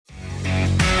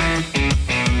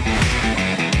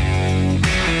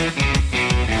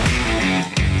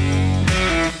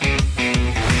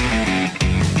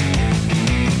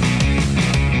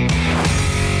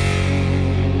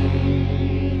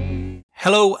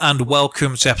Hello and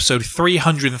welcome to episode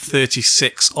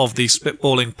 336 of the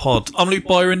Spitballing Pod. I'm Luke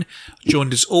Byron,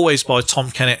 joined as always by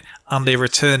Tom Kennett and a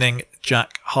returning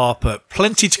Jack Harper.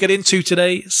 Plenty to get into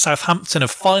today. Southampton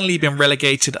have finally been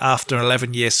relegated after an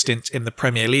 11-year stint in the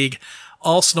Premier League.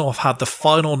 Arsenal have had the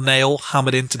final nail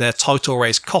hammered into their title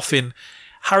race coffin.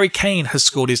 Harry Kane has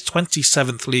scored his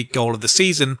 27th league goal of the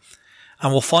season.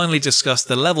 And we'll finally discuss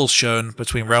the levels shown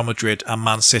between Real Madrid and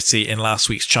Man City in last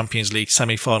week's Champions League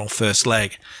semi-final first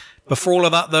leg. Before all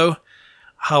of that, though,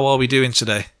 how are we doing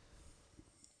today?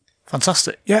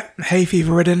 Fantastic. Yeah, hay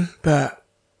fever ridden, but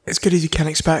as good as you can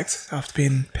expect after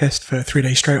being pissed for 3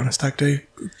 days straight on a stag do.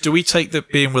 Do we take that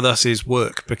being with us is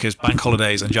work because bank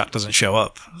holidays and Jack doesn't show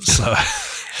up? So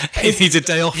he needs a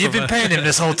day off. You've been paying him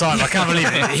this whole time. I can't believe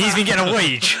it. He's been getting a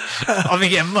wage. I've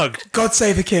been getting mugged. God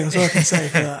save the king, that's all I can say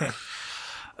for that.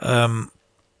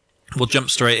 We'll jump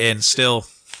straight in. Still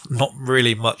not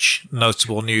really much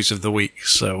notable news of the week.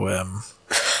 So when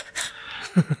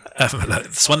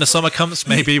the summer comes,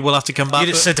 maybe we'll have to come back.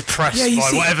 You're just so depressed by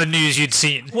whatever news you'd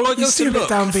seen. Well, I go to look.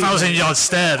 1,000-yard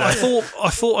stare there. I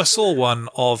thought I saw one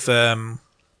of a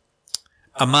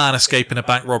man escaping a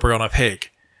bank robbery on a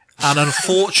pig. And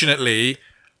unfortunately,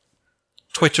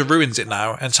 Twitter ruins it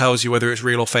now and tells you whether it's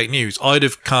real or fake news. I'd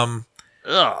have come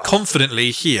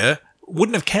confidently here,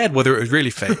 wouldn't have cared whether it was really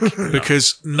fake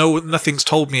because nothing's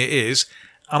told me it is,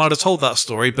 and I'd have told that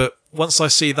story. But once I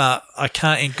see that, I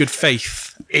can't, in good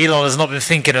faith, Elon has not been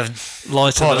thinking of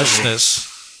lie to the listeners.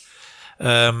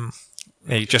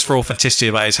 Just for authenticity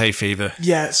about his hay fever.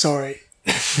 Yeah, sorry.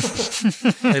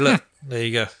 Hey, look, there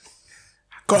you go.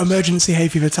 Got emergency hay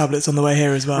fever tablets on the way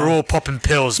here as well. We're all popping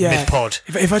pills mid-pod.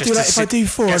 If I do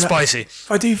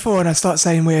four and I start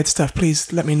saying weird stuff,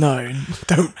 please let me know and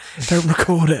don't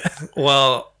record it.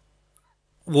 Well,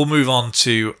 we'll move on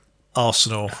to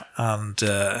Arsenal and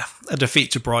a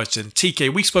defeat to Brighton.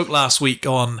 TK, we spoke last week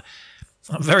on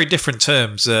very different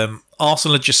terms.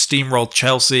 Arsenal had just steamrolled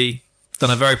Chelsea,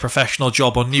 done a very professional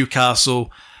job on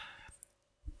Newcastle,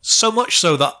 so much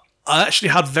so that I actually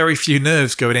had very few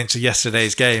nerves going into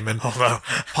yesterday's game, and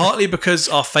partly because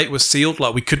our fate was sealed,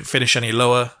 like we couldn't finish any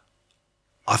lower.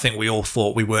 I think we all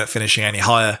thought we weren't finishing any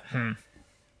higher.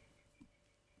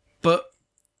 But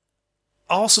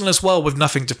Arsenal as well, with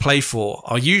nothing to play for,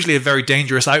 are usually a very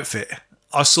dangerous outfit.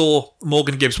 I saw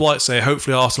Morgan Gibbs-White say,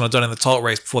 hopefully Arsenal are done in the title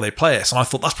race before they play us, and I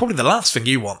thought that's probably the last thing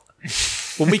you want.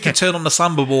 When we can turn on the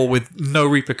samba ball with no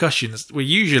repercussions, we're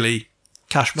usually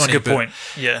cash money. That's a good point,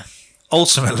 yeah.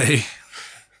 Ultimately,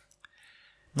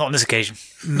 not on this occasion.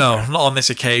 No, not on this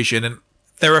occasion. And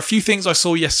there are a few things I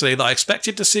saw yesterday that I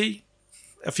expected to see.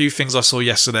 A few things I saw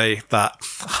yesterday that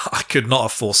I could not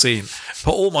have foreseen.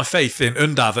 Put all my faith in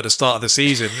Undav at the start of the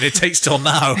season, and it takes till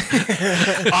now.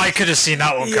 I could have seen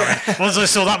that one coming. Once I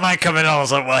saw that man coming on, I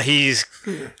was like, well, he's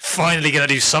finally going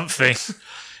to do something.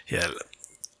 Yeah.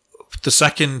 The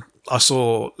second I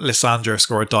saw Lissandro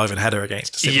score a diving header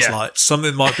against us, it was like,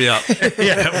 something might be up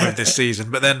with this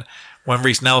season. But then when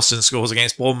Reece Nelson scores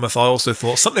against Bournemouth, I also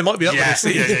thought something might be up with this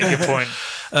season. Yeah, good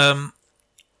point.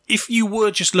 If you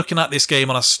were just looking at this game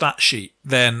on a stat sheet,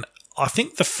 then I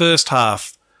think the first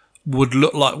half would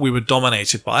look like we were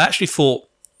dominated. But I actually thought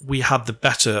we had the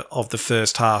better of the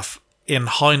first half in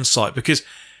hindsight, because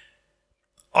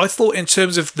I thought in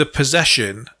terms of the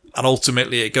possession, and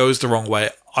ultimately it goes the wrong way,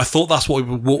 I thought that's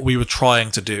what we were trying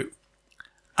to do.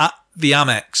 At the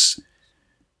Amex,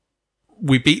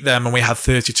 we beat them and we had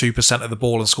 32% of the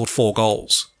ball and scored 4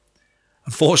 goals.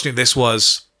 Unfortunately,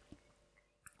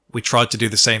 we tried to do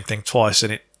the same thing twice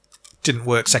and it didn't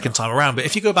work second time around. But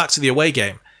if you go back to the away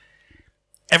game,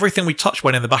 everything we touched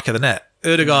went in the back of the net.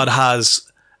 Ødegaard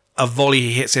has a volley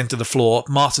he hits into the floor.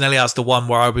 Martinelli has the one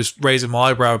where I was raising my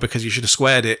eyebrow because he should have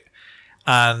squared it,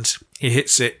 and he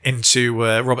hits it into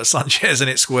Robert Sanchez and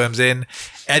it squirms in.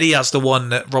 Eddie has the one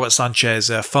that Robert Sanchez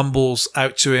fumbles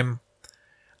out to him,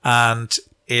 and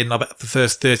in about the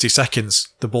first 30 seconds,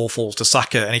 the ball falls to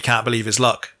Saka and he can't believe his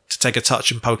luck to take a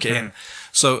touch and poke it in.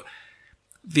 So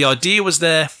the idea was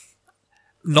there,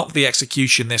 not the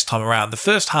execution this time around. The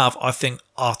first half, I think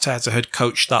Arteta had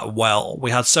coached that well.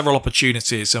 We had several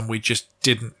opportunities and we just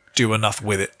didn't do enough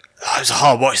with it. It was a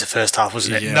hard watch the first half,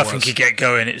 wasn't it? Yeah, Nothing could get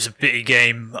going. It was a bitty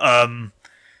game.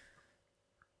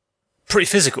 Pretty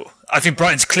physical. I think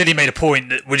Brighton's clearly made a point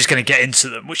that we're just going to get into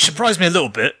them, which surprised me a little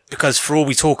bit, because for all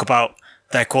we talk about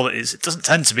their qualities, it doesn't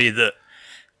tend to be that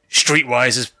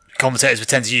streetwise, as commentators would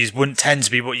tend to use, wouldn't tend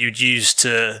to be what you'd use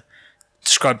to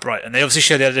describe Brighton. They obviously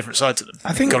showed they had a different side to them.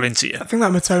 I think that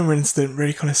Matoma incident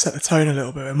really kind of set the tone a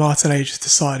little bit, where Martinelli just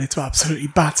decided to absolutely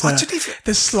batter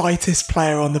the slightest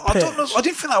player on the pitch. I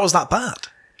didn't think that was that bad.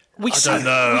 We see don't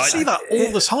know. We see that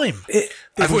all the time.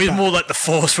 I thought it was more like the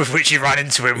force with which he ran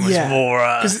into him was more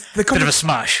bit of a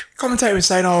smash. Commentator was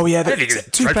saying, "Oh yeah,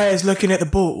 two players looking at the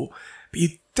ball, but you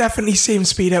definitely see him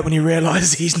speed up when you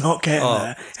realise he's not getting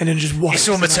there, and then just watch." You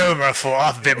saw Matoma, I thought, I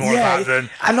have a bit more of that than.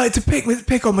 And like to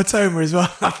pick on Matoma as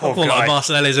well. I thought like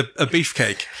Martinelli's a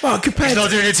beefcake. Well, he's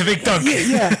not doing it to Big Dunk.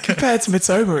 Yeah, compared to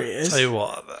Matoma, he is. Tell you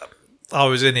what, I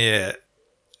was in here.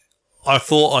 I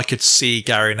thought I could see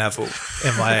Gary Neville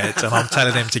in my head, and I'm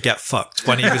telling him to get fucked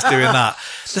when he was doing that.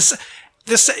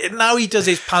 Now he does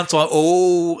his pantomime.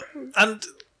 Oh, and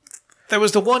there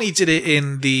was the one he did it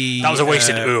in the. That was a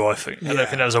wasted ooh, I think. I don't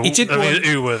think that was a. He did one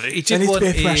ooh worthy. He did one to be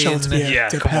a threshold to be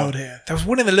upheld here. There was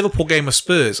one in the Liverpool game of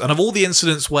Spurs, and of all the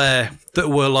incidents that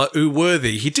were like ooh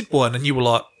worthy, he did one, and you were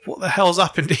like, "What the hell's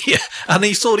happened here?" And then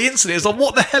you saw the incident. It's like,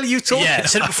 "What the hell are you talking?" Yeah, I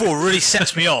said it before. It really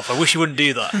sets me off. I wish he wouldn't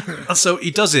do that. And so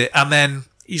he does it, and then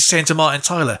he's saying to Martin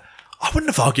Tyler, "I wouldn't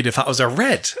have argued if that was a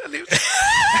red."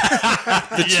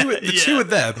 The two of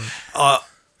them are.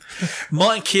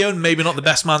 Martin Keown, maybe not the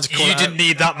best man to call You out. didn't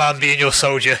need that man being your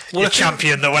soldier, your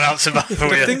champion that went out to bat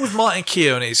for you. The thing with Martin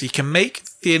Keown is he can make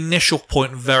the initial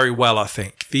point very well, I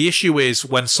think. The issue is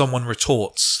when someone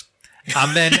retorts.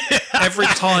 And then every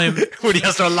time... when he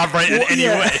has to elaborate in any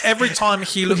way. Every time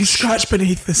he looks... He's scratched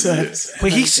beneath the surface.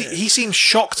 But he seems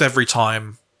shocked every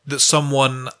time that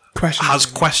someone has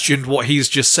questioned what he's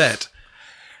just said.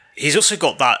 He's also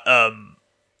got that...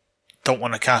 don't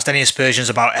want to cast any aspersions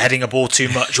about heading a ball too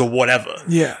much or whatever.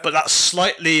 Yeah. But that's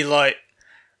slightly like,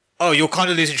 oh, you're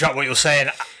kind of losing track of what you're saying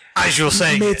as you're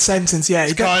saying mid-sentence, yeah.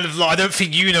 It's kind of like, I don't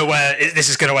think you know where this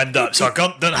is going to end up, so I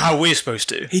don't know how we're supposed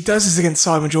to. He does this against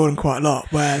Simon Jordan quite a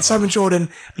lot, where Simon Jordan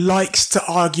likes to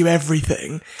argue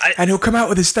everything, and he'll come out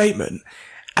with a statement,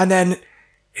 and then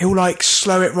he'll like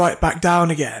slow it right back down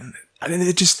again, and then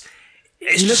it just...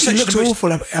 He looks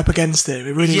awful up against him.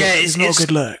 It really it's not a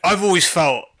good look. I've always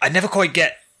felt I never quite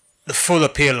get the full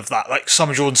appeal of that. Like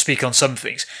Simon Jordan speaking on some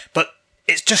things, but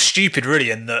it's just stupid, really,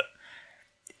 in that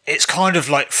it's kind of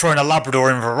like throwing a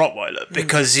Labrador in with a Rottweiler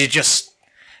because you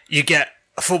get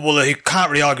a footballer who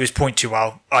can't really argue his point too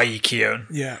well, i.e. Keown.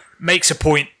 Yeah, makes a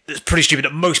point that's pretty stupid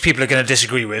that most people are going to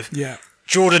disagree with. Yeah,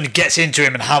 Jordan gets into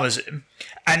him and hammers him,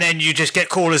 and then you just get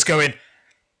callers going,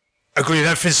 agree with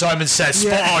everything Simon said,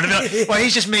 spot on. Well,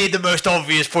 he's just made the most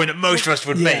obvious point that most of us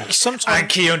would make. And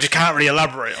Keown just can't really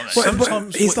elaborate on it.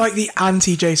 But he's like the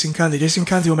anti-Jason Cundy. Jason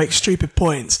Cundy will make stupid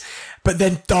points, but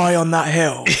then die on that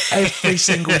hill every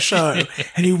single show,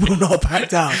 and he will not back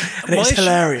down. And it's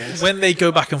hilarious. When they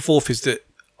go back and forth is that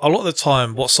a lot of the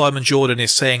time what Simon Jordan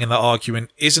is saying in that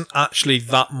argument isn't actually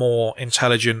that more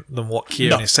intelligent than what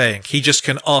Keown is saying. He just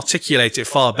can articulate it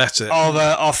far better.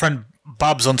 Our friend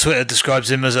Babs on Twitter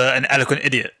describes him as an eloquent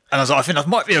idiot, and I was like, I think that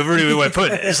might be a really good way of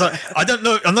putting it. It's like I don't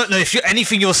know if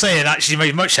anything you're saying actually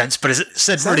made much sense, but it's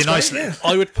said really nicely. Yeah.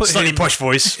 I would put slightly him posh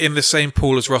voice in the same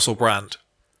pool as Russell Brand.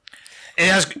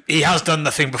 He has done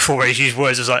the thing before where he's used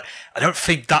words as like, I don't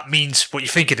think that means what you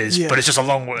think it is, but it's just a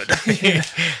long word.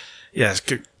 Yes,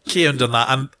 Keown done that,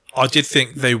 and I did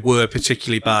think they were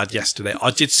particularly bad yesterday.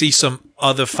 I did see some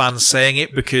other fans saying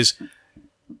it because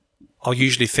I'll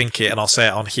usually think it and I'll say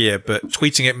it on here, but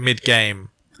tweeting it mid-game,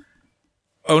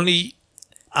 only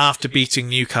after beating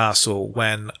Newcastle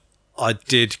when I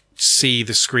did see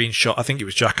the screenshot, I think it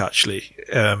was Jack actually,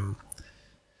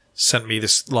 sent me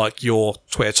this, like, your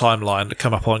Twitter timeline to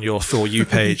come up on your For You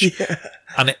page,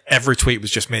 and every tweet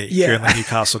was just me during the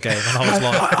Newcastle game, and I was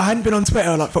like... I hadn't been on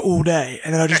Twitter like for all day,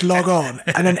 and then I just log on,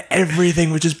 and then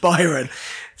everything was just Byron,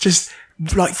 just...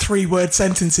 like 3-word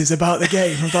sentences about the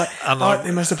game. I was like,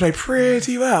 they must have played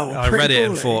pretty well. I read it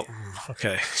and thought,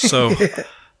 okay, so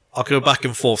I'll go back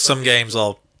and forth. Some games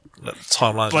I'll let the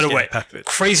timelines. By the way,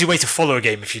 crazy way to follow a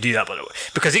game if you do that. By the way,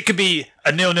 because it could be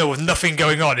a 0-0 with nothing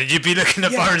going on, and you'd be looking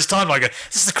at Byron's timeline, going,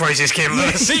 "This is the craziest game I've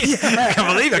ever seen. I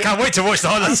can't believe it. I can't wait to watch the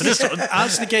highlights of this one."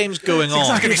 As the game's going on, there's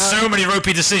going to be so many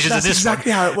ropey decisions in this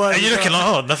exactly one. how it works. And you're looking like,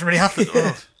 oh, nothing really happened.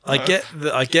 Oh. I get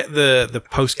the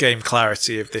post game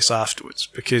clarity of this afterwards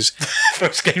because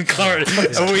post game clarity.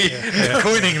 Are we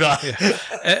coining that?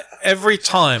 Yeah. Every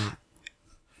time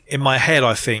in my head,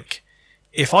 I think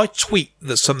if I tweet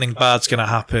that something bad's going to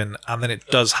happen and then it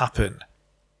does happen,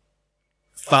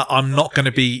 that I'm not going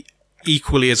to be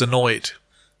equally as annoyed.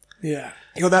 Yeah,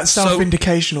 you got that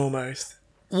self-vindication almost.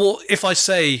 Well, if I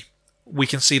say we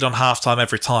concede on half-time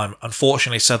every time,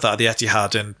 unfortunately said that at the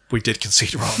Etihad and we did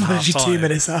concede wrong on half-time. 2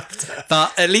 minutes after.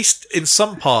 That, at least in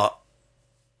some part,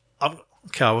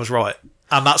 I was right.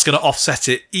 And that's going to offset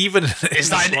it, even... Is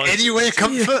that in any way a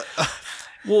comfort?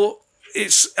 Well,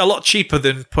 it's a lot cheaper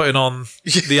than putting on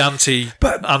the anti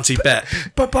bet.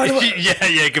 But by the way,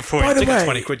 yeah, good point. By the way,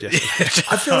 20 quid yesterday.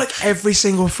 I feel like every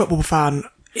single football fan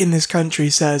in this country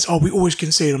says, "Oh, we always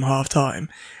concede on half time."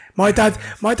 My dad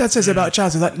says it about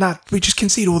Chaz, like, nah, we just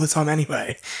concede all the time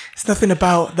anyway. It's nothing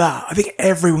about that. I think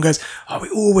everyone goes, "Oh, we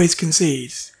always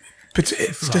concede." But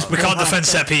it's just we can't defend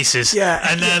set pieces. Yeah.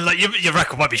 And then like your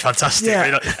record might be fantastic.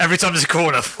 Yeah. Like, every time there's a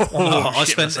corner. I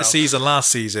spent the season last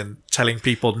season telling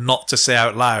people not to say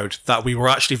out loud that we were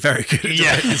actually very good at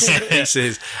defending set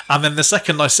pieces. And then the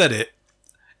second I said it,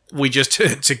 we just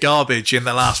turned to garbage in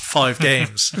the last 5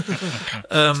 games.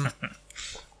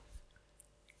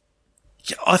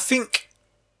 I think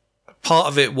part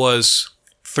of it was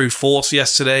through force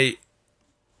yesterday.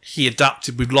 He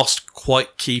adapted. We've lost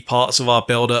quite key parts of our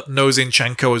build-up. No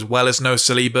Zinchenko as well as no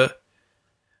Saliba.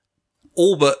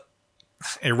 All but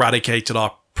eradicated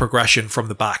our progression from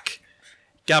the back.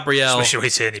 Gabriel... Especially when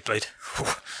Tierney played.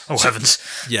 Oh, heavens.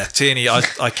 Yeah, Tierney.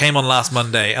 I came on last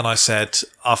Monday and I said,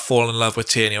 I've fallen in love with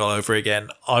Tierney all over again.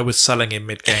 I was selling him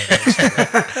mid-game.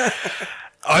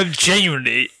 I'm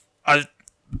genuinely... I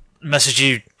messaged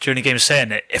you during the game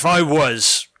saying it. If I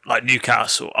was... like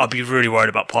Newcastle, I'd be really worried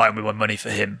about parting with my money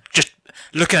for him. Just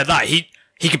looking at that, he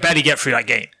could barely get through that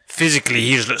game. Physically,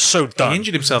 he just looked so done. He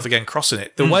injured himself again crossing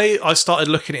it. The way I started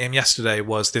looking at him yesterday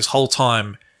was this whole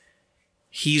time,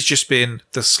 he's just been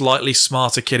the slightly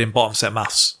smarter kid in bottom set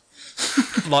maths.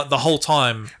 Like the whole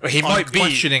time, Well, he might be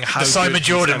questioning how the Simon good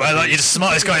Jordan, he's where gonna like be. you're the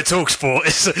smartest guy at TalkSport.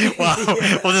 It's, wow,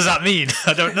 what does that mean?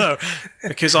 I don't know.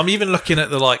 Because I'm even looking at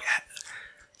the like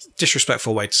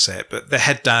disrespectful way to say it, but the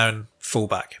head down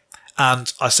fullback.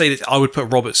 And I say that I would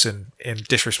put Robertson in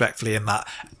disrespectfully in that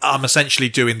I'm essentially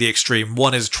doing the extreme.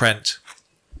 One is Trent,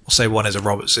 I'll say one is a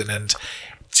Robertson, and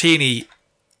Tierney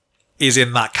is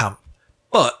in that camp.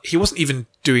 But he wasn't even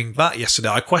doing that yesterday.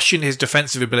 I questioned his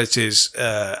defensive abilities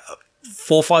 4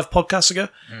 or 5 podcasts ago.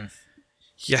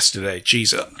 Yesterday,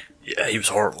 Jesus. Yeah, he was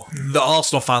horrible. The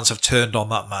Arsenal fans have turned on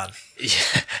that man.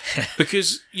 Yeah.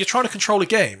 Because you're trying to control a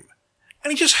game.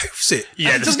 And he just hoofs it. Yeah,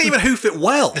 And he doesn't even hoof it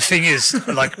well. The thing is,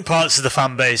 like parts of the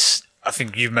fan base, I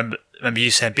think you remember you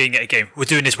saying being at a game, we're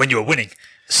doing this when you were winning.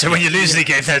 So when you're losing the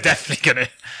game, they're definitely gonna.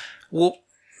 Well,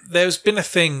 there's been a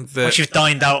thing that Once you've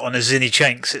dined out on a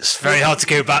Zinnichenks, it's very hard to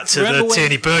go back to the Remember when-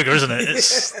 Tierney burger, isn't it?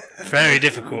 It's very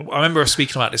difficult. I remember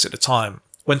speaking about this at the time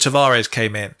when Tavares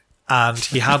came in and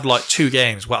he had like 2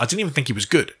 games where I didn't even think he was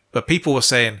good, but people were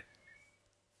saying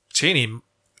Tierney,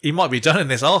 he might be done in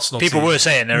this Arsenal People team. were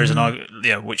saying there is an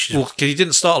argument, which is Well, because he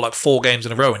didn't start like 4 games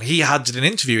in a row, and he had an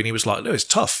interview and he was like, "No, it's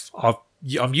tough.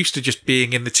 I'm used to just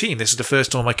being in the team. This is the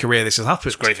first time in my career this has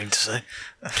happened." a great thing to say.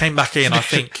 Came back in, I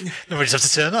think. Nobody's have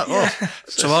to turn up. Oh.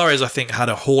 Tavares, I think, had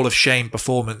a Hall of Shame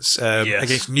performance Yes.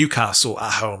 against Newcastle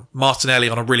at home. Martinelli,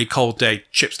 on a really cold day,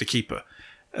 chips the keeper.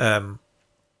 And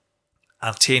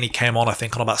Tierney came on, I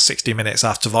think, on about 60 minutes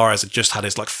after Tavares had just had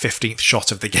his like 15th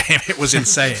shot of the game. It was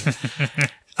insane.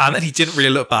 And then he didn't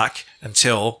really look back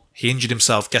until he injured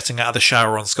himself getting out of the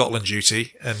shower on Scotland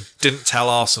duty and didn't tell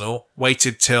Arsenal,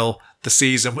 waited till the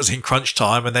season was in crunch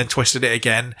time and then twisted it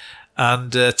again.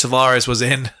 And Tavares was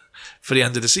in for the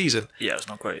end of the season. Yeah, it's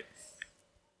not great.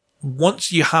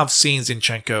 Once you have seen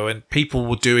Zinchenko, and people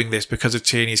were doing this because of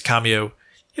Tierney's cameo,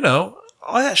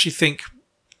 I actually think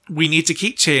we need to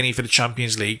keep Tierney for the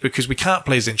Champions League because we can't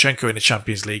play Zinchenko in the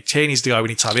Champions League. Tierney's the guy we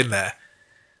need to have in there.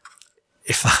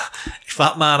 If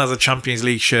that man has a Champions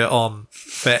League shirt on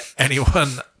for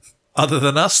anyone other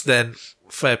than us, then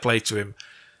fair play to him.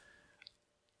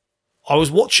 I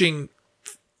was watching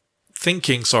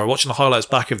the highlights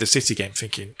back of the City game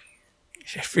thinking,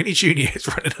 if Vinny Jr. is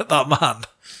running at that man,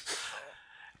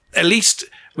 at least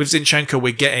with Zinchenko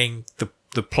we're getting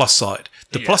the plus side.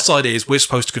 The plus side is we're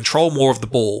supposed to control more of the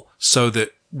ball so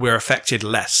that we're affected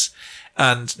less.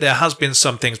 And there has been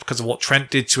some things because of what Trent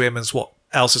did to him and what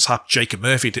else has happened Jacob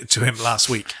Murphy did to him last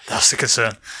week. That's the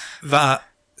concern. That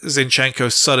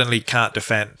Zinchenko suddenly can't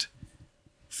defend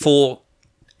for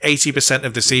 80%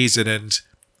 of the season, and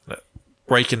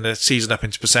breaking the season up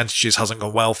into percentages hasn't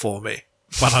gone well for me.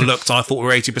 When I looked, I thought we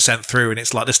were 80% through, and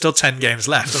it's like there's still 10 games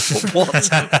left. I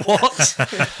thought, what?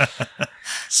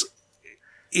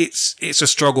 It's a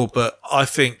struggle, but I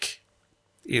think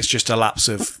it's just a lapse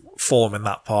of form in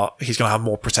that part. He's going to have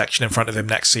more protection in front of him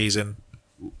next season,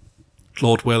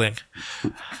 Lord willing.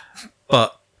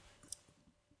 But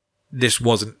this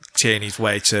wasn't Tierney's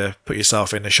way to put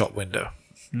yourself in the shop window.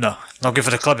 No, not good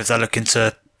for the club if they're looking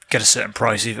to get a certain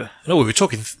price either. No, we were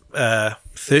talking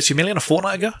 30 million a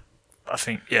fortnight ago. I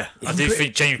think, yeah. I do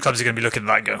think genuine clubs are going to be looking at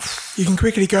that and go, You can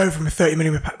quickly go from a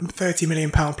 £30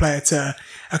 million player to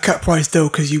a cut price deal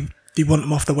because you want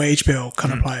them off the wage bill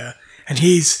kind of player. And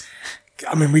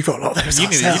we've got a lot of those You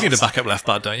ourselves. need a backup left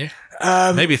back, don't you?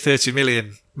 Maybe 30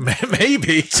 million.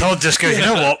 Maybe. Todd just goes, you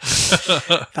know what?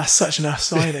 That's such an us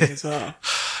signing as well.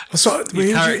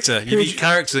 You need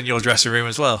characters in your dressing room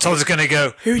as well. Todd's going to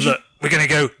go, look, we're going to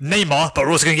go Neymar, but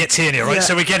we're also going to get Tierney, right? Yeah.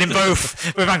 So we're getting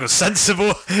both. We've got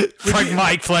sensible,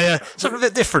 pragmatic player. Something a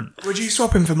bit different. Would you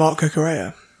swap him for Mark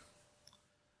Cucurella?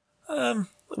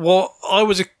 Well, I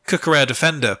was a Cucurella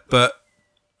defender, but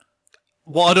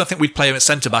I don't think we'd play him at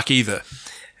centre-back either.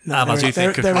 No, And I do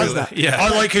think there is Cucurella... that. Yeah. I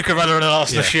like Cucurella in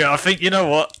Arsenal this year. I think, you know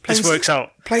what? This works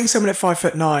out. Playing someone at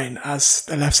 5'9" as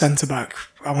a left centre back,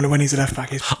 I wonder when he's a left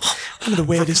back, is one of the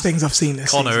weirdest things I've seen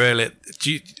this Connor, season.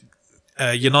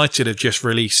 earlier, United have just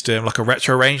released like a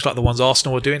retro range, like the ones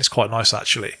Arsenal were doing. It's quite nice,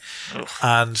 actually.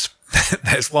 And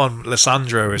there's one,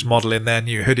 Lissandro is modelling their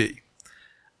new hoodie.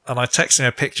 And I texted him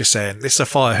a picture saying, this is a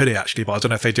fire hoodie, actually, but I don't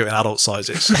know if they do it in adult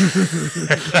sizes.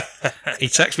 He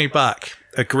texted me back,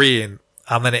 agreeing,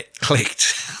 and then it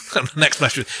clicked. And the next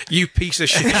message was, you piece of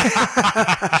shit. And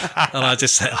I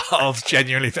just said, I was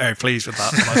genuinely very pleased with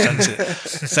that. And I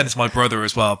sent it to my brother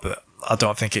as well, but I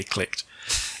don't think it clicked.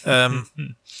 I've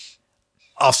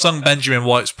sung Benjamin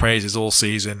White's praises all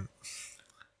season.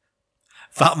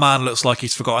 That man looks like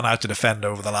he's forgotten how to defend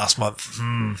over the last month.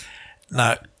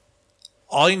 Now,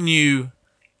 I knew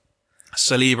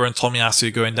Saliba and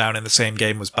Tomiyasu going down in the same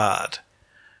game was bad.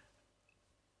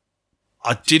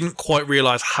 I didn't quite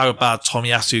realise how bad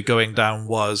Tomiyasu going down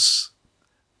was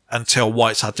until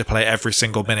White's had to play every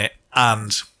single minute,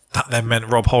 and that then meant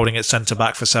Rob Holding at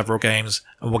centre-back for several games,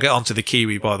 and we'll get on to the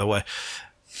Kiwi, by the way.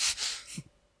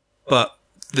 But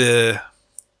the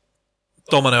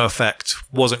domino effect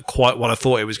wasn't quite what I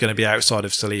thought it was going to be outside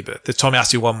of Saliba. The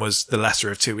Tomiyasu one was the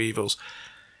lesser of two evils.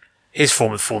 His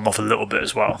form had fallen off a little bit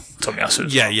as well,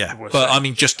 Tomiyasu. Yeah. But I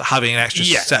mean, just having an extra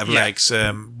set of legs,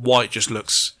 White just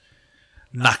looks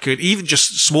knackered. Even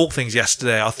just small things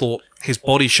yesterday, I thought his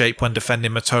body shape when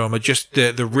defending Matoma, just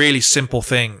the really simple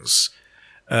things.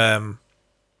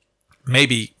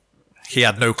 Maybe he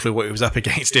had no clue what he was up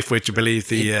against, if we're to believe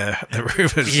the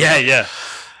rumours. Yeah.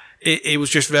 It was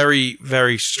just very,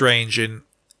 very strange. And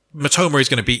Matoma is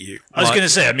going to beat you. I was going to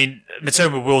say, I mean,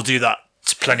 Matoma will do that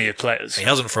to plenty of players. He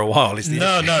hasn't for a while, is he?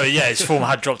 No, his form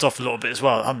had dropped off a little bit as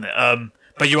well, hadn't it?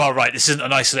 But you are right, this isn't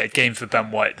an isolated game for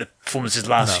Ben White. The performances the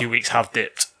last few weeks have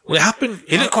dipped. Well, it happened.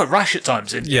 He looked quite rash at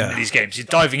times in these games. He's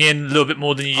diving in a little bit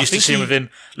more than you used to see with him.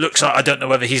 Looks like, I don't know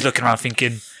whether he's looking around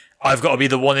thinking, I've got to be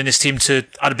the one in this team to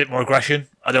add a bit more aggression.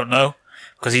 I don't know.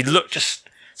 Because he looked just,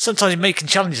 sometimes making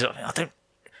challenges. I don't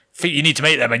think you need to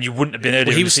make them, and you wouldn't have been earlier.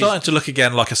 Well, he was starting to look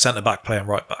again like a centre-back playing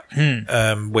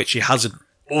right-back, which he hasn't.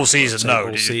 All season,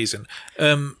 all season.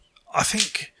 I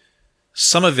think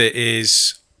some of it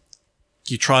is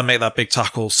you try and make that big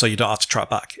tackle so you don't have to track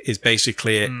back. Is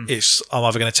basically it. It's I'm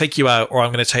either going to take you out or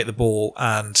I'm going to take the ball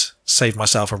and save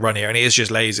myself a run here, and he is just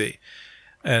lazy.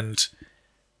 And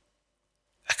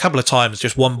a couple of times,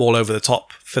 just one ball over the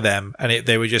top for them, and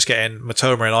they were just getting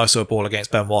Matoma and ISO a ball against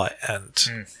Ben White, and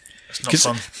it's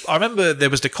not fun. I remember there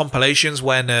was the compilations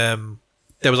when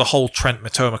there was a whole Trent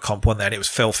Matoma comp one there, and it was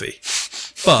filthy.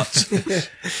 But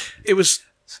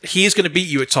he is going to beat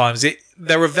you at times.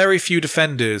 There are very few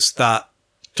defenders that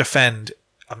defend.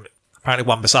 Apparently,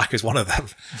 Wan-Bissaka is one of them.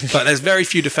 But there's very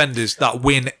few defenders that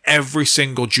win every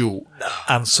single duel.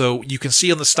 And so you can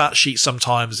see on the stat sheet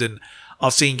sometimes, and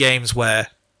I've seen games where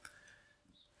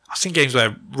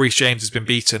Reece James has been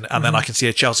beaten, and then I can see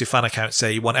a Chelsea fan account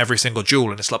say he won every single duel,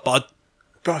 and it's like, but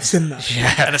I've seen that.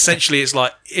 Yeah. And essentially, it's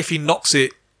like if he knocks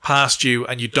it past you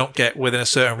and you don't get within a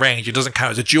certain range, it doesn't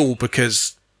count as a duel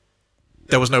because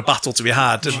there was no battle to be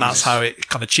had, and that's how it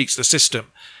kind of cheats the system.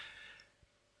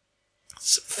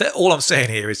 So all I'm saying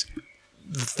here is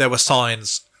there were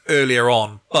signs earlier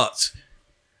on, but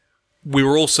we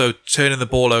were also turning the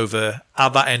ball over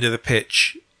at that end of the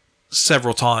pitch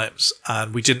several times,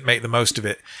 and we didn't make the most of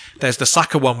it. There's the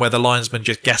Saka one where the linesman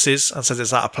just guesses and says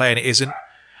it's out of play, and it isn't.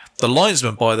 The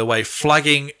linesman, by the way,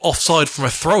 flagging offside from a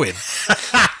throw-in.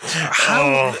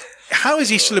 How is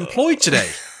he still employed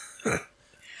today?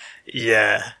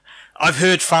 Yeah. I've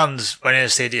heard fans when in a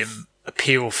stadium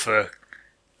appeal for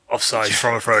offside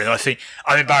from a throw-in. I think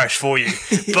I'm embarrassed for you,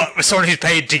 but with someone who's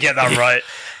paid to get that right,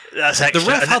 that's extra.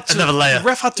 The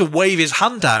ref had to wave his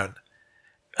hand down,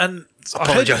 and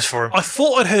apologise for him. I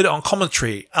thought I'd heard it on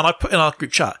commentary, and I put in our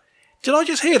group chat, did I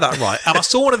just hear that right? And I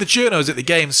saw one of the journos at the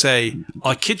game say,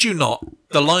 I kid you not,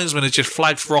 the linesman has just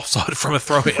flagged for offside from a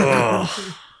throw-in.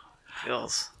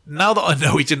 Now that I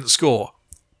know he didn't score,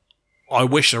 I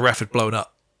wish the ref had blown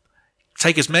up.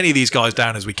 Take as many of these guys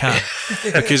down as we can.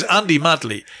 Because Andy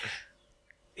Madley,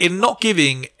 in not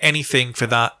giving anything for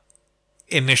that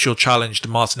initial challenge, the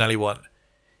Martinelli one,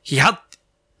 he had,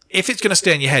 if it's going to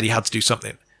stay in your head, he had to do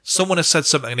something. Someone has said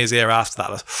something in his ear after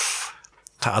that.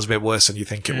 That was a bit worse than you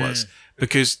think it was.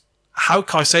 Because how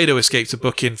Caicedo escaped a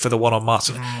booking for the one on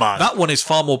Martin, that one is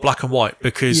far more black and white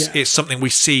because it's something we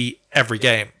see every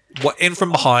game. What, in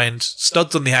from behind,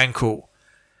 studs on the ankle.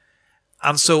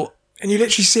 And so... And you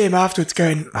literally see him afterwards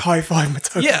going, high five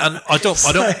Matoko. Yeah, and I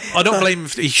don't blame him.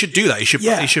 He should do that. He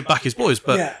should back his boys.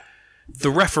 But the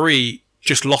referee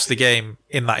just lost the game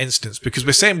in that instance because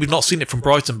we're saying we've not seen it from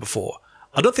Brighton before.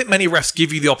 I don't think many refs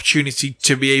give you the opportunity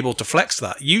to be able to flex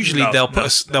that. Usually they'll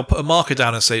put a marker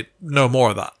down and say no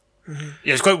more of that. Mm-hmm.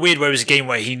 Yeah, it's quite weird where it was a game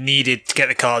where he needed to get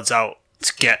the cards out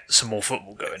to get some more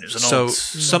football going. It was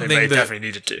something that definitely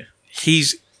needed to.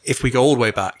 If we go all the way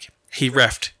back, he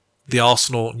refed the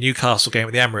Arsenal Newcastle game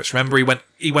at the Emirates. Remember,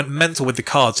 he went mental with the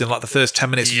cards in like the first 10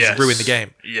 minutes. He just ruined the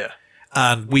game. Yeah,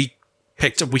 and we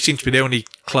seem to be the only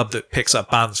club that picks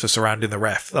up bans for surrounding the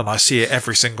ref, and I see it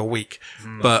every single week.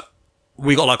 But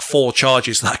we got like 4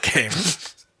 charges that game,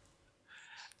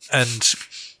 and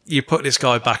you put this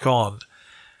guy back on.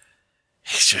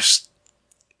 He's just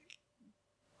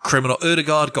criminal.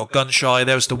 Ødegaard got gun shy.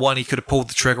 There was the one he could have pulled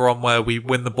the trigger on where we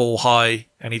win the ball high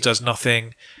and he does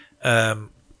nothing.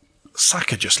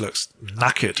 Saka just looks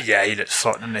knackered. Yeah, he looks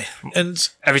flat, doesn't he? And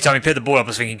every time he picked the ball up, I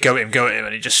was thinking, go at him,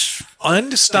 and he just... I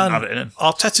understand. Didn't have it in him.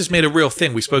 Arteta's made a real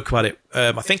thing. We spoke about it,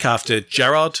 I think, after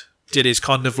Gerrard did his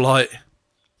kind of like,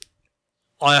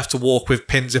 I have to walk with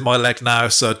pins in my leg now,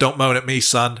 so don't moan at me,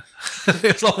 son.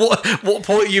 It's like, what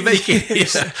point are you making?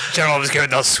 Gerrard was going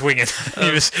down swinging.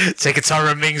 He was taking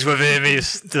Tyrone Mings with him. He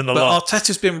was doing a lot. But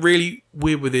Arteta's been really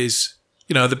weird with his...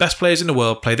 You know, the best players in the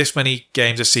world play this many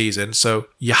games a season, so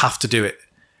you have to do it.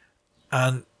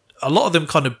 And a lot of them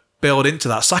kind of build into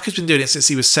that. Saka's been doing it since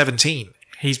he was 17.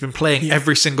 He's been playing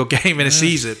every single game in a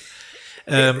season.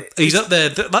 He's up there.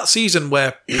 That season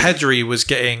where Pedri was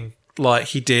getting, like,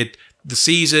 he did the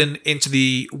season into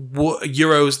the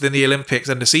Euros, then the Olympics,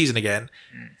 and the season again.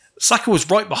 Saka was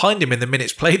right behind him in the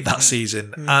minutes played that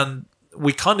season. And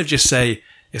we kind of just say,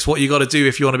 it's what you got to do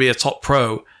if you want to be a top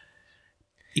pro.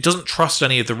 He doesn't trust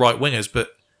any of the right wingers,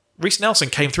 but Reece Nelson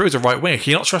came through as a right winger.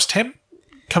 Can you not trust him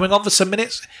coming on for some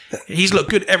minutes? He's looked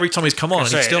good every time he's come on,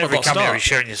 and he's still not got a start. He's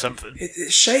showing you something.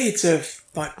 It's shades of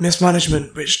like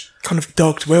mismanagement, which kind of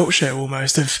dogged Wiltshire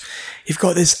almost. Of you've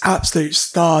got this absolute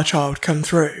star child come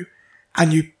through,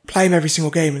 and you play him every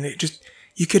single game, and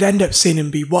you could end up seeing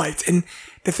him be wiped. And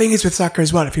the thing is with Saka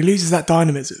as well, if he loses that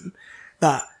dynamism,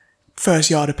 that first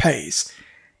yard of pace,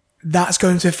 that's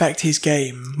going to affect his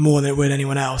game more than it would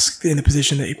anyone else in the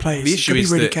position that he plays. The issue is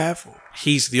be really that careful.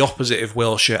 He's the opposite of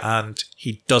Wilshere, and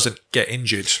he doesn't get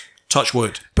injured. Touch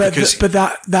wood. But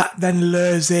that then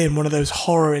lures in one of those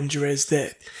horror injuries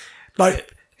that,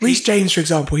 like Reece James, for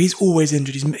example, he's always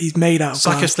injured. He's made out of glass.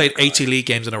 Saka's played 80 league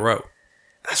games in a row.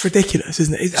 That's ridiculous,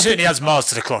 isn't it? It certainly adds miles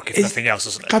to the clock, if nothing else,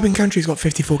 doesn't it? Club in Country's got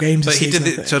 54 games But a he season.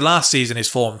 did it. So last season, his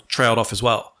form trailed off as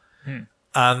well.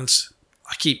 And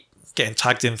I keep getting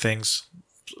tagged in things.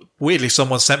 Weirdly,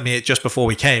 someone sent me it just before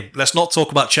we came. Let's not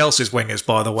talk about Chelsea's wingers,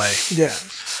 by the way. Yeah.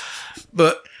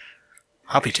 But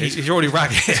happy to. He's already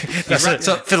racked up. I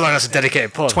feel like that's a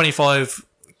dedicated pod. 25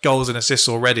 goals and assists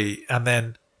already, and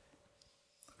then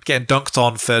getting dunked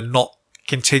on for not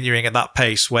continuing at that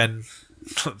pace when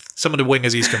some of the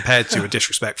wingers he's compared to are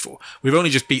disrespectful. We've only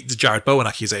just beat the Jared Bowen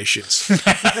accusations.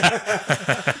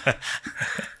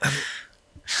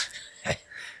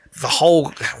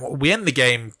 We end the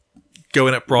game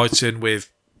going at Brighton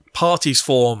with Partey's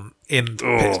form in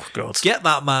the pit. God. Get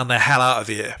that man the hell out of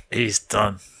here. He's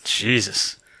done.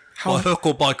 Jesus. By hook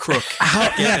or by crook.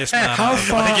 Get this man how out.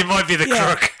 far, I think it might be the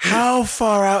crook. How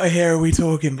far out of here are we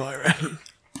talking, Byron?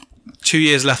 2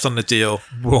 years left on the deal.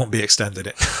 We won't be extending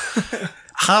it.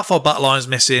 Half our back line's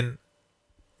missing.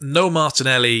 No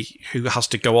Martinelli, who has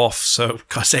to go off. So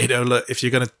Caicedo, look, if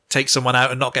you're going to take someone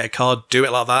out and not get a card, do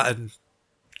it like that and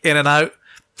in and out.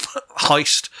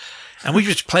 Heist. And we were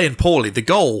just playing poorly. The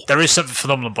goal. There is something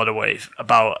phenomenal, by the way,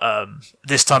 about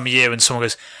this time of year when someone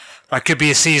goes, that could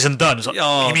be a season done. It's like,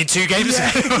 you mean 2 games?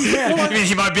 Yeah. You mean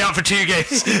he might be out for 2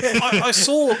 games? I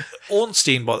saw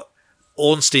Ornstein, but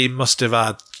Ornstein must have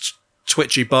had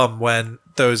twitchy bum when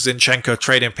those Zinchenko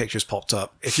trading pictures popped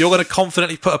up. If you're going to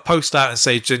confidently put a post out and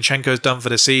say Zinchenko's done for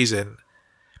the season,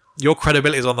 your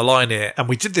credibility is on the line here. And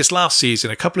we did this last season.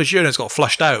 A couple of journos got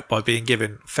flushed out by being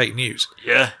given fake news.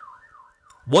 Yeah.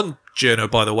 One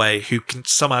journo, by the way, who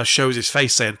somehow shows his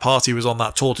face saying Partey was on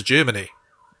that tour to Germany.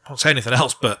 I won't say anything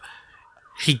else, but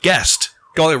he guessed,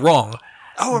 got it wrong,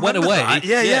 went away. That.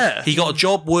 Yeah. He got a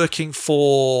job working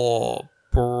for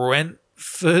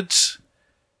Brentford.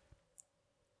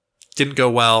 didn't go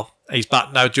well. He's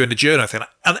back now doing the journal thing,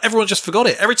 and everyone just forgot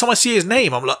it. Every time I see his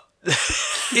name, I'm like,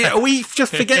 are we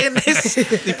just forgetting this?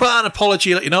 He put out an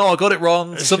apology, like, I got it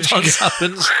wrong. Sometimes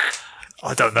happens.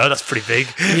 I don't know. That's pretty big.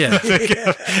 Yeah.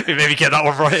 Maybe get that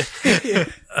one right.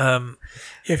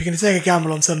 If you're going to take a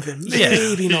gamble on something,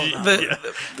 maybe not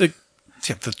that.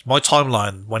 My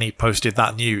timeline when he posted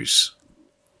that news,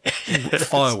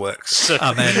 fireworks,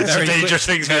 and then very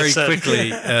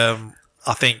quickly,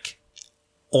 I think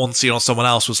on someone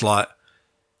else was like,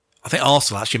 I think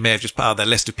Arsenal actually may have just put out their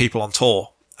list of people on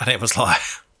tour, and it was like,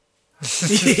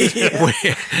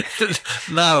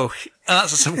 no,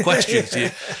 answer some questions.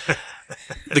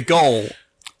 The goal,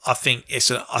 I think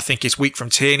it's weak from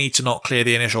Tierney to not clear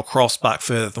the initial cross back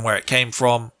further than where it came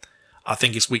from. I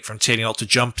think it's weak from Tierney not to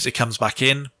jump as it comes back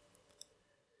in.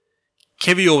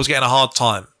 Kivior was getting a hard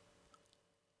time.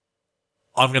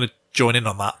 I'm going to join in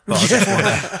on that. But I just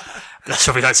wanna, that's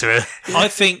what we like to hear. I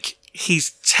think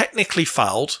he's technically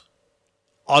fouled.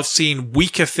 I've seen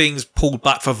weaker things pulled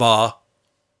back for VAR.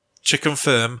 To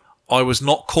confirm, I was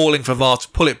not calling for VAR to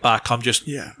pull it back. I'm just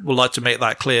would like to make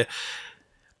that clear.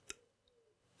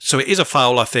 So it is a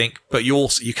foul, I think, but you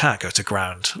can't go to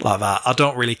ground like that. I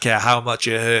don't really care how much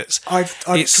it hurts. I've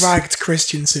dragged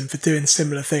Christensen for doing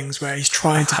similar things where he's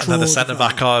trying to draw another centre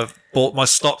back. I've bought my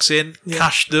stocks in,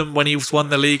 cashed them when he's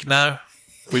won the league. Now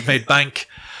we've made bank.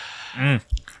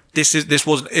 This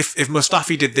wasn't. If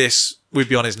Mustafi did this, we'd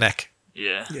be on his neck.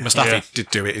 Yeah. Mustafi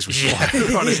did do it. It was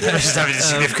just having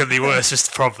significantly worse is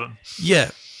the problem.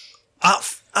 Yeah. At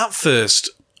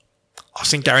first, I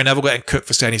think Gary Neville getting cooked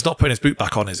for saying he's not putting his boot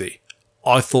back on, is he?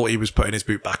 I thought he was putting his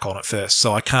boot back on at first,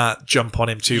 so I can't jump on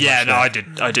him too much. Yeah, no, I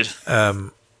did.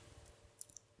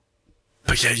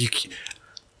 But yeah,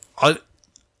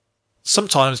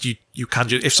 sometimes you can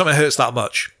just, if something hurts that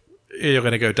much, you're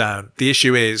going to go down. The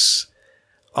issue is,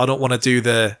 I don't want to do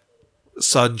the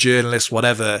Sun journalist,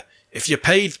 whatever. If you're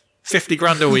paid 50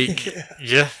 grand a week,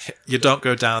 you don't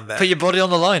go down there. Put your body on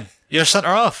the line. You're a centre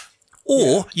half.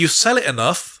 Or you sell it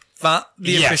enough that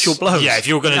the official blows. Yeah, if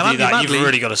you're going to do that, you've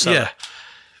really got to sell it.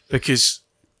 Because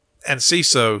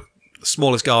Enciso, the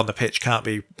smallest guy on the pitch, can't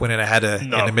be winning a header in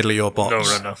the middle of your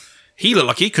box. No. He looked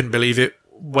like he couldn't believe it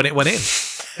when it went in.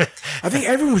 I think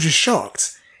everyone was just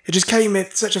shocked. It just came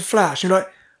in such a flash. You're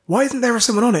like, why isn't there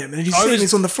someone on him? And you see him,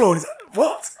 he's on the floor. And he's like,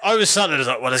 what? I was sat there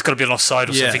like, well, there's got to be an offside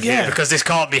or something here because this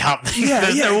can't be happening.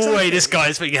 There's no way this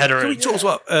guy's putting your header in. We talked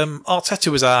about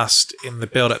Arteta was asked in the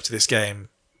build-up to this game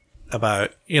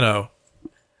about, I don't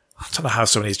know how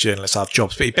some of these journalists have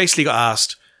jobs, but he basically got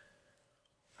asked,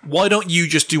 why don't you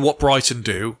just do what Brighton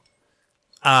do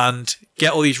and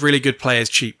get all these really good players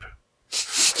cheap?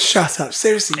 Shut up,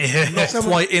 seriously. Not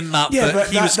quite in that, but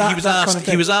he was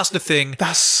asked the thing.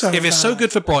 That's so if it's so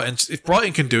good for Brighton, if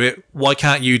Brighton can do it, why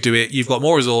can't you do it? You've got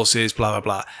more resources, blah, blah,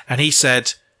 blah. And he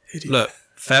said, look,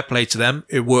 fair play to them.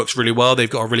 It works really well. They've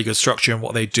got a really good structure in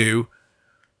what they do.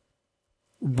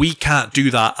 We can't do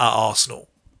that at Arsenal.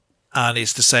 And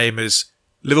it's the same as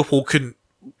Liverpool couldn't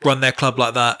run their club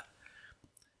like that.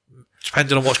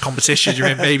 Depending on what competition you're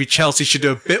in, maybe Chelsea should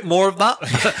do a bit more of that,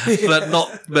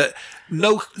 but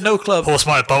no club. Horse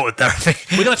might have bolted there. I think.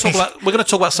 We're going to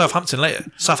talk about Southampton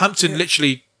later. Southampton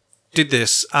literally did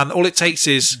this, and all it takes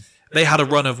is they had a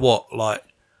run of had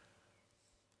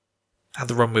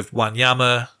the run with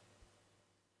Wanyama.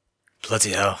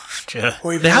 Bloody hell! Yeah.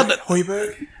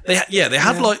 Højbjerg. They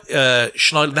had like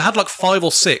Schneider. They had like 5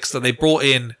 or 6 that they brought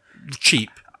in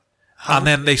cheap, and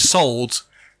then they sold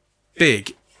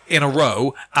big in a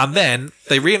row, and then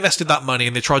they reinvested that money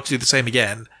and they tried to do the same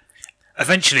again.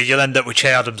 Eventually, you'll end up with Che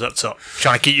Adams up top,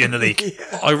 trying to keep you in the league.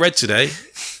 I read today,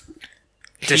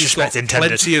 disrespect intended.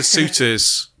 Plenty of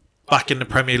suitors back in the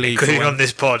Premier League. Including on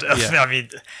this pod. Yeah. I mean,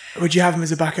 would you have him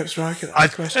as a backup striker?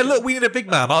 Hey, look, we need a big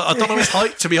man. I don't know his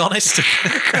height, to be honest.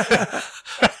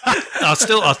 I'll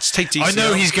take DCL. I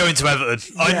know he's going to Everton.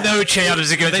 Yeah. I know Che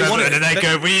Adams is going to Everton, and they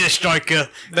go, we need a striker.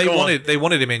 They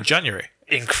wanted him in January.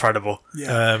 Incredible.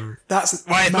 Yeah.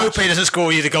 If Mopé doesn't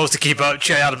score you the goals to keep up,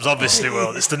 Che Adams obviously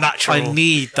will. It's the natural. I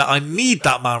need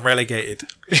that man relegated.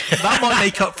 That might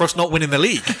make up for us not winning the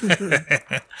league.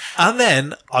 And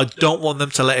then I don't want them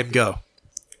to let him go.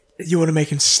 You want to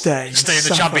make him stay in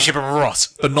the Championship and rot,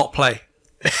 but not play.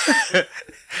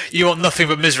 You want nothing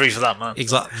but misery for that man.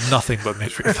 Exactly, nothing but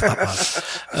misery for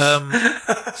that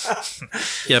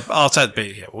man. I'll tell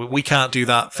you, we can't do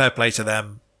that. Fair play to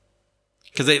them.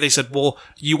 Because they said, well,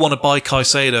 you want to buy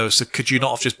Caicedo, so could you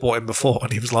not have just bought him before?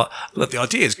 And he was like, look, the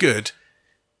idea is good.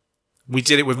 We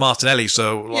did it with Martinelli,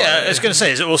 so... I was going to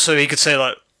say, is it also, he could say,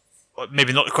 like,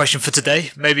 maybe not a question for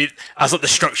today. Maybe as like the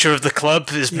structure of the club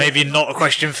is maybe not a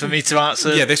question for me to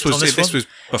answer. Yeah, this was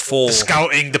before the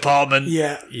scouting department.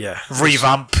 Yeah.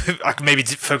 Revamp. I can maybe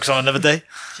focus on another day.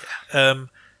 And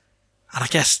I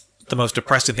guess the most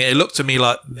depressing thing, it looked to me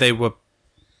like they were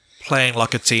playing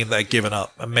like a team that had given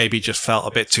up and maybe just felt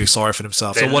a bit too sorry for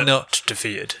themselves. They So 1-0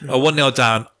 defeated. 1-0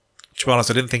 down. To be honest,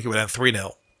 I didn't think it would end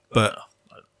 3-0, but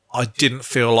I didn't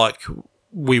feel like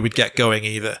we would get going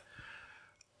either.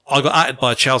 I got added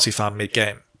by a Chelsea fan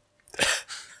mid-game,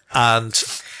 and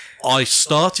I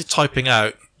started typing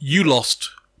out, "You lost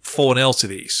 4-0 to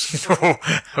these."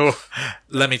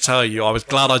 Let me tell you, I was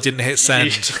glad I didn't hit send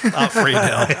at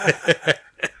 3-0.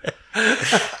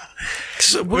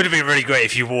 It would have been really great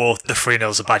if you wore the 3-0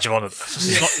 as a badge of honour.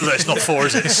 It's not 4,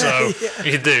 is it? So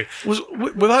you can do.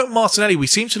 Without Martinelli, we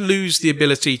seem to lose the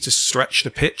ability to stretch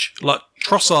the pitch. Like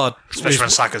Trossard, Especially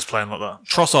when Saka's playing like that.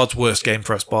 Trossard's worst game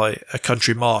for us by a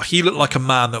country mile. He looked like a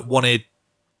man that wanted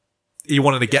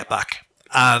to get back,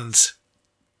 and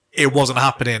it wasn't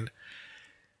happening.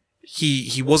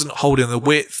 He wasn't holding the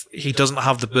width. He doesn't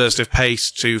have the burst of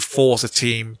pace to force a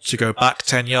team to go back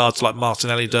 10 yards like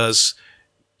Martinelli does.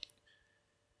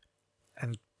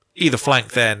 And either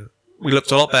flank then, we looked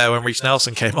a lot better when Reece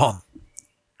Nelson came on.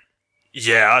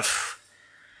 Yeah,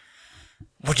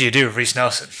 what do you do with Reece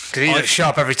Nelson? Because he looks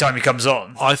sharp every time he comes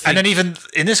on. And then even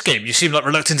in this game, you seem like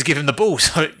reluctant to give him the ball.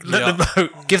 So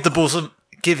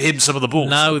give him some of the balls.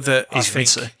 Now that I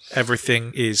think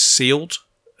everything is sealed,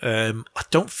 I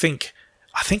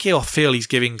think he'll feel he's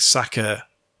giving Saka,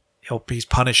 he's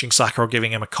punishing Saka or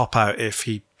giving him a cop-out if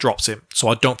he drops him. So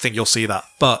I don't think you'll see that.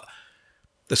 But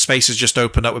the space has just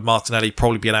opened up with Martinelli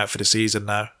probably being out for the season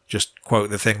now. Just quote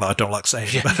the thing that I don't like saying.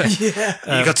 Yeah.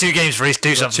 You've got 2 games, Reece,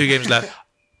 do something. 2 games left.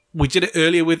 We did it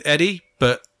earlier with Eddie,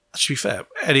 but to be fair,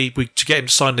 Eddie, to get him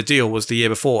to sign the deal was the year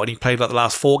before, and he played like the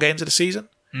last 4 games of the season,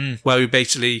 where we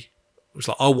basically was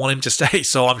like, I want him to stay,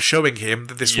 so I'm showing him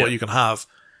that this is what you can have.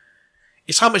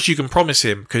 It's how much you can promise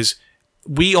him, because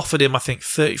we offered him, I think,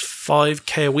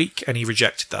 35k a week, and he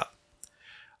rejected that.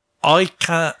 I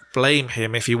can't blame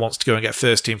him if he wants to go and get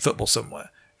first team football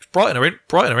somewhere. If Brighton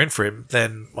are in for him,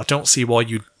 then I don't see why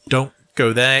you don't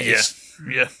go there.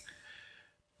 Yeah.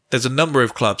 There's a number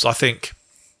of clubs. I think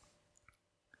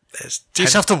there's 10,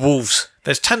 yourself to Wolves.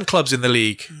 There's 10 clubs in the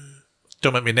league.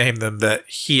 Don't make me name them, that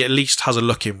he at least has a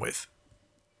look in with.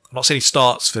 I'm not saying he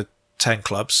starts for 10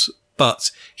 clubs, but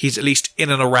he's at least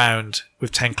in and around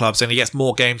with 10 clubs, and he gets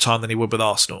more game time than he would with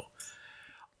Arsenal.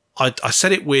 I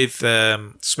said it with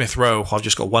Smith Rowe. I've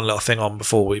just got one little thing on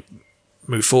before we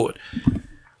move forward.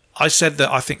 I said that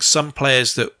I think some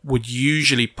players that would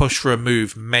usually push for a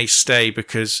move may stay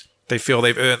because they feel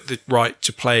they've earned the right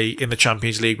to play in the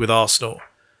Champions League with Arsenal.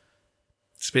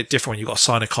 It's a bit different when you've got to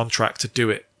sign a contract to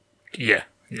do it. Yeah.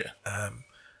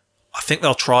 I think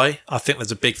they'll try. I think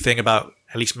there's a big thing about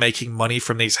at least making money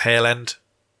from these Hale End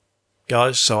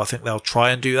guys, so I think they'll try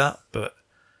and do that, but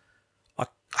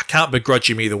I can't begrudge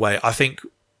him either way. I think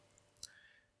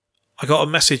I got a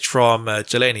message from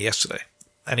Delaney yesterday,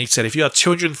 and he said, if you had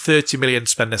 230 million to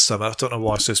spend this summer, I don't know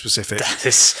why it's so specific,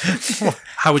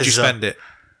 how would you spend it?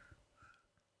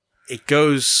 It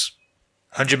goes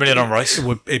 100 million on Rice.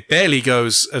 It barely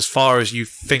goes as far as you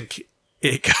think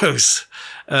it goes.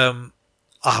 I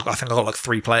think I got like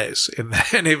 3 players in there,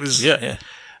 and it was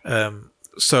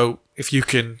so if you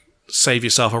can save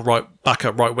yourself a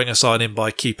backup right winger signing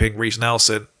by keeping Reece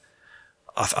Nelson,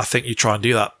 I think you try and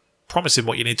do that. Promise him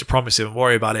what you need to promise him and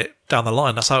worry about it down the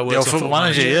line. That's how it works. The football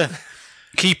manager,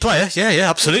 key player,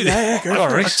 absolutely.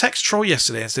 I text Troy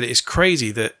yesterday and said it's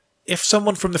crazy that if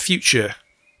someone from the future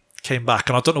came back,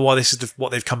 and I don't know why this is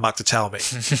what they've come back to tell me,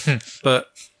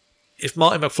 but if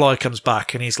Martin McFly comes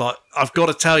back and he's like, I've got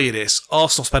to tell you this,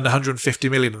 Arsenal spend 150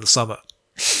 million in the summer,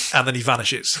 and then he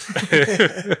vanishes.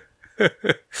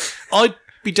 I'd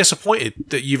be disappointed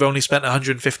that you've only spent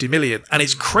 150 million, and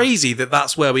it's crazy that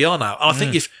that's where we are now. And I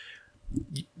think if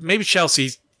maybe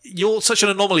Chelsea, you're such an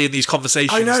anomaly in these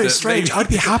conversations. I know, it's strange. I'd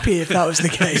be happy if that was the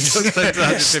case.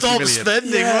 Stop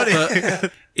spending money.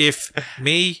 But if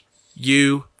me,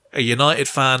 you, a United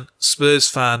fan, Spurs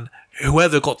fan,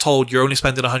 whoever got told you're only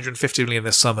spending 150 million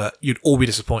this summer, you'd all be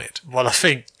disappointed. Well, I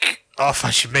think our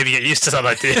fans should maybe get used to that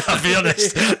idea. I'll be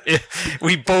honest.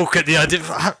 We balk at the idea.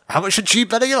 How much should Jude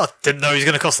Bellingham? I didn't know he was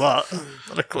going to cost that.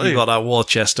 Not a clue. You got that war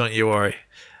chest, don't you worry.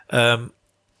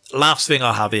 Last thing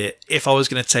I have here, if I was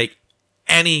going to take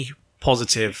any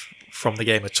positive from the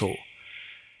game at all,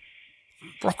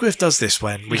 Rockworth does this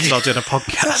when we start doing a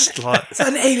podcast. It's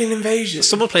an alien invasion.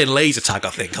 Someone playing laser tag, I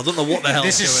think. I don't know what the hell.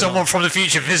 This is someone from the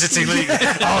future visiting league.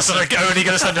 Arsenal are only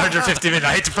going to spend 150 million.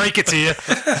 I hate to break it to you.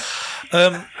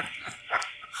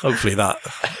 hopefully that.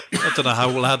 I don't know how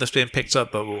loud that's being picked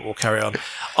up, but we'll carry on.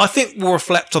 I think we'll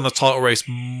reflect on the title race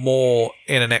more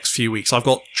in the next few weeks. I've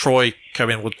got Troy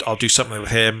coming. I'll do something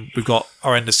with him. We've got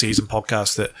our end of season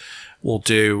podcast that we'll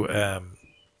do.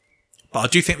 But I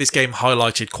do think this game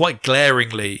highlighted quite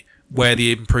glaringly where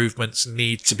the improvements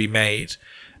need to be made.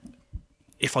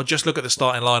 If I just look at the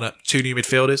starting lineup, 2 new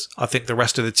midfielders, I think the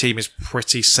rest of the team is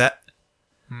pretty set.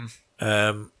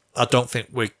 I don't think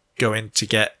we're going to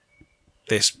get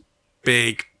this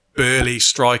big, burly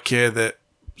striker that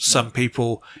some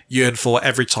people yearn for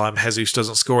every time Jesus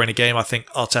doesn't score in a game. I think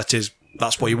Arteta's,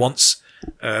 that's what he wants.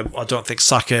 I don't think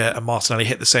Saka and Martinelli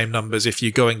hit the same numbers if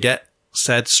you go and get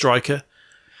said striker.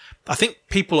 I think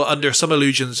people are under some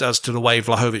illusions as to the way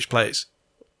Vlahovic plays.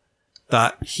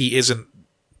 That he isn't...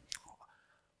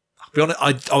 I'll be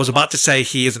honest, I was about to say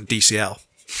he isn't DCL.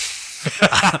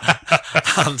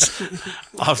 And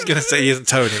I was going to say he isn't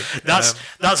Tony. That's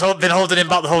been holding him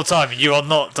back the whole time. You are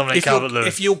not Dominic Calvert-Lewin.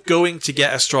 If you're going to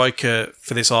get a striker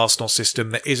for this Arsenal system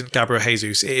that isn't Gabriel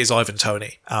Jesus, it is Ivan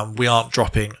Toney. And we aren't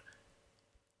dropping...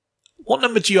 What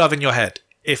number do you have in your head?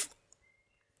 If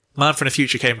Man from the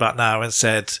Future came back now and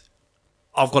said...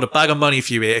 I've got a bag of money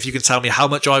for you here. If you can tell me how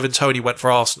much Ivan Toney went to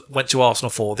Arsenal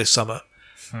for this summer,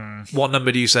 what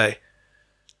number do you say?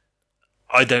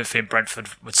 I don't think Brentford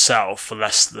would sell for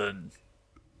less than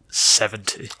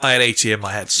 70. I had 80 in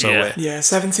my head. So yeah,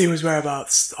 70 was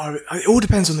whereabouts. It all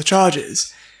depends on the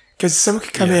charges, because someone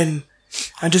could come in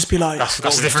and just be like,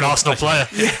 "That's a different Arsenal player."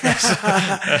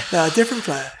 No, a different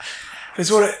player.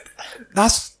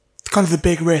 That's kind of the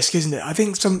big risk, isn't it? I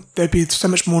think there'd be so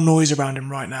much more noise around him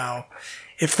right now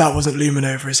if that wasn't looming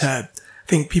over his head. I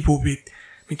think people would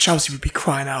be, Chelsea would be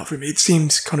crying out for him. It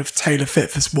seems kind of tailor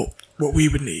fit for what we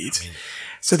would need.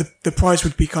 So the price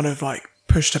would be kind of like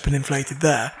pushed up and inflated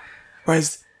there.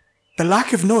 Whereas the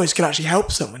lack of noise could actually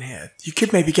help someone here. You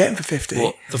could maybe get him for 50.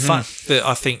 Well, the fact that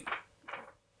I think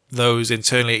those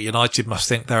internally at United must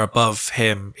think they're above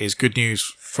him is good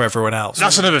news for everyone else.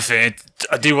 That's another thing.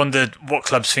 I do wonder what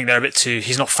clubs think they're a bit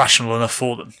he's not fashionable enough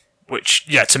for them. Which,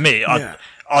 to me,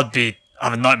 I'd be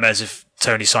having nightmares if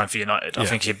Tony signed for United. I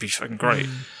think he'd be fucking great.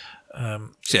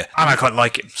 And I quite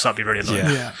like him, so that'd be really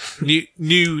annoying.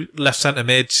 New left centre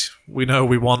mid, we know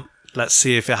we want. Let's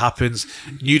see if it happens.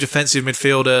 New defensive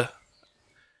midfielder.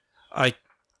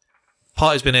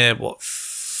 Partey's been here,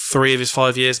 3 of his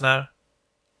 5 years now?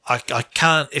 I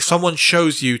can't... If someone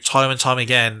shows you time and time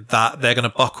again that they're going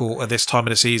to buckle at this time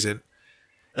of the season...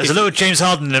 There's a little James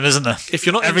Harden in him, isn't there? If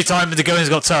you're not Every time the going's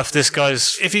got tough, this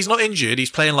guy's... If he's not injured,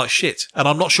 he's playing like shit. And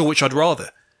I'm not sure which I'd rather.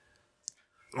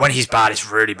 When he's bad, it's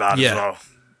really bad as well.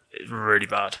 It's really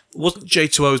bad. It wasn't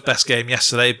J2O's best game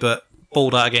yesterday, but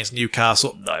balled out against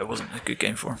Newcastle. No, it wasn't a good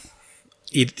game for him.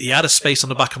 He had a space on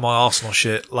the back of my Arsenal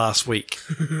shirt last week.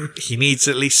 He needs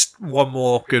at least one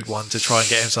more good one to try and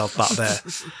get himself back there.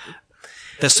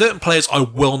 There's certain players I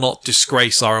will not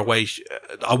disgrace I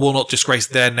will not disgrace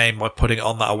their name by putting it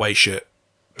on that away shirt,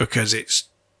 because it's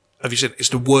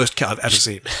the worst kit I've ever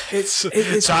seen. So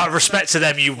out of respect to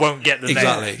them, you won't get the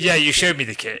name. Yeah, you showed me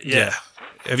the kit. Yeah.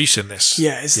 Have you seen this?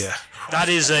 Yeah, that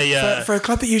is a... For a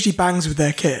club that usually bangs with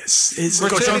their kits... They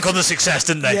got drunk on the success,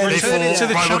 didn't they? They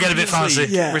thought, we'll get a bit fancy.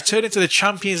 Yeah. Returning to the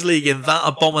Champions League in that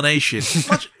abomination.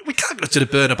 We can't go to the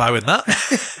Bernabeu in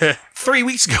that. 3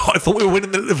 weeks ago, I thought we were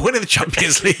winning the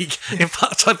Champions League. In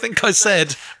fact, I think I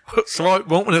said, right,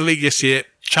 won't win the league this year,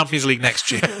 Champions League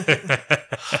next year.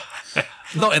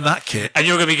 Not in that kit. And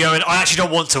you're going to be going, I actually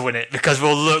don't want to win it because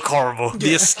we'll look horrible.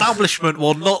 The establishment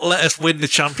will not let us win the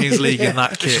Champions League in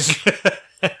that kit.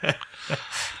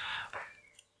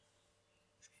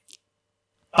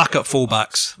 Backup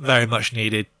fullbacks, very much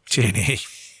needed. Tierney.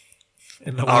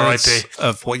 In the words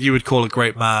of what you would call a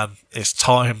great man, it's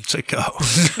time to go.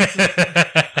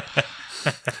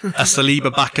 A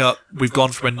Saliba backup, we've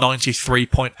gone from a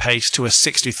 93-point pace to a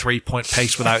 63-point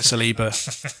pace without Saliba.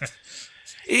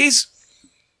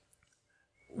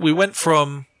 We went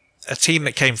from a team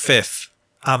that came 5th,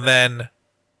 and then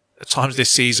at times this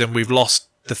season we've lost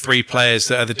the 3 players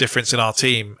that are the difference in our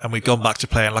team, and we've gone back to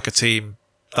playing like a team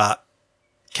that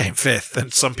came 5th,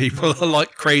 and some people are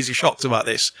like crazy shocked about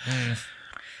this.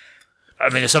 I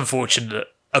mean, it's unfortunate that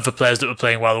other players that were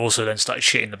playing well also then started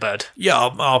shitting the bed. Yeah,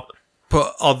 I'll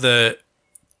put on the...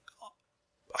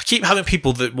 I keep having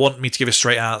people that want me to give a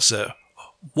straight answer.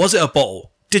 Was it a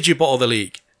bottle? Did you bottle the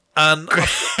league? And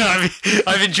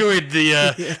I've enjoyed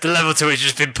the level to which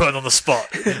it's been put on the spot.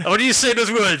 What do you say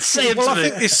those words? Say them to me. I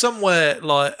think there's somewhere,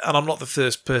 and I'm not the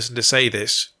first person to say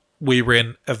this, we were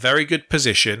in a very good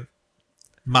position.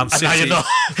 Man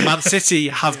City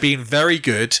have been very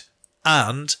good,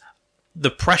 and the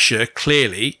pressure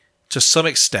clearly to some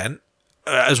extent,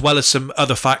 as well as some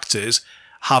other factors,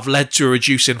 have led to a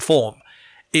reduce in form.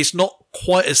 It's not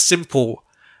quite as simple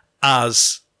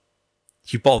as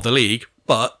you bottled the league,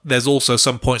 but there's also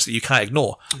some points that you can't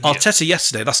ignore. Yeah. Arteta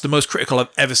yesterday, that's the most critical I've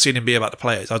ever seen him be about the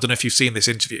players. I don't know if you've seen this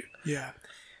interview. Yeah.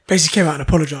 Basically came out and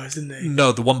apologised, didn't he?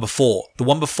 No, the one before. The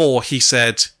one before, he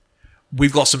said,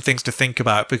 we've got some things to think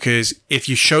about, because if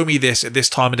you show me this at this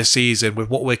time of the season with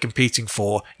what we're competing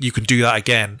for, you can do that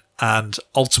again. And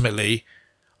ultimately,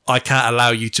 I can't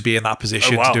allow you to be in that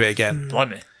position to do it again.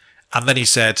 Blimey. And then he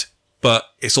said, but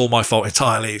it's all my fault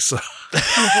entirely, so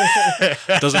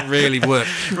it doesn't really work.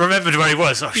 Remembered where he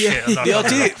was. Oh, shit.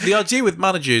 The idea with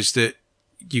managers that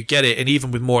you get it, and even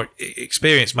with more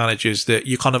experienced managers, that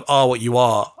you kind of are what you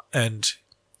are and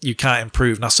you can't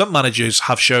improve. Now, some managers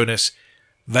have shown us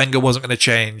Wenger wasn't going to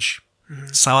change.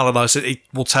 Sam Allardyce, he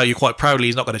will tell you quite proudly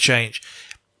he's not going to change.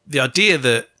 The idea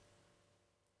that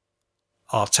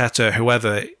Arteta,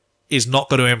 whoever, is not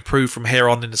going to improve from here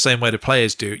on in the same way the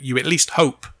players do, you at least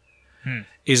hope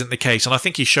isn't the case. And I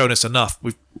think he's shown us enough.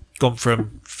 We've gone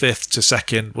from 5th to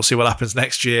 2nd. We'll see what happens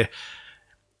next year.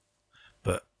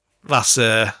 But that's...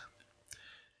 I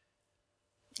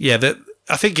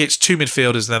think it's 2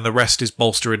 midfielders, then the rest is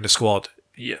bolstering the squad.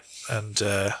 Yeah. And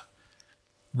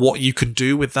what you can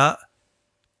do with that...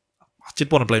 I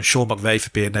did want to blame Sean McVay for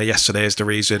being there yesterday as the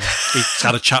reason. He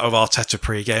had a chat with Arteta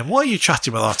pre-game. Why are you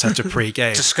chatting with Arteta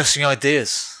pre-game? Discussing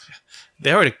ideas.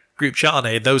 They're in a group chat, aren't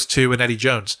they? Those two and Eddie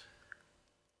Jones.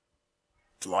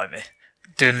 Blimey.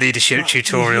 Doing leadership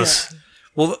tutorials. Yeah.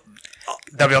 Well,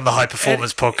 they'll be on the High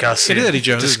Performance podcast. It is Eddie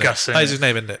Jones, discussing. That is his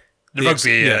name, isn't it? The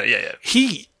rugby, yeah.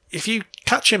 If you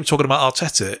catch him talking about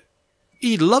Arteta,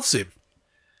 he loves him.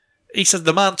 He said,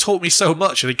 the man taught me so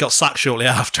much, and he got sacked shortly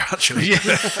after, actually.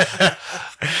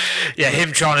 Yeah,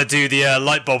 him trying to do the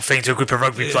light bulb thing to a group of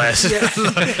rugby players.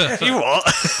 You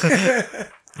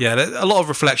what? Yeah, a lot of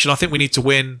reflection. I think we need to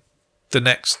win the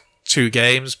next 2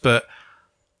 games, but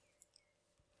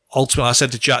ultimately, I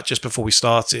said to Jack just before we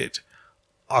started,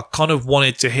 I kind of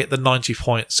wanted to hit the 90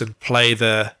 points and play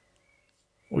the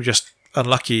just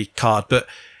unlucky card, but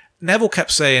Neville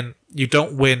kept saying, you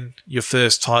don't win your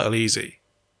first title easy.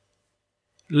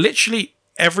 Literally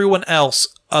everyone else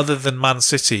other than Man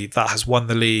City that has won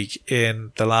the league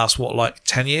in the last,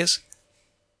 10 years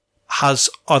has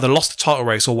either lost the title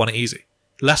race or won it easy.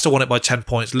 Leicester won it by 10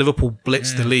 points. Liverpool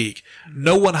blitzed the league.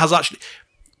 No one has actually...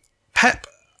 Pep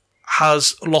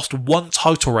has lost 1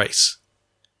 title race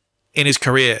in his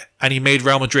career, and he made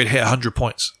Real Madrid hit 100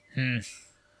 points.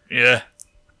 Yeah.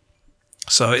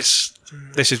 So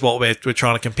this is what we're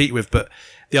trying to compete with. But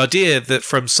the idea that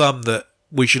from some that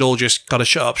we should all just kind of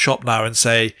shut up shop now and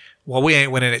say, well, we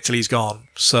ain't winning it till he's gone.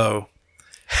 So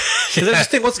there's this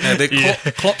thing, wasn't there?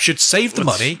 That Klopp should save the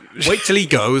money, wait till he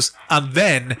goes, and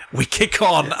then we kick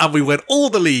on and we win all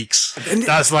the leagues.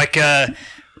 That's like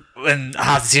when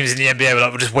half the teams in the NBA were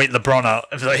like, we'll just wait LeBron out.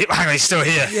 And be like, hang on, he's still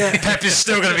here. Yeah. Pep is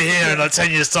still going to be here in like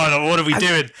 10 years' time. Like, what are we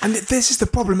doing? And this is the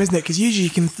problem, isn't it? Because usually you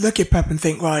can look at Pep and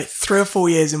think, right, 3 or 4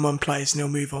 years in one place and he'll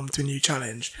move on to a new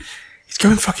challenge. He's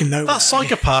going fucking nowhere. That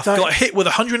psychopath got hit with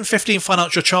 115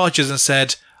 financial charges and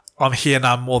said, I'm here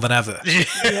now more than ever.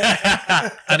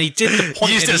 And he did the point.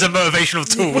 He used it as a motivational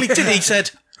tool. Well, he did. He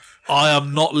said, I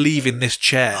am not leaving this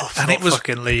chair. And it was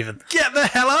fucking leaving. Get the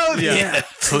hell out of here.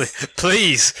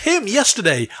 Please. Him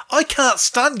yesterday. I can't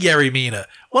stand Yerry Mina.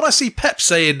 When I see Pep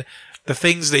saying the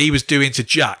things that he was doing to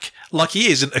Jack, like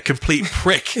he isn't a complete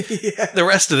prick the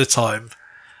rest of the time.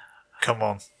 Come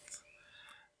on.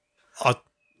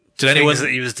 Did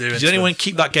anyone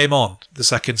keep that game on? The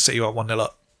second City went 1-0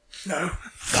 up. No.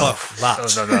 Fuck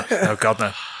that. No, God,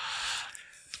 no.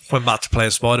 Went back to playing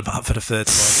Spider-Man for the 3rd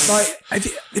time. Like,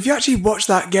 if you actually watch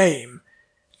that game,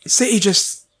 City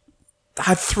just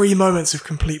had 3 moments of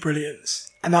complete brilliance,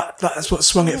 and that's what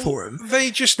swung it for them.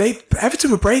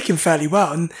 Everton were breaking fairly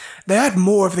well, and they had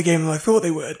more of the game than I thought they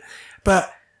would.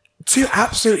 But 2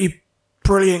 absolutely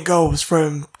brilliant goals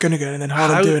from Gundogan and then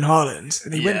Haaland doing Haaland,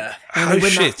 and they win that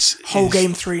whole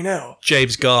game 3-0.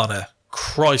 James Garner.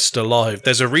 Christ alive.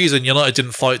 There's a reason United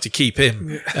didn't fight to keep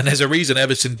him, and there's a reason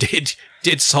Everton did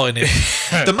sign him.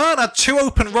 The man had 2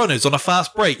 open runners on a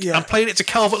fast break and played it to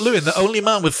Calvert-Lewin, the only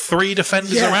man with 3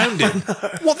 defenders around him.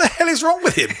 What the hell is wrong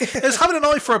with him? There's having an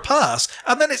eye for a pass,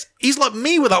 and then he's like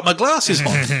me without my glasses on.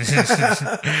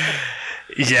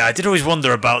 Yeah, I did always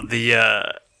wonder about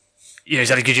the... he's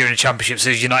had a good year in the Championship, so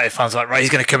United fans are like, right, he's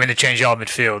going to come in and change our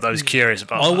midfield. I was curious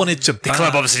about that. The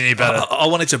club obviously knew better. I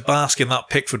wanted to bask in that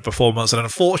Pickford performance, and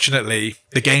unfortunately,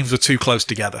 the games were too close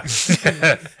together.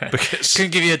 Because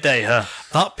couldn't give you a day, huh?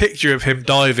 That picture of him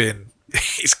diving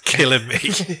It's killing me.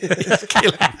 It's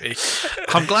killing me.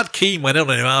 I'm glad Kane went on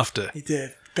him after. He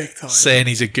did. Big time. Saying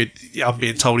he's a good... I'm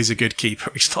being told he's a good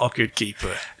keeper. He's not a good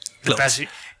keeper. The best,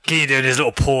 Kane doing his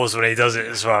little pause when he does it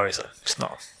as well. He's like, it's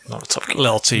not a top keeper.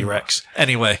 Little T-Rex.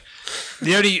 Anyway.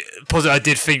 The only positive I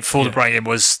did think for the Brighton game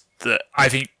was that I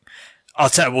think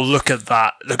Arteta will look at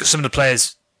some of the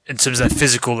players in terms of their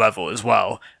physical level as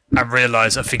well, and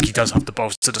realise I think he does have the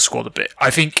bolster to the squad a bit.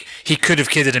 I think he could have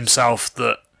kidded himself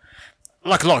that,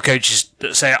 like a lot of coaches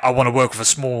that say, I want to work with a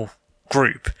small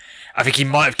group, I think he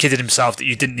might have kidded himself that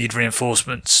you didn't need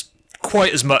reinforcements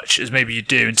quite as much as maybe you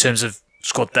do in terms of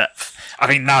squad depth. I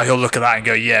think now he'll look at that and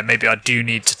go, yeah, maybe I do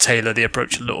need to tailor the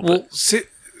approach a little bit. Well,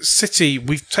 City,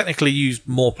 we've technically used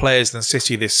more players than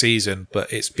City this season,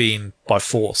 but it's been by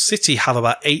force. City have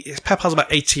Pep has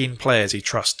about 18 players he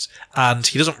trusts, and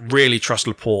he doesn't really trust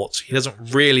Laporte. He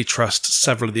doesn't really trust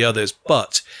several of the others,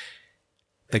 but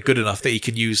they're good enough that he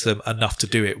can use them enough to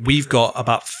do it. We've got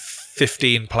about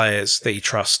 15 players that he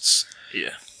trusts.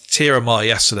 Yeah. Thierry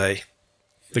yesterday,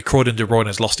 the Croydon De Bruyne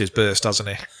has lost his burst, hasn't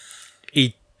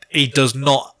he? He does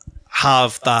not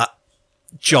have that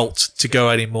jolt to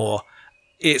go anymore.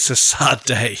 It's a sad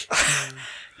day.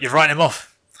 You're writing him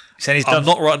off. You're saying he's done. I'm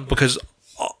not writing because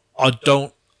I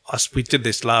don't. We did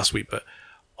this last week, but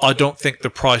I don't think the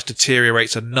price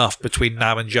deteriorates enough between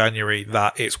now and January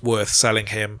that it's worth selling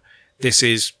him. This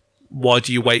is why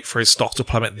do you wait for his stock to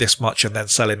plummet this much and then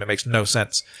sell him? It makes no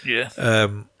sense. Yeah.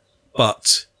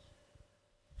 But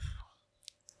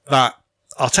that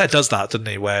Arteta does that, doesn't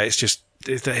he? Where it's just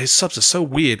his subs are so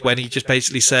weird when he just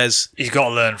basically says he's got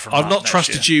to learn from. I've not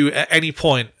trusted you at any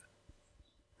point.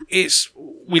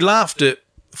 We laughed at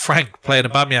Frank playing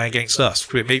Aubameyang against us.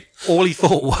 All he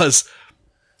thought was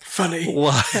funny.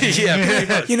 Well, yeah, pretty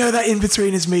much. You know that in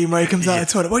between his meme where he comes out of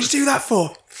the toilet. What'd you do that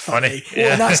for? Funny.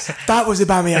 Yeah. Well, that was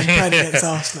Aubameyang playing against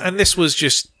Arsenal. And this was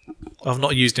just I've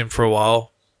not used him for a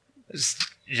while.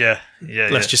 Yeah.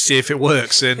 Let's just see if it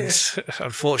works. And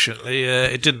unfortunately,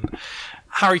 it didn't.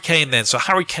 Harry Kane then. So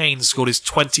Harry Kane scored his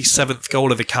 27th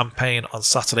goal of the campaign on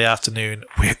Saturday afternoon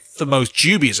with the most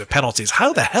dubious of penalties.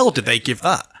 How the hell did they give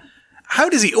that? How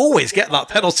does he always get that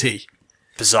penalty?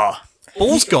 Bizarre.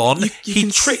 Ball's gone.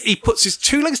 He puts his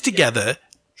two legs together,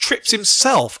 trips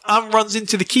himself, and runs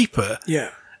into the keeper. Yeah.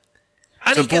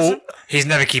 And the ball, he's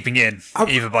never keeping in,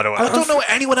 either, by the way. I don't know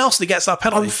anyone else that gets that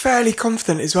penalty. I'm fairly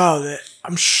confident as well that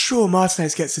I'm sure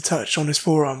Martinez gets a touch on his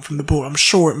forearm from the ball. I'm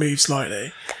sure it moves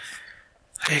slightly.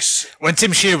 When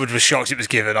Tim Sherwood was shocked it was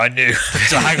given, I knew.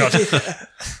 So hang on.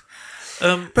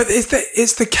 But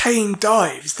it's the Kane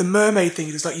dives, the mermaid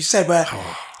thing, just like you said, where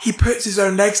he puts his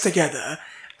own legs together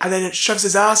and then it shoves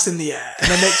his ass in the air and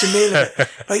then makes a meal of it.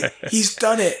 Like, he's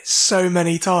done it so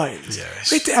many times.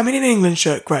 Yes. I mean, in an England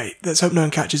shirt, great. Let's hope no one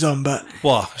catches on, but...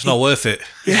 Well, it's not worth it.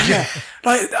 Yeah.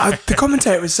 Like, the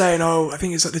commentator was saying, I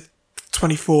think it's like the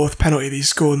 24th penalty that he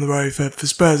scored in the row for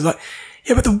Spurs. Like,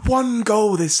 yeah, but the one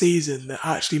goal this season that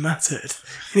actually mattered,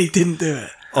 and he didn't do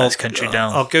it. That's country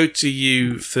down. I'll go to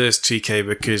you first, TK,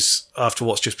 because after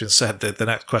what's just been said, the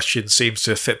next question seems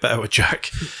to fit better with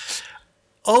Jack.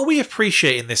 Are we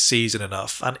appreciating this season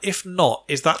enough? And if not,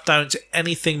 is that down to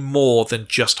anything more than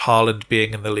just Haaland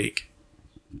being in the league?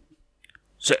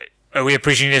 So, are we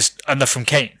appreciating this enough from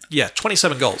Kane? Yeah,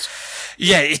 27 goals.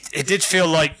 Yeah, it did feel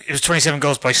like it was 27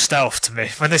 goals by stealth to me.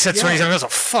 When they said 27 goals, I was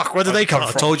like, fuck, where did they come from?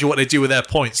 I told you what they do with their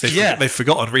points. They've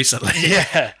forgotten recently.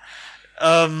 Yeah.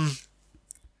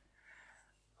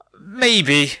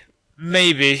 Maybe.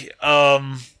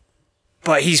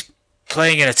 But he's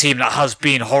playing in a team that has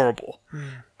been horrible.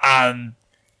 And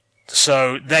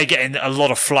so they're getting a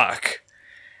lot of flack.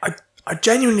 I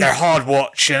genuinely... They're hard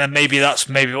watch, and maybe that's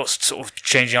what's sort of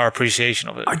changing our appreciation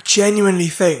of it. I genuinely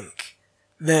think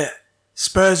that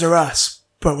Spurs are us,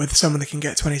 but with someone that can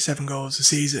get 27 goals a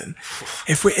season.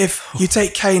 If you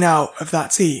take Kane out of that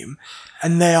team,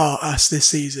 and they are us this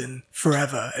season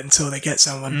forever until they get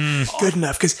someone good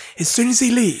enough. Because as soon as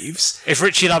he leaves... If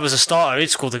Richie Lab was a starter,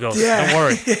 he'd score the goal. Yeah, don't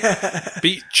worry. Yeah.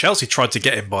 But Chelsea tried to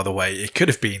get him, by the way. It could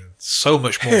have been so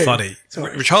much more funny.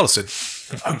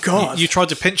 Richarlison. Oh, God. You tried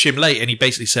to pinch him late and he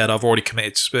basically said, I've already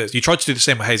committed to Spurs. You tried to do the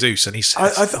same with Jesus and he said,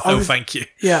 thank you.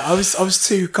 Yeah, I was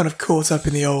too kind of caught up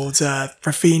in the old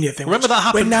Rafinha thing. Remember that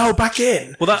happened? We're now back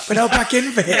in. We're now back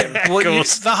in for him.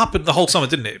 That happened the whole summer,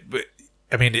 didn't it? But,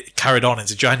 I mean, it carried on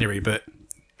into January, but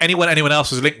anyone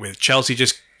else was linked with, Chelsea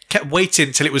just kept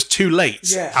waiting till it was too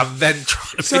late and then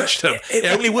trying to pinch them. It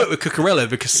only worked with Cucurella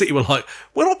because City were like,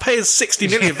 we're not paying 60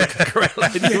 million for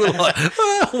Cucurella. And you were like,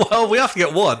 well, we have to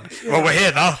get one. Well, we're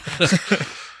here now.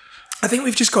 I think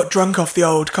we've just got drunk off the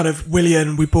old kind of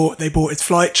Willian, they bought his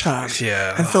flight chant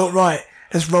and thought, right,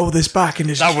 let's roll this back and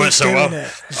just That keep worked so doing well.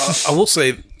 it. I will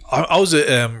say, I was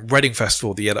at Reading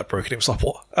Festival the year that broke, and it was like,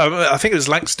 what? I think it was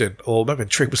Langston, or maybe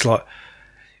Trick was like,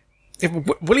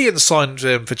 Willian signed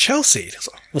for Chelsea. I was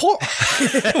like, what?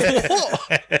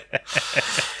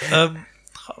 what?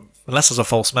 Unless there's a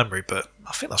false memory, but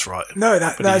I think that's right. No,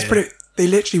 that's pretty. They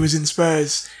literally was in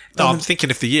Spurs. No, I'm thinking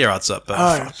if the year adds up, but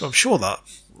I'm sure that.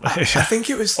 I think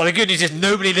it was. Well, the good news is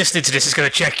nobody listening to this is going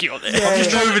to check you on it. Yeah,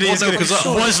 Nobody is going to.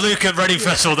 sure. Was Luke at Reading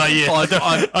Festival that year? I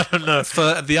don't know.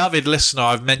 For the avid listener,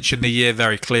 I've mentioned the year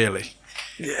very clearly.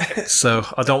 Yeah. So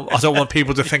I don't want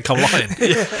people to think I'm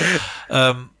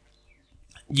lying.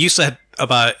 You said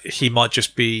about he might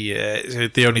just be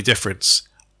the only difference.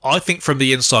 I think from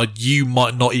the inside, you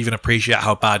might not even appreciate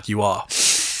how bad you are.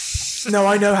 No,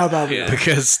 I know how bad we are.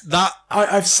 Because that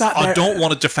I've sat there. I don't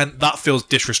want to defend. That feels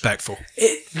disrespectful.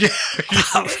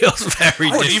 That feels very.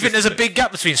 Do you think disrespectful. there's a big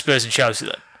gap between Spurs and Chelsea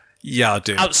then? Yeah, I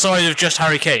do. Outside of just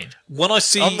Harry Kane? When I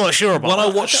see, I'm not sure about when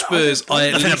that. I watch Spurs,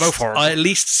 I think they're both horrible. at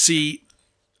least see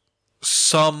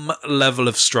some level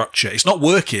of structure. It's not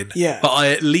working, Yeah. but I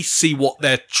at least see what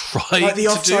they're trying Like the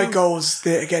to offside do. goals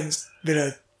against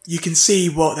Villa, you can see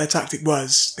what their tactic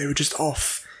was. They were just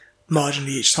off marginally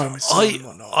each time with Son and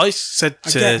whatnot. I said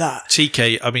to get that.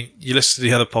 TK, I mean, you listened to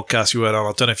the other podcast you were on.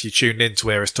 I don't know if you tuned in to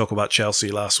hear us talk about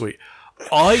Chelsea last week.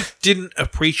 I didn't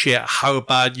appreciate how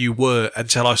bad you were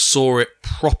until I saw it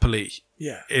properly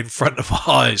Yeah. in front of my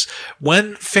eyes.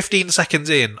 When 15 seconds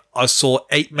in, I saw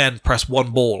 8 men press one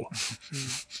ball.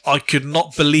 I could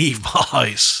not believe my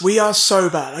eyes. We are so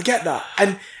bad. I get that.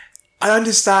 And I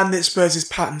understand that Spurs'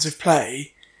 patterns of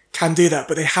play can do that,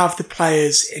 but they have the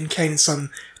players in Kane and Son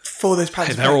for those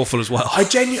patterns of They're play. awful as well. I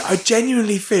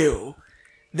genuinely feel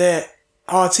that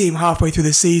our team halfway through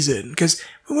the season, because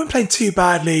we weren't playing too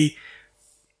badly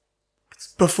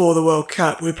before the World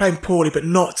Cup. We were playing poorly, but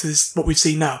not to what we've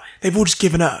seen now. They've all just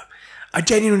given up. I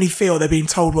genuinely feel they're being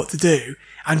told what to do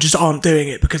and just aren't doing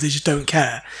it because they just don't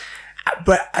care.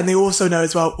 And they also know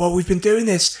as well, we've been doing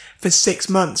this for 6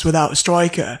 months without a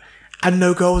striker and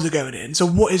no goals are going in. So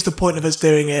what is the point of us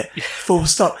doing it? Full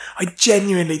stop. I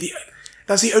genuinely,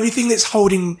 that's the only thing that's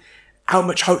holding out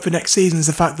much hope for next season is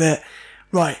the fact that,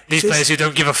 right. These players who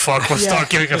don't give a fuck will start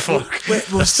giving a fuck.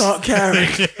 We'll start caring.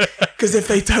 Because if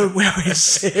they don't, we're in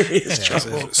serious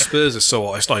trouble. Spurs are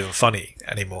so it's not even funny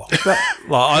anymore.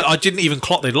 I didn't even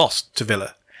clock they lost to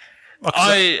Villa.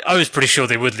 I was pretty sure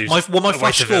they would lose. My away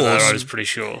flash to Villa, scores I was pretty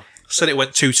sure. said it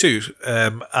went 2-2,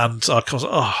 and I was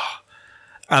like,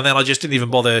 and then I just didn't even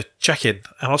bother checking,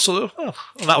 and I sort of,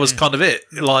 and that was kind of it.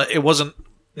 Like, it wasn't.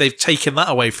 They've taken that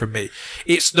away from me.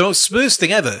 It's the most Spurs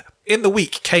thing ever. In the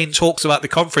week, Kane talks about the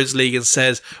Conference League and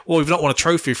says, well, we've not won a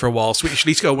trophy for a while, so we should at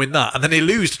least go and win that. And then they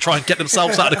lose to try and get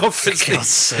themselves out of the Conference League. God's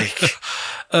sake.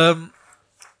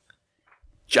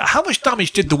 How much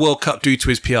damage did the World Cup do to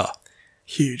his PR?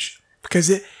 Huge.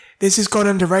 Because this has gone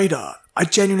under radar. I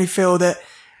genuinely feel that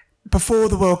before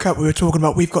the World Cup, we were talking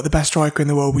about we've got the best striker in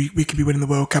the world. We could be winning the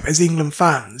World Cup as England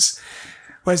fans.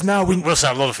 Whereas now We'll say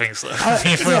a lot of things, though.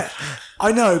 yeah,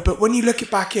 I know, but when you look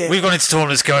it back in... We've gone into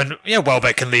tournaments going,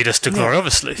 Welbeck can lead us to glory,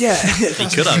 obviously. Yeah. He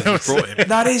could have if he brought him.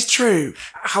 That is true.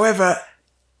 However,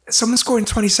 someone scoring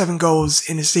 27 goals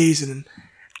in a season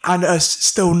and us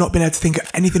still not being able to think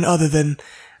of anything other than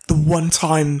the one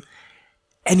time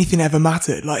anything ever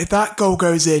mattered. Like, if that goal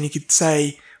goes in, you could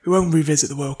say, we won't revisit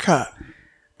the World Cup.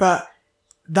 But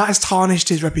that has tarnished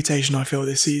his reputation, I feel,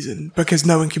 this season, because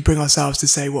no one can bring ourselves to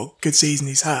say what good season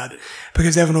he's had,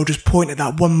 because everyone will just point at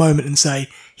that one moment and say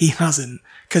he hasn't,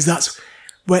 because that's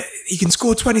where he can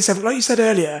score 27, like you said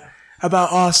earlier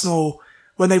about Arsenal,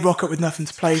 when they rock up with nothing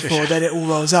to play for, then it all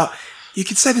rolls out. You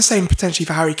could say the same potentially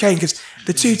for Harry Kane, because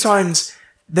the 2 times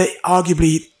that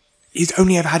arguably he's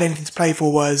only ever had anything to play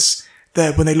for was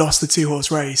when they lost the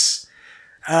 2-horse race.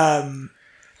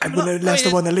 And when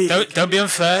Leicester won the league. Don't be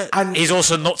unfair. And he's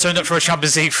also not turned up for a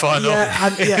Champions League final.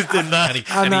 And he actually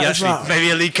well.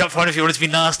 Maybe a League Cup final if you wanted to be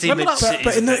nasty.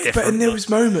 But in those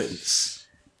moments,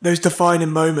 those defining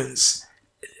moments,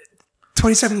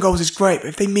 27 goals is great, but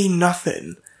if they mean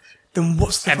nothing, then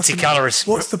what's the empty calories?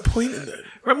 What's the point of it?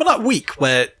 Remember that week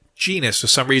where Genius, for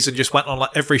some reason, just went on like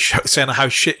every show saying how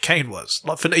shit Kane was.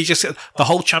 Like, he just the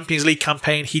whole Champions League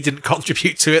campaign, he didn't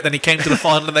contribute to it. Then he came to the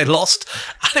final and they lost,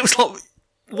 and it was like,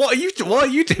 why are you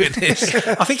doing this?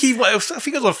 I think it was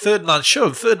on Ferdinand's show,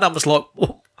 and Ferdinand was like,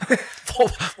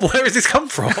 where has this come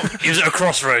from? He was at a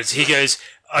crossroads. He goes,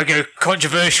 I go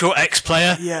controversial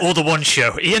ex-player or the one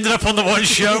show. He ended up on the one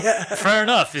show. Fair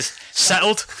enough. It's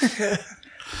settled.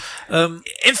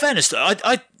 In fairness, though,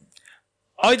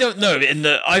 I don't know. In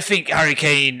that, I think Harry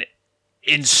Kane,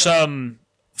 in some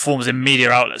performs in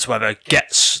media outlets, whether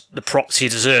gets the props he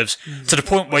deserves, to the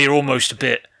point where you're almost a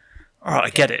bit, all right, I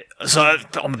get it. So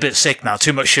I'm a bit sick now.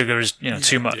 Too much sugar is,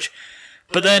 too much.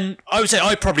 But then I would say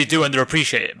I probably do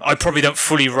underappreciate him. I probably don't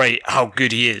fully rate how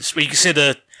good he is. When you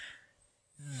consider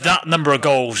that number of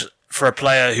goals for a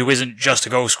player who isn't just a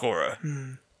goal scorer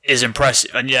is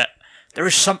impressive. And yet there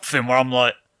is something where I'm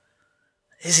like,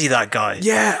 is he that guy?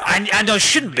 Yeah. And I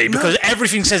shouldn't be, because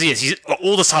everything says he is. He's got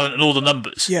all the talent and all the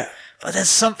numbers. Yeah. But there's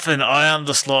something I am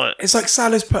just like... It's like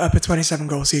Salah's put up a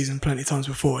 27-goal season plenty of times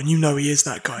before, and you know he is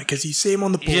that guy, because you see him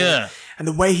on the ball, and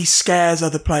the way he scares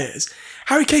other players.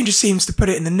 Harry Kane just seems to put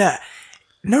it in the net.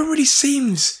 No one really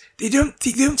seems... You don't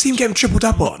seem getting tripled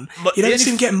up on. You don't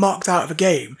seem getting marked out of a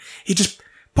game. He just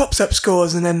pops up,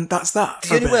 scores, and then that's that.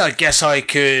 The only way I guess I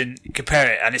can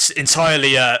compare it, and it's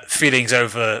entirely feelings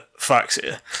over facts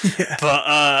here,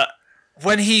 but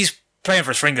when he's playing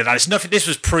for us for England, and it's nothing. This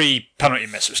was pre-penalty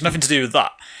miss. It's nothing to do with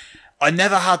that. I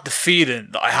never had the feeling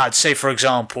that I had, say, for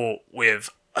example, with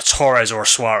a Torres or a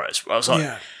Suarez, where I was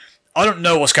like, I don't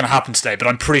know what's going to happen today, but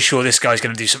I'm pretty sure this guy's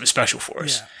going to do something special for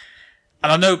us.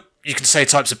 And I know you can say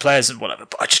types of players and whatever,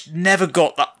 but I just never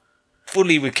got that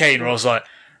fully with Kane, where I was like,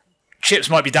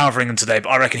 Chips might be down for England today, but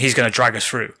I reckon he's going to drag us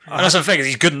through. And that's the thing, is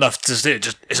he's good enough to do it.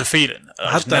 Just, it's a feeling.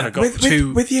 I just never got with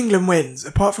the England wins,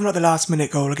 apart from like the last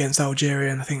minute goal against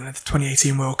Algeria and I think the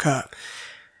 2018 World Cup,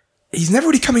 he's never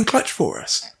really come in clutch for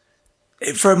us.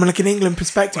 From like an England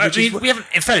perspective, we haven't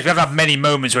had many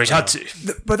moments where he's had to.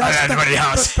 But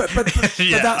that's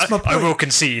that's my point. I will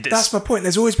concede. That's my point.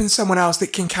 There's always been someone else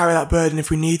that can carry that burden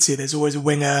if we need to. There's always a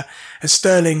winger, a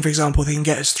Sterling, for example, that can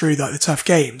get us through like the tough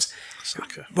games.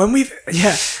 When we've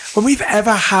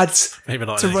ever had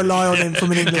to rely on him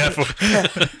from an England,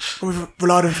 when we've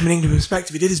relied on him from an England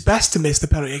perspective, he did his best to miss the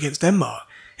penalty against Denmark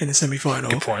in the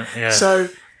semi-final. Good point. Yeah. So,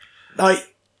 like,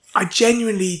 I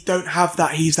genuinely don't have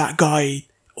that he's that guy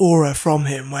aura from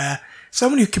him, where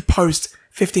someone who could post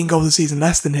 15 goals a season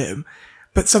less than him,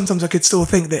 but sometimes I could still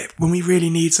think that when we really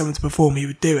need someone to perform, he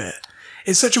would do it.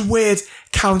 It's such a weird,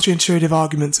 counterintuitive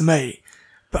argument to make.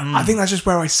 But I think that's just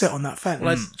where I sit on that fence.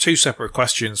 Well, two separate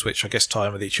questions, which I guess tie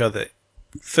in with each other.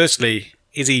 Firstly,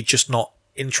 is he just not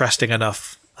interesting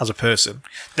enough as a person?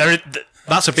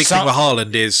 That's a big thing with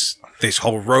Haaland, is this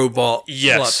whole robot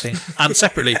thing. And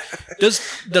separately, does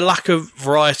the lack of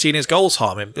variety in his goals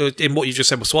harm him? In what you just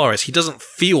said with Suarez, he doesn't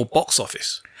feel box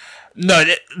office. No,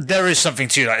 there is something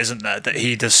to that, isn't there? That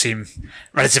he does seem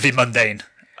relatively mundane.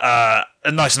 A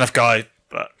nice enough guy,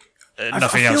 but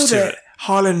nothing else to it.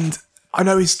 Haaland... I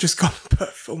know he's just gone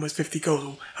almost 50 goals,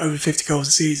 or over 50 goals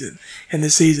a season in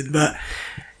this season, but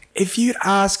if you'd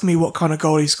ask me what kind of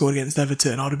goal he scored against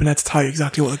Everton, I'd have been able to tell you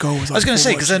exactly what the goal was like. I was going to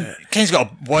say, because then Kane's got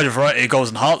a wider variety of goals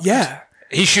than Haaland. Yeah.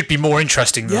 He should be more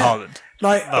interesting than Haaland.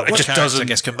 Like, it just doesn't.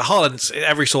 But Haaland,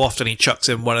 every so often he chucks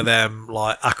in one of them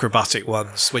like acrobatic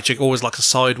ones, which are always like a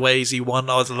sidewaysy one.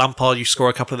 Oh, Lampard, you score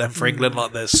a couple of them for England,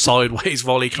 like the sideways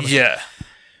volley kind of thing.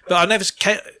 But I never...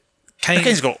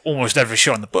 Kane's got almost every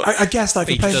shot in the book. I guess like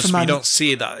playing for Man. You don't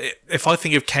see that. If I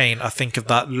think of Kane, I think of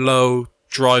that low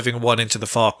driving one into the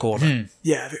far corner.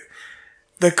 Yeah,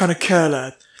 the kind of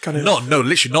curler, kind of. No,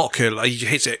 literally not curler. He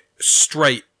hits it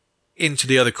straight into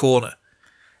the other corner.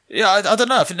 Yeah, I don't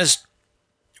know.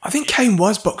 I think Kane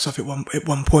was box off at one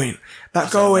point.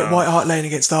 That goal at White Hart Lane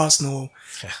against Arsenal,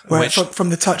 where from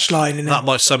the touchline, and that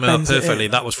might sum it up perfectly.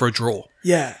 That was for a draw.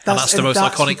 Yeah, that's the most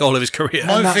iconic goal of his career.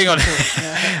 My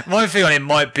thing on it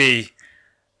might be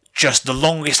just the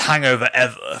longest hangover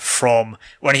ever from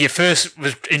when he first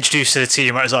was introduced to the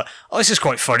team, where it was like, oh, this is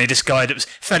quite funny. This guy that was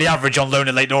fairly average on loan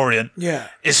at Leyton Orient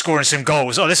is scoring some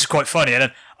goals. Oh, this is quite funny. And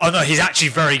then, oh no, he's actually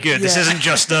very good. This isn't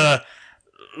just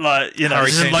like,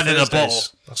 this isn't lightning in a bottle.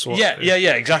 That's what,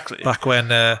 exactly. Back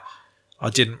when I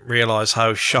didn't realise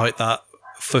how shite that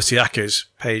Footy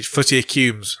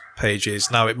Accum's page is.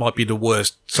 Now it might be the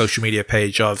worst social media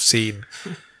page I've seen.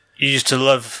 You used to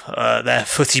love their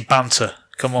footy banter.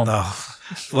 Come on. No.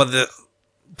 When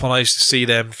I used to see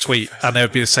them tweet, and there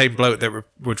would be the same bloke that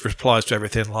would reply to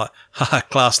everything like, haha,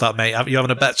 class that, mate. Are you having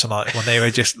a bet tonight? When they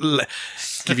would just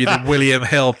give you the William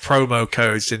Hill promo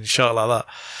codes and shit like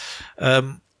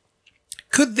that.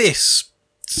 Could this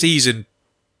season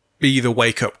be the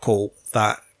wake-up call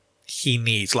that he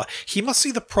needs? Like, he must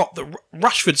see the prop that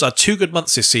Rashford's had 2 good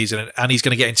months this season and he's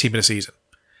going to get in team of the season.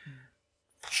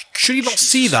 Should he not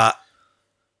see that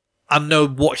and know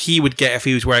what he would get if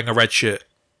he was wearing a red shirt?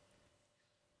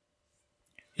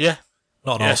 Yeah.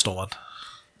 Not an Arsenal one.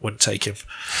 Wouldn't take him.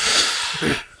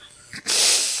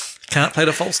 Can't play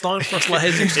the false nine for us like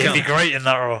Jesus. He'd be great in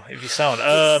that role, if you sound.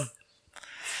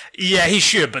 Yeah, he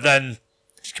should, but then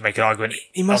You can make an argument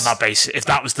He must- on that basis. If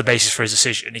that was the basis for his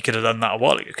decision, he could have done that a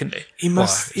while ago, couldn't he? He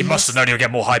must. He must have known he'll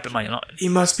get more hype at Man United. He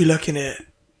must be looking at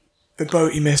the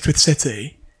boat he missed with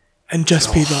City and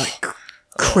just be like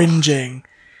cringing.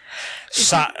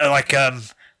 Sat like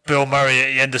Bill Murray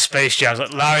at the end of Space Jam,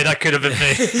 like Larry, that could have been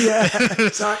me. Yeah,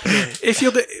 exactly. If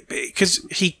you're because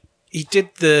he did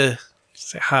the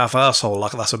half arsehole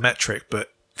like that's a metric,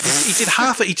 but he did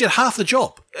half the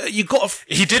job. You got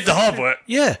He did the hard work.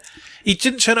 yeah. He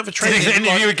didn't turn up for Did training. the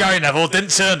interview with Gary Neville,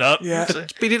 didn't turn up. Yeah.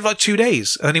 He did like 2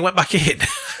 days, and then he went back in.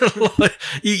 Like,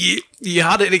 you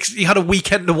had it. You had a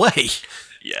weekend away.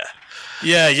 Yeah.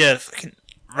 Fucking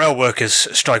rail workers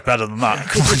strike better than that.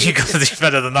 Come on, you got to do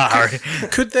better than that, Harry.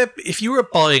 Could there, if you were a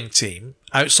buying team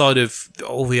outside of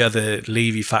all the other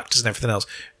Levy factors and everything else,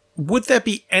 would there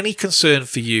be any concern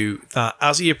for you that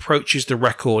as he approaches the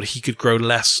record, he could grow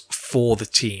less for the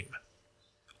team,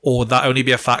 or would that only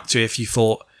be a factor if you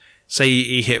thought, say,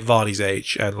 he hit Vardy's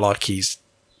age and like he's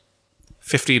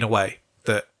 15 away,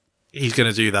 that he's going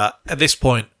to do that? At this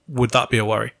point, would that be a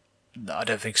worry? No, I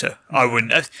don't think so. I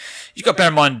wouldn't. You've got to bear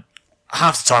in mind,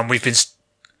 half the time we've been,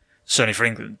 certainly for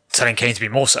England, telling Kane to be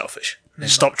more selfish and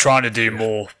stop trying to do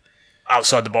more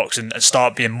outside the box and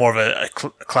start being more of a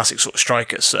classic sort of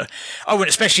striker. So I wouldn't,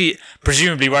 especially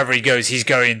presumably wherever he goes, he's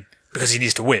going because he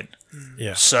needs to win.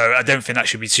 Yeah. So I don't think that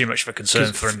should be too much of a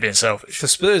concern for him being selfish. For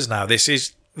Spurs now, this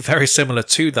is very similar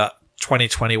to that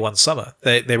 2021 summer.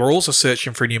 They were also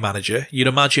searching for a new manager. You'd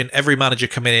imagine every manager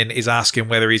coming in is asking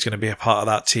whether he's going to be a part of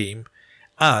that team.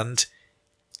 And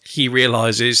he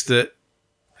realises that,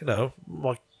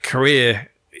 my career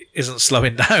isn't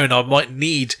slowing down. I might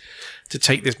need to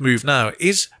take this move now.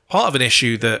 Is part of an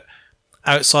issue that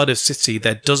outside of City,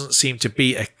 there doesn't seem to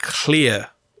be a clear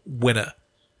winner.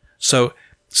 So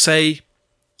say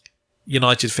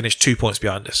United finished 2 points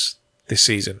behind us this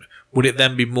season. Would it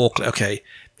then be more clear, okay,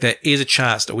 there is a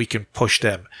chance that we can push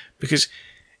them? Because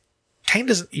Kane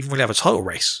doesn't even really have a title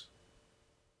race.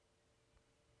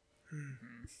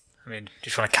 I mean,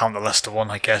 if you want to count the Leicester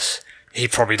one, I guess he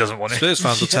probably doesn't want it. Spurs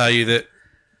fans will tell you that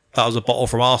was a bottle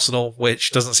from Arsenal,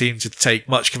 which doesn't seem to take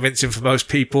much convincing for most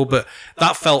people, but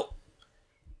that felt,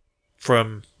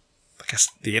 from, I guess,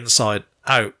 the inside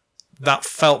out, that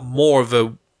felt more of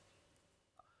a...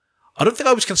 I don't think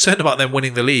I was concerned about them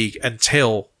winning the league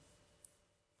until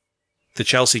the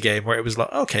Chelsea game, where it was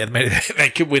like, okay, maybe they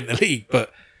could win the league,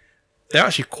 but they're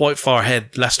actually quite far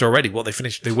ahead, Leicester already.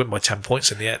 They win by 10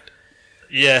 points in the end.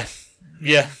 Yeah.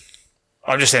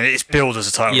 I'm just saying it's billed as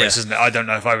a title race, isn't it? I don't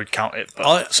know if I would count it,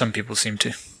 but some people seem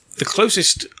to. The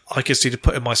closest I can see to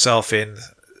putting myself in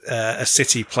a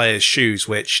City player's shoes,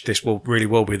 which this will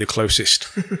be the closest.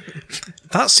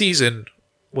 That season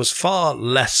was far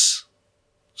less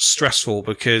stressful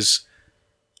because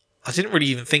I didn't really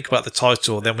even think about the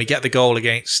title. Then we get the goal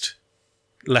against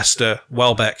Leicester,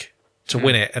 Welbeck, to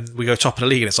win it, and we go top of the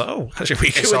league, and it's like, oh, actually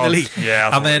we could win the league.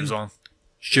 Yeah, and then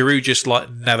Giroud just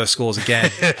never scores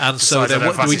again, and so then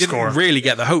we didn't really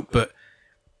get the hope. But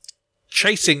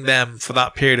chasing them for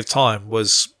that period of time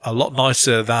was a lot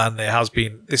nicer than it has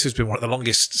been. This has been one of the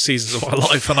longest seasons of my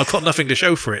life, and I've got nothing to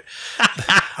show for it.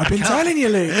 I've been telling you,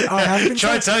 Luke. I have been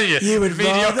telling you. You would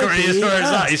mediocrity as far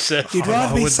as that is. You'd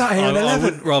rather be sat here in 11. I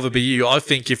wouldn't rather be you. I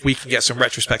think if we can get some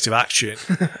retrospective action.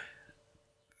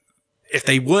 If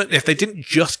they didn't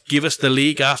just give us the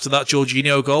league after that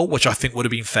Jorginho goal, which I think would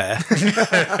have been fair,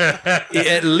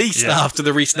 at least after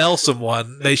the Reece Nelson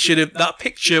one, they should have, that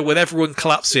picture with everyone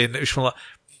collapsing, it was like,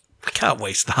 I can't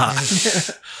waste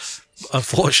that.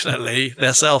 Unfortunately,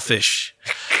 they're selfish.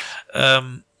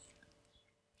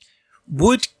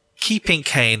 Would keeping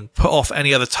Kane put off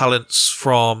any other talents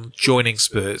from joining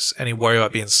Spurs? Any worry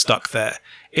about being stuck there?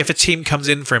 If a team comes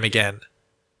in for him again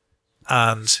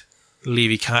and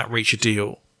Levy can't reach a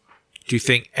deal, do you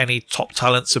think any top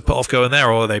talents are put off going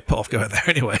there, or are they put off going there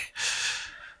anyway?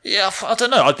 Yeah, I don't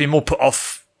know. I'd be more put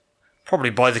off probably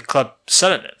by the club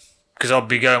selling it, because I'd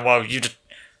be going, well,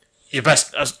 your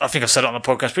best, I think I've said it on the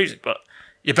podcast previously, but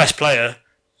your best player,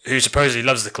 who supposedly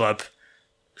loves the club,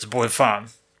 is a boy fan,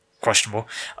 questionable,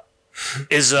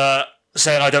 is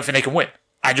saying, I don't think they can win.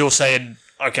 And you're saying,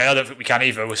 okay, I don't think we can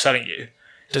either, we're selling you.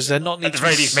 Does there not need at the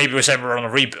very least, maybe we're saying we're on a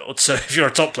rebuild. So if you're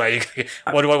a top player,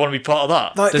 why do I want to be part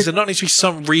of that? Does there not need to be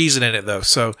some reason in it, though?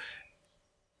 So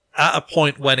at a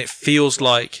point when it feels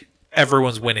like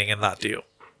everyone's winning in that deal,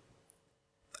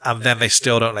 and then they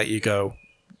still don't let you go,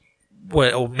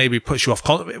 or maybe puts you off.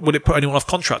 Would it put anyone off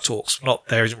contract talks? Not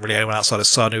there isn't really anyone outside of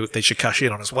Son who they should cash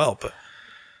in on as well. But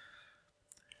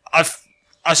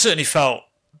I certainly felt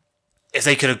if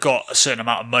they could have got a certain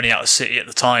amount of money out of City at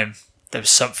the time, there was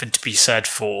something to be said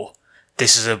for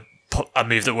this is a a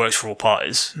move that works for all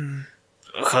parties.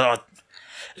 But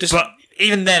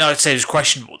even then, I'd say it was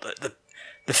questionable.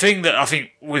 The thing that I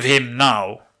think with him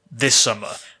now, this summer,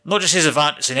 not just his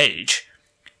advantage in age,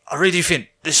 I really do think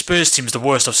this Spurs team is the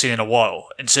worst I've seen in a while.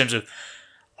 In terms of,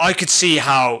 I could see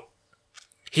how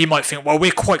he might think, well,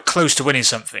 we're quite close to winning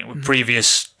something with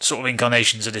previous sort of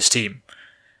incarnations of this team.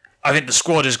 I think the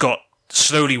squad has got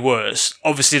slowly worse.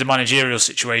 Obviously, the managerial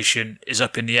situation is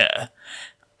up in the air,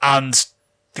 and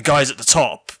the guys at the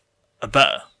top are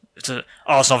better.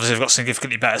 Arsenal obviously have got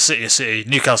significantly better. City.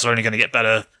 Newcastle are only going to get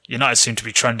better. United seem to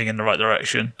be trending in the right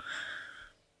direction.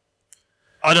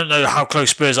 I don't know how close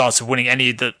Spurs are to winning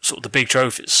any of the sort of the big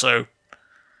trophies. So,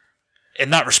 in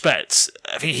that respect,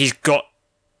 I think he's got.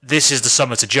 This is the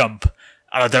summer to jump,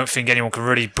 and I don't think anyone can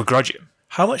really begrudge him.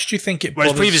 How much do you think it?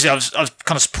 Whereas previously, I was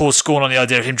kind of poured scorn on the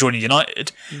idea of him joining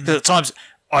United, because at times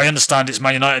I understand it's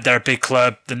Man United, they're a big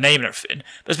club, the name and everything.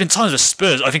 But there's been times where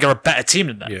Spurs, I think, are a better team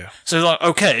than them. Yeah. So like,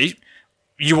 okay,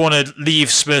 you want to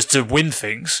leave Spurs to win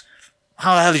things.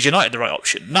 How the hell is United the right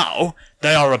option? Now,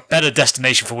 they are a better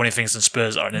destination for winning things than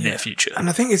Spurs are in the near future. And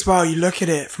I think as well, you look at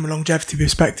it from a longevity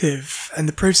perspective, and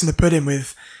the proof's in the pudding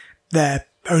with their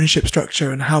ownership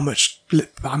structure and how much.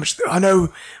 I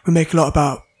know we make a lot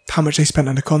about how much they spent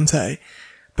under Conte,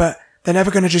 but they're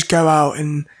never going to just go out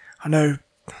and, I know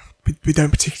we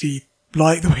don't particularly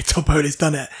like the way Todd Bowley's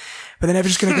done it, but they're never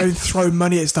just going to go and throw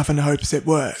money at stuff in the hopes it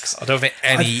works. I don't think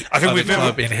any I think other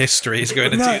club in history is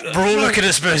going to do that. We're all looking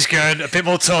at Spurs going, a bit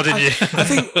more Todd in you. I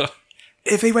think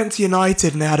if they went to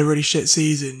United and they had a really shit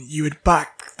season, you would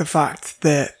back the fact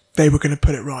that they were going to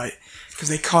put it right, because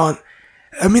they can't.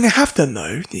 I mean, they have done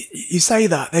though. You say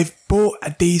that they've bought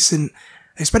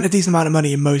they spent a decent amount of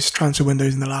money in most transfer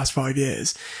windows in the last 5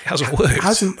 years. It hasn't worked.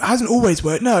 Hasn't always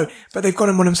worked, no. But they've gone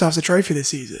and won themselves a trophy this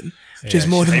season, which is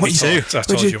more than what you. I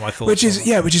told you my thoughts.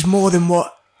 Which is more than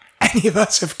what any of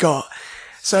us have got.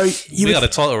 So we had a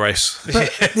title race.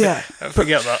 But, yeah,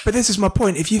 forget that. But this is my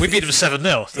point. If you we beat them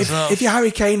 7-0. If you're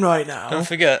Harry Kane right now, don't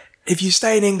forget. If you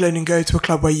stay in England and go to a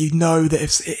club where you know that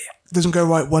if it doesn't go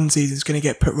right one season, it's going to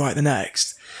get put right the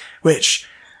next, which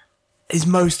is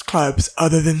most clubs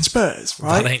other than Spurs,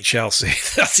 right? That ain't Chelsea.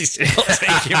 That is not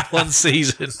taking one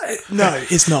season. No,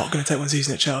 it's not going to take one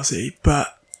season at Chelsea,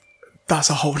 but that's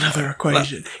a whole nother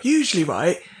equation. Usually,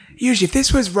 if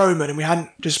this was Roman and we hadn't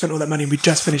just spent all that money and we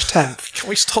just finished 10th. Can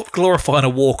we stop glorifying a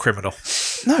war criminal?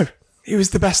 No. It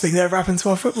was the best thing that ever happened to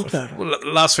our football club. Well,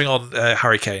 last thing on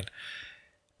Harry Kane.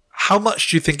 How much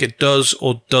do you think it does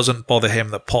or doesn't bother him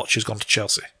that Poch has gone to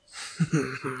Chelsea?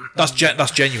 That's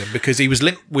genuine, because he was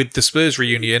linked with the Spurs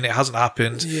reunion. It hasn't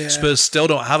happened. Yeah. Spurs still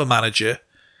don't have a manager.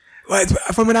 Well,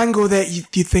 from an angle that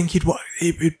you think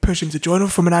he'd push him to join, or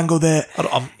from an angle that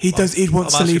he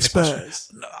wants to leave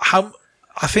Spurs?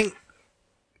 I think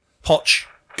Poch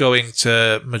going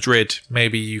to Madrid,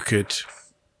 maybe you could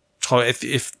try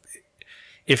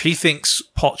if he thinks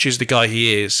Poch is the guy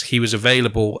he is, he was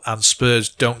available and Spurs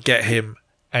don't get him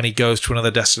and he goes to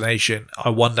another destination. I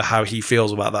wonder how he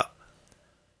feels about that.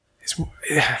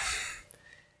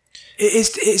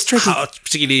 It's tricky.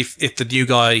 Particularly if the new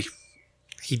guy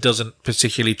he doesn't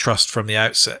particularly trust from the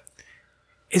outset.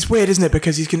 It's weird, isn't it?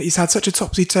 Because he's had such a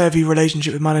topsy-turvy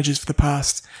relationship with managers for the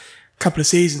past couple of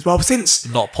seasons. Well, since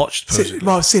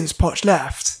Poch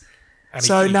left.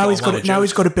 So now he's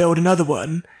got to build another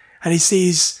one, and he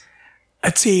sees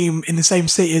a team in the same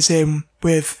city as him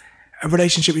with a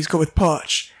relationship he's got with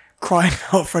Poch crying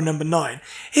out for a number 9.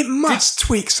 It must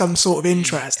tweak some sort of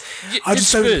interest. Did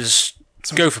Spurs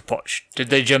go for Poch? Did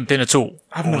they jump in at all?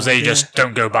 Or was they just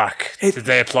don't go back? Did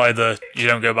they apply the you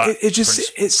don't go back?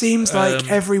 It seems like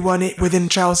everyone within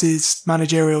Chelsea's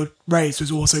managerial race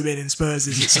was also been in Spurs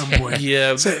at some point.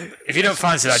 Yeah. So, if you don't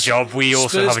fancy that job, we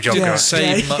also have a job going.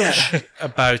 Say much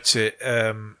about it,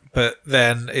 but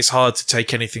then it's hard to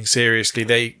take anything seriously.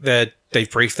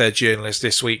 They've briefed their journalists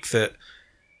this week that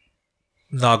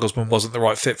Nagelsmann wasn't the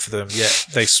right fit for them. Yet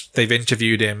they've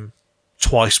interviewed him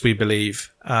twice, we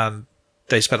believe, and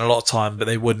they spent a lot of time, but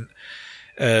they wouldn't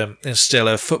instill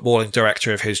a footballing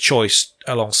director of his choice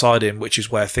alongside him, which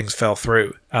is where things fell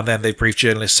through. And then they briefed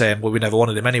journalists saying, well, we never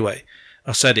wanted him anyway.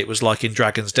 I said it was like in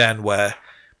Dragon's Den where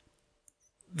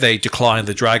they declined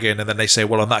the dragon and then they say,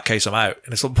 well, in that case, I'm out.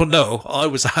 And it's like, well, no, I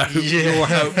was out. You're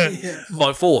out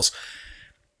by force.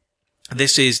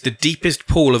 This is the deepest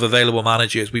pool of available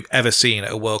managers we've ever seen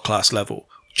at a world-class level.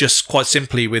 Just quite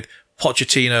simply with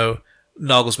Pochettino,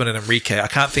 Nagelsmann and Enrique. I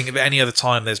can't think of any other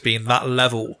time there's been that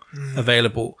level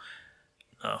available.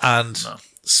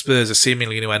 Spurs are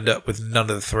seemingly going to end up with none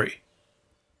of the three.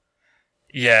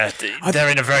 Yeah, they're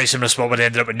in a very similar spot where they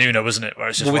ended up with Nuno, wasn't it? Where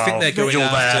it's just, we think they're going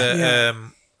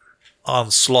after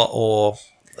on Slot or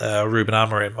Ruben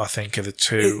Amorim, I think, are the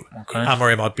two. Okay.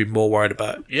 Amorim I'd be more worried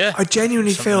about. Yeah. I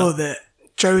genuinely feel that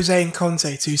Jose and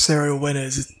Conte, two serial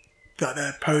winners that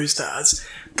they're posed as,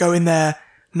 go in there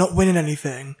not winning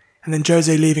anything, and then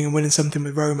Jose leaving and winning something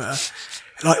with Roma,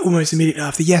 like almost immediately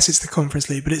after. Yes, it's the Conference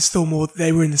League, but it's still more.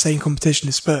 They were in the same competition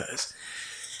as Spurs.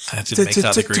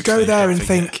 To go there and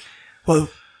think, well,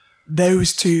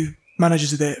 those two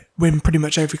managers that win pretty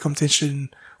much every competition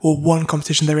or one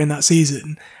competition they're in that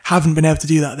season haven't been able to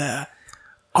do that there.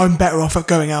 I'm better off at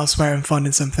going elsewhere and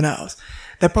finding something else.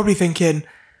 They're probably thinking,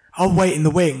 I'll wait in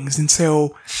the wings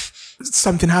until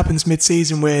something happens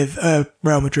mid-season with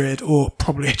Real Madrid or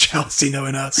probably a Chelsea,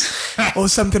 knowing us, or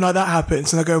something like that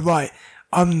happens, and I go, right,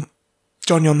 I'm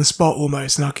Johnny on the spot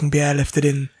almost, and I can be airlifted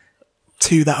in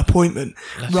to that appointment,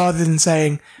 rather than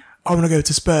saying, I want to go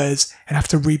to Spurs and have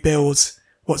to rebuild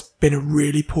what's been a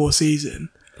really poor season.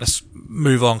 Let's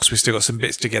move on because we've still got some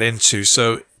bits to get into.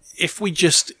 So if we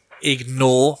just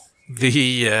ignore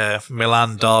the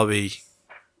Milan derby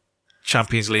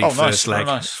Champions League first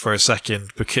leg for a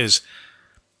second,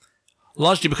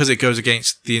 largely because it goes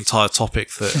against the entire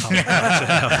topic that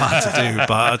I'm about to do,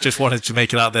 but I just wanted to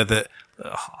make it out there that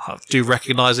I do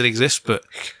recognise it exists, but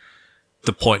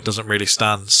the point doesn't really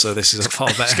stand, so this is a far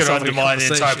better. It's going to undermine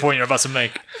the entire point you're about to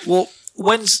make. Well,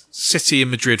 when City and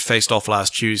Madrid faced off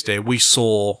last Tuesday, we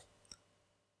saw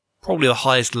probably the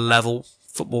highest level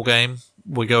football game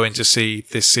we're going to see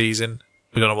this season.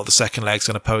 We don't know what the second leg's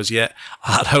going to pose yet.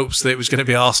 I had hopes that it was going to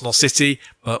be Arsenal City,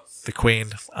 but the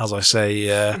Queen, as I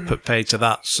say, put paid to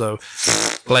that, so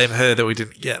blame her that we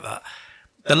didn't get that.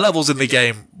 The levels in the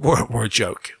game were a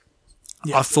joke.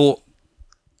 Yeah. I thought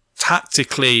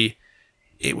tactically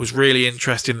it was really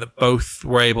interesting that both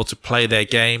were able to play their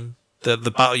game. The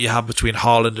battle you had between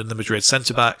Haaland and the Madrid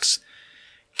centre-backs,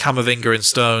 Camavinga and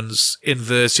Stones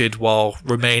inverted while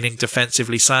remaining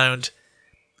defensively sound.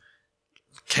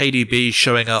 KDB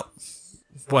showing up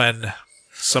when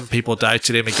some people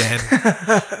doubted him again.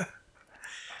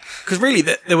 Because really,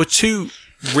 there were two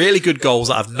really good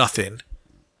goals out of nothing.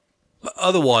 But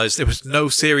otherwise, there was no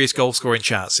serious goal-scoring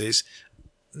chances.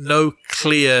 No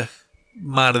clear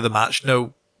man of the match.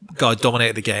 No guy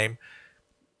dominated the game.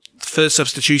 The first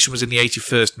substitution was in the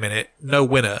 81st minute. No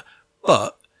winner.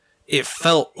 But it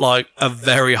felt like a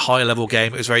very high-level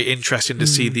game. It was very interesting to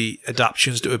see the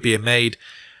adaptations that were being made.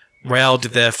 Real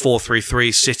did their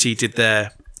 4-3-3. City did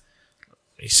their...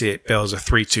 You see it bills a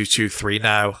 3-2-2-3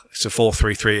 now. It's a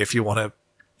 4-3-3 if you want to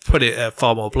put it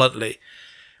far more bluntly.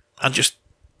 And just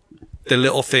the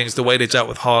little things, the way they dealt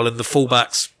with Haaland, the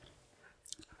fullbacks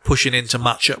pushing in to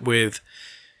match up with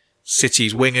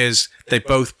City's wingers. They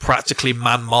both practically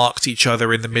man-marked each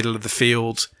other in the middle of the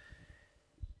field.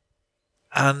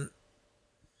 And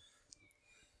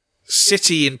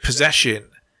City in possession,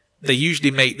 they usually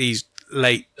make these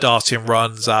late darting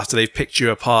runs after they've picked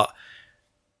you apart.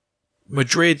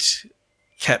 Madrid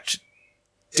kept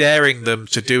daring them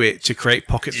to do it, to create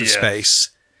pockets of space.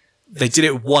 They did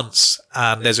it once,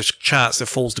 and there's a chance that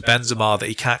falls to Benzema that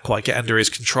he can't quite get under his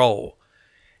control.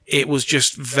 It was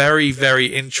just very, very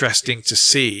interesting to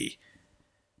see.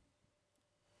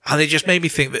 And it just made me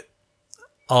think that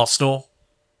Arsenal,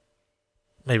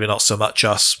 maybe not so much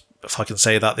us, if I can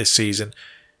say that this season,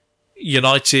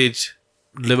 United,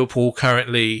 Liverpool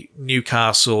currently,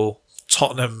 Newcastle,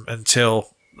 Tottenham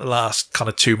until the last kind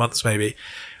of 2 months maybe.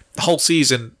 The whole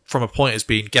season, from a point, has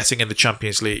been getting in the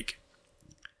Champions League.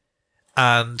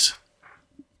 And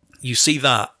you see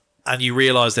that, and you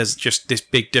realise there's just this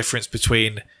big difference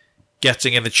between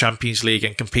getting in the Champions League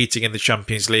and competing in the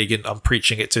Champions League. And I'm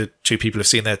preaching it to two people who've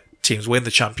seen their teams win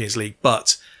the Champions League.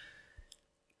 But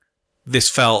this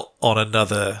felt on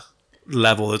another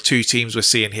level. The two teams we're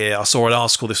seeing here, I saw an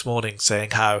article this morning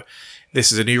saying how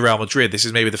this is a new Real Madrid. This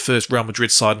is maybe the first Real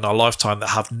Madrid side in our lifetime that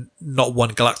have not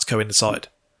one Galactico in the side.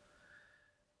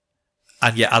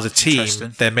 And yet, as a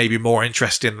team, they're maybe more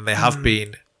interesting than they have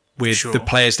been with the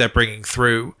players they're bringing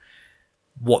through,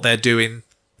 what they're doing,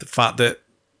 the fact that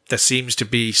there seems to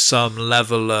be some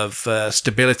level of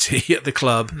stability at the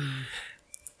club,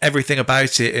 everything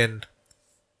about it. And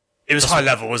it was high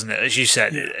level, wasn't it? As you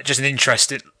said, just an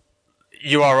interest.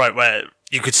 You are right, where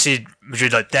you could see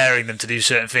Madrid like daring them to do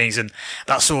certain things, and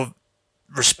that sort of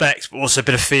respect, but also a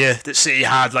bit of fear that City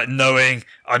had, like knowing,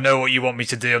 I know what you want me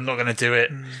to do, I'm not going to do it,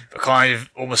 but kind of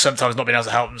almost sometimes not being able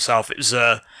to help himself. It was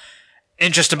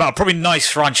interesting, but probably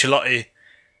nice for Ancelotti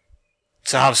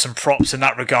to have some props in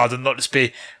that regard and not just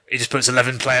be, he just puts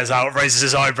 11 players out, raises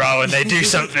his eyebrow and they do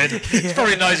something. It's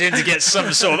probably nice for him to get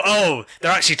some sort of,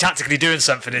 they're actually tactically doing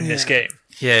something in this game.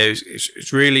 Yeah,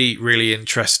 it's really, really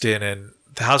interesting, and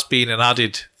there has been an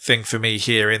added thing for me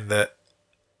here in that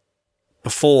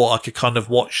before I could kind of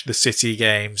watch the City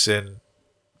games and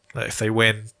if they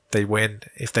win, they win.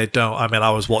 If they don't, I mean,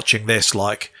 I was watching this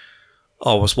like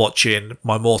I was watching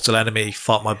my mortal enemy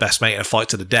fight my best mate in a fight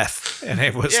to the death. And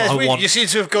it was you seem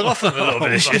to have gone off them a little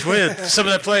bit. It's weird. Some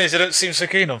of their players I don't seem so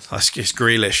keen on. That's just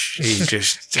Grealish. He's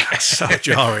just so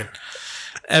jarring.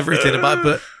 Everything about it.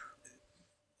 But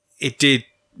it did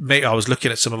make, I was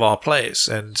looking at some of our players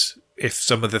and if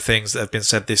some of the things that have been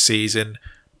said this season,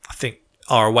 I think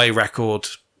our away record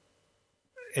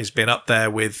has been up there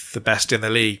with the best in the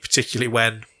league, particularly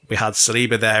when we had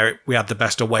Saliba there. We had the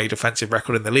best away defensive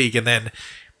record in the league. And then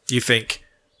you think,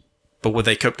 but would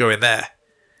they keep going there?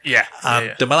 Yeah.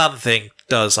 And the Milan thing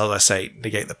does, as I say,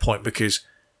 negate the point because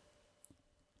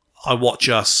I watch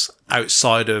us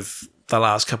outside of the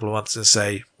last couple of months and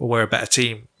say, well, we're a better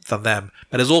team than them.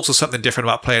 But there's also something different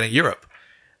about playing in Europe.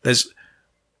 There's,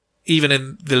 even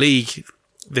in the league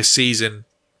this season,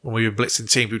 when we were blitzing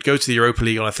teams, we'd go to the Europa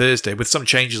League on a Thursday with some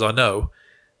changes I know,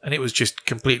 and it was just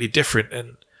completely different.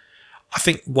 And I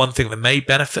think one thing that may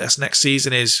benefit us next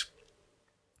season is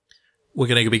we're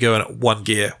going to be going at one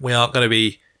gear. We aren't going to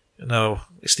be, no,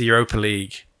 it's the Europa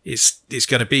League. It's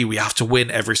going to be, we have to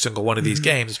win every single one of these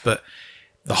games. But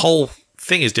the whole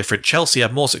thing is different. Chelsea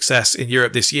had more success in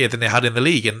Europe this year than they had in the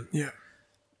league. And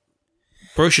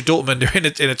Borussia Dortmund are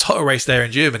in a title race there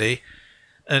in Germany.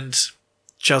 And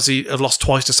Chelsea have lost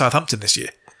twice to Southampton this year.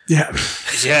 Yeah.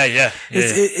 It's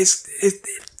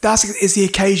It's the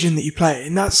occasion that you play.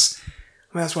 And that's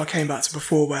what I came back to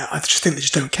before, where I just think they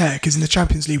just don't care. Because in the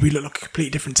Champions League, we look like a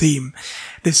completely different team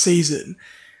this season.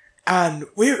 And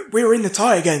we were in the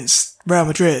tie against Real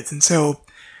Madrid until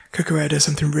Cucurella does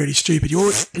something really stupid.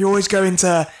 You're always going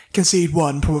to concede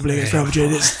one, probably, against Real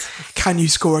Madrid. It's, can you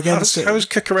score against it? How has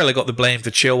Cucurella got the blame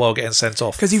for Chilwell getting sent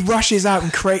off? Because he rushes out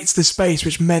and creates the space,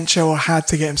 which meant Chilwell had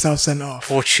to get himself sent off.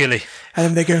 Or Chile. And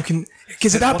then they go,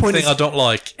 because at that point... One thing I don't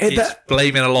like is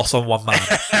blaming a loss on one man.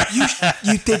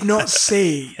 you did not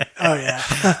see... Oh, yeah.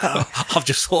 I've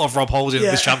just thought of Rob Holding in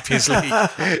the Champions League.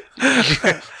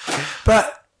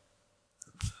 But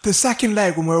the second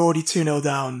leg, when we're already 2-0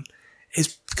 down,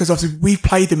 is because obviously we've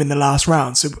played them in the last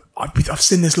round, so I've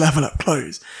seen this level up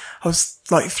close. I was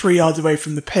like 3 yards away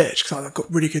from the pitch because I've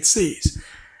got really good seats.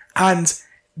 And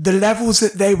the levels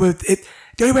that they were... the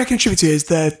only way I can attribute to it is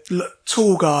the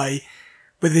tall guy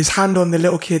with his hand on the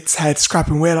little kid's head,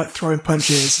 scrapping. We're like throwing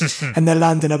punches and they're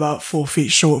landing about 4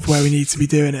 feet short of where we need to be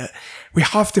doing it. We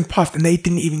huffed and puffed and they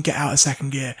didn't even get out of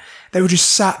second gear. They were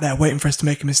just sat there waiting for us to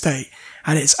make a mistake.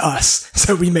 And it's us.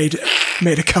 So we made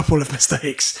a couple of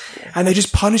mistakes and they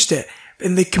just punished it.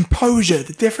 And the composure,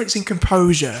 the difference in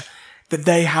composure that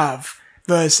they have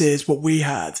versus what we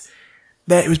had.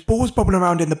 It was balls bobbling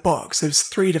around in the box. There was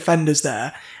 3 defenders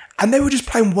there and they were just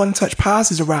playing one-touch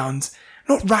passes around,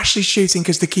 not rashly shooting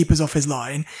because the keeper's off his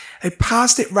line. They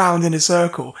passed it round in a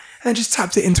circle and then just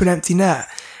tapped it into an empty net.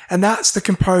 And that's the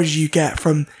composure you get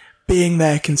from being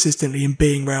there consistently and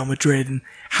being Real Madrid and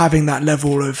having that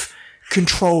level of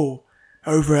control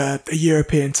over a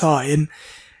European tie. And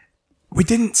we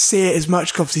didn't see it as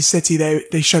much because obviously City,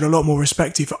 they showed a lot more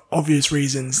respect to for obvious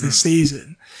reasons this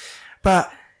season. But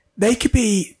they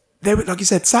were, like you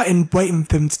said, sat in waiting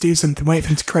for them to do something, waiting for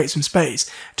them to create some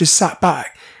space, just sat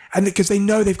back. And because they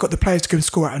know they've got the players to go and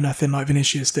score out of nothing like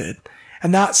Vinicius did.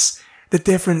 And that's the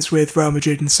difference with Real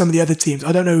Madrid and some of the other teams.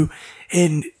 I don't know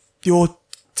in your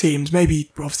teams,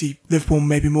 maybe obviously Liverpool,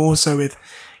 maybe more so with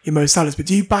your Mo Salahs, but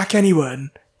do you back anyone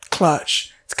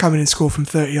clutch to come in and score from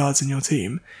 30 yards in your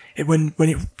team? When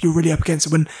you're really up against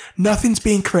it, when nothing's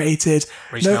being created,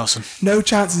 no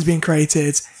chances being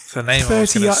created. The name I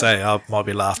was going to say, I might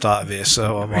be laughed out of here.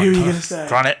 So I might. Who are you going to say?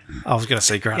 Granit. I was going to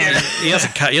say Granit.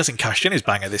 Yeah. He hasn't cashed in his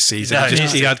banger this season. No,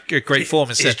 he had a great form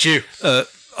instead. It's due.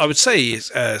 I would say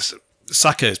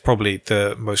Saka is probably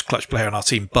the most clutch player on our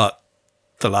team, but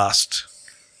the last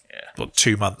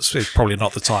 2 months is probably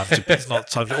not the time to. It's not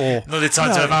the time to. Or not the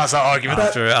time to advance that argument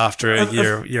after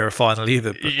a year final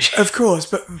either. But. Of course,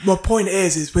 but my point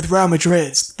is with Real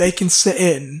Madrid, they can sit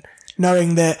in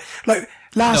knowing that like.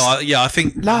 I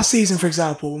think last season, for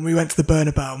example, when we went to the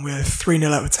Bernabeu and we were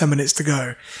 3-0 out with 10 minutes to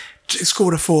go,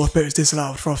 scored a fourth, but it was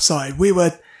disallowed for offside. We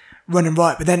were running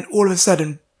right, but then all of a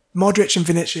sudden, Modric and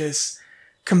Vinicius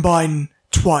combine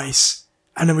twice,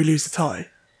 and then we lose the tie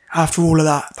after all of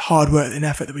that hard work and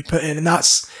effort that we put in, and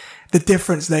that's the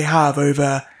difference they have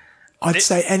over. I'd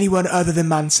say anyone other than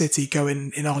Man City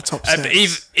going in our top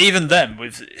six. Even them,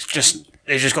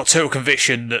 they've just got total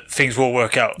conviction that things will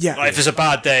work out. Yeah. If there's a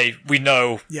bad day, we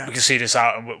know we can see this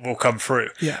out and we'll come through.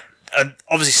 Yeah. And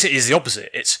obviously City is the opposite.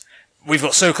 we've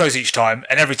got so close each time,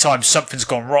 and every time something's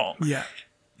gone wrong. Yeah.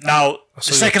 Now, the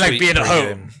second leg being at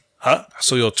home. Huh? I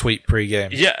saw your tweet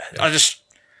pre-game. Yeah.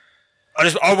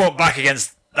 I won't back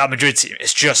against that Madrid team.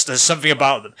 It's just, there's something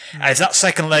about them. And if that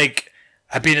second leg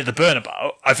had been at the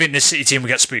Bernabeu, I think this City team would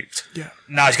get spooked. Yeah.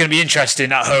 Now, it's going to be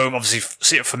interesting at home. Obviously,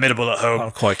 City are formidable at home.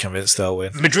 I'm quite convinced they'll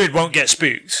win. Madrid won't get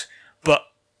spooked, but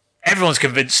everyone's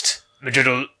convinced Madrid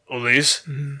will lose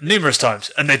numerous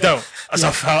times, and they don't. As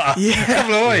I felt a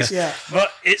couple of ways. Yeah.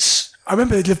 But it's... I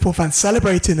remember the Liverpool fans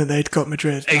celebrating that they'd got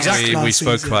Madrid. Exactly. We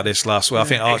spoke about this last week. I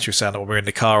think Archie was saying that when we were in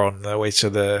the car on the way to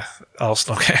the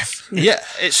Arsenal game. Yeah,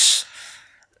 it's...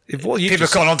 People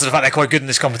have gone on to the fact they're quite good in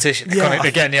this competition.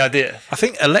 They're getting the idea. I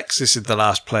think Alexis is the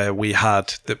last player we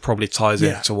had that probably ties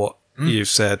into what you've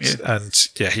said. Yeah. And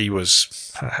he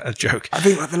was a joke. I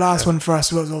think the last one for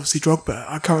us was obviously Drogba.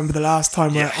 I can't remember the last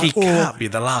time where... he can't be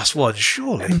the last one,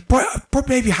 surely. Probably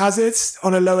maybe Hazard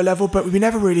on a lower level, but we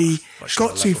never really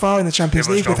got too far in the Champions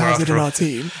League with Hazard in our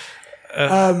team.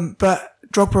 But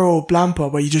Drogba or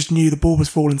Lampard, where you just knew the ball was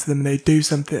falling to them and they'd do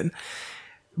something.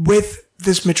 With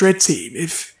this Madrid team,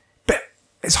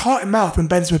 it's heart and mouth when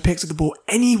Benzema picks up the ball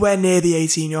anywhere near the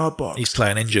 18-yard box. He's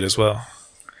playing injured as well.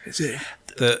 Is he?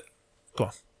 Go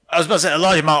on. I was about to say, a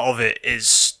large amount of it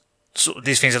is sort of,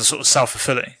 these things are sort of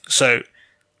self-fulfilling. So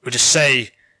we just say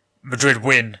Madrid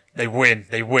win,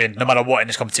 no matter what in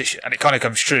this competition. And it kind of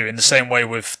comes true in the same way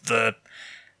with the,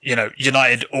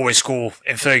 United always score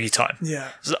in Fergie time. Yeah.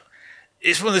 So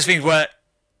it's one of those things where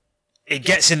it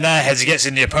gets in their heads, it gets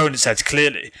in the opponent's heads,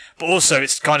 clearly. But also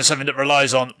it's kind of something that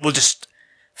relies on, we'll just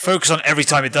focus on every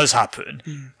time it does happen,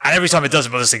 and every time it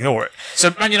doesn't, we'll just ignore it.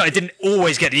 So Man United didn't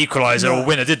always get the equaliser or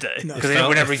winner, did they? Because they didn't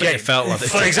win every game. It felt like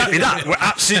But exactly that. We're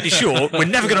absolutely sure. We're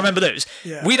never going to remember those.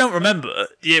 Yeah. We don't remember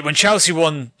when Chelsea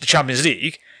won the Champions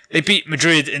League, they beat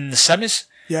Madrid in the semis.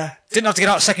 Yeah. Didn't have to get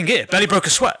out of second gear. Barely broke a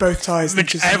sweat. Both ties.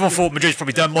 Everyone thought Madrid's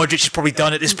probably done. Modric is probably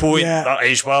done at this point. Yeah. That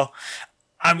aged well.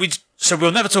 And so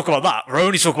we'll never talk about that. We'll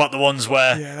only talk about the ones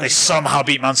where they somehow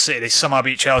beat Man City, they somehow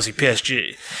beat Chelsea,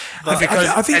 PSG.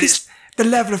 I think it's the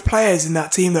level of players in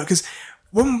that team, though, because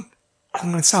I'm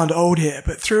going to sound old here,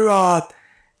 but through our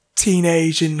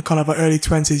teenage and kind of our early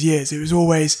 20s years, it was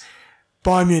always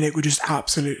Bayern Munich were just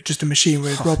a machine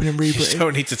with Robin and Ribery. You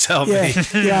don't need to tell me.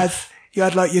 You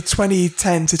had like your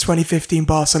 2010 to 2015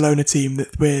 Barcelona team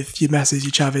with your Messi,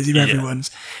 your Chavez, your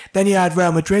everyone's. Then you had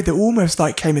Real Madrid that almost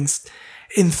like came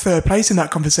in third place in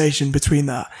that conversation between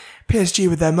that. PSG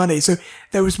with their money. So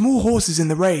there was more horses in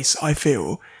the race, I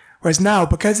feel. Whereas now,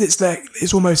 because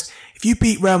it's almost, if you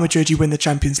beat Real Madrid, you win the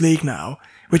Champions League now,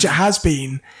 which it has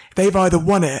been. They've either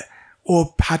won it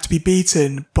or had to be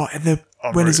beaten, but the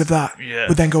winners of that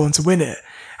would then go on to win it.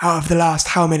 Out of the last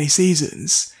how many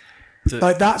seasons?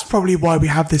 That's probably why we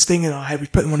have this thing in our head. We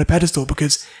put them on a pedestal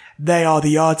because they are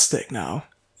the yardstick now.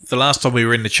 The last time we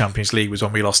were in the Champions League was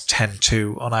when we lost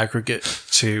 10-2 on aggregate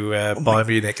to Bayern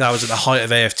Munich. That was at the height of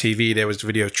AFTV. There was the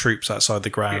video of troops outside the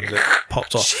ground that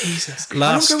popped off. Jesus. How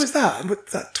long ago was that? Was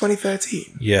that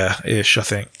 2013? Yeah, ish, I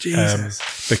think.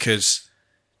 Jesus. Because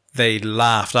they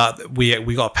laughed at...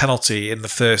 We got a penalty in the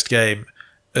first game.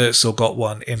 Özil got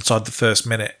one inside the first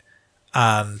minute.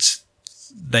 And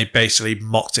they basically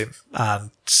mocked him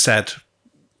and said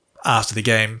after the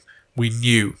game, we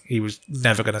knew he was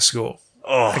never going to score.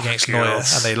 Against Neuer,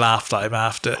 and they laughed at him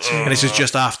after. And this is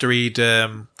just after he'd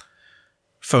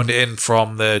phoned it in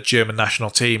from the German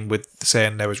national team with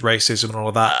saying there was racism and all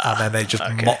of that, and then they just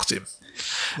mocked him.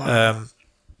 Wow.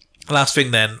 Last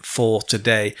thing then for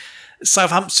today,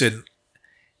 Southampton.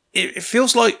 It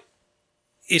feels like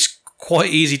it's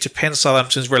quite easy to pin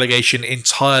Southampton's relegation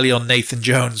entirely on Nathan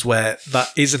Jones, where that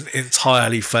isn't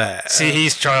entirely fair. See,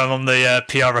 he's trying on the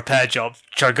PR repair job.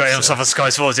 Tried to get himself on Sky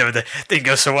Sports the other day. Didn't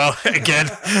go so well again.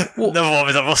 Never one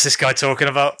was like, what's this guy talking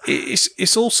about?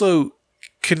 It's also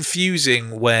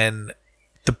confusing when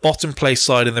the bottom place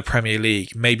side in the Premier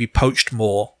League may be poached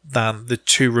more than the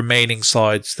two remaining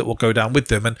sides that will go down with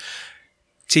them. And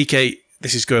TK,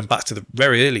 this is going back to the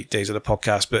very early days of the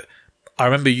podcast, but I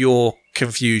remember your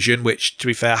confusion, which, to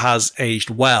be fair, has aged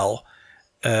well,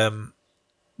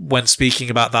 when speaking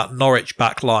about that Norwich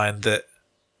back line that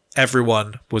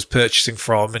everyone was purchasing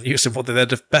from, and you said, well, they're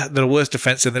the worst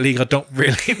defence in the league. I don't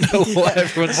really know what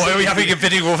everyone's... Why are we having a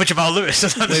bidding war for Jamal Lewis?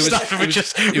 We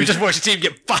just watch the team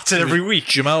get battered every week.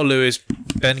 Jamal Lewis,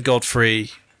 Ben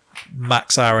Godfrey,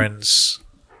 Max Aarons.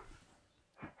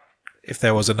 If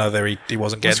there was another, he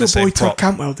wasn't getting the same What's your boy prop.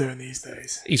 Todd Cantwell doing these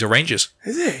days? He's a Rangers.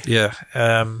 Is he? Yeah.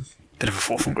 Bit of a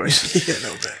fall from grace. Yeah, a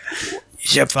little bit.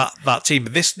 Yeah, that team.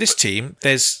 But this team,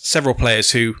 there's several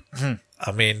players who,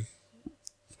 I mean,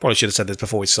 probably should have said this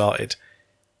before we started.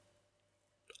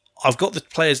 I've got the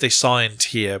players they signed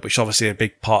here, which obviously a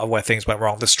big part of where things went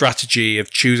wrong. The strategy of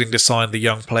choosing to sign the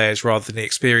young players rather than the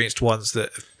experienced ones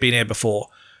that have been here before.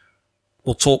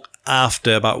 We'll talk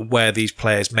after about where these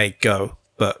players may go,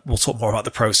 but we'll talk more about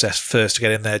the process first to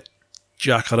get in there.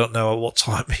 Jack, I don't know at what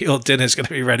time your dinner's going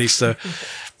to be ready, so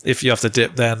if you have to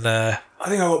dip, then... I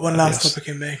think I've got one last topic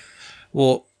in me.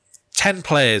 Well, 10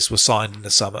 players were signed in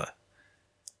the summer.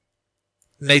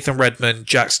 Nathan Redmond,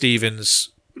 Jack Stevens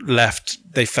left.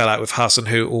 They fell out with Hassan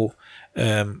Hootel.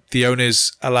 The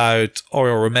owners allowed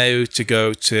Oriol Romeu to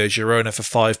go to Girona for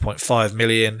 5.5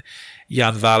 million.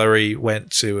 Jan Valery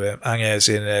went to Angers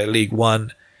in League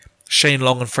One. Shane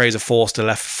Long and Fraser Forster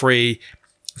left for free.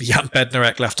 Jan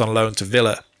Bednarek left on loan to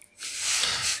Villa.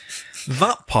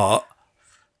 That part,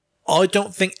 I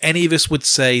don't think any of us would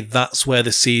say that's where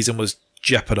the season was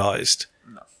jeopardised.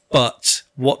 No. But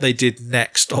what they did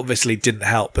next obviously didn't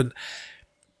help. And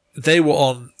they were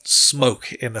on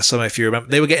smoke in the summer, if you remember.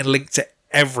 They were getting linked to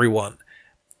everyone.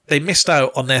 They missed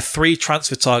out on their 3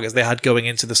 transfer targets they had going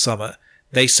into the summer.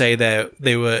 They say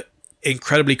they were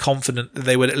incredibly confident that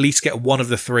they would at least get one of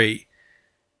the 3.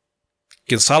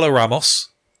 Gonzalo Ramos.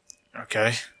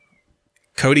 Okay.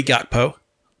 Cody Gakpo,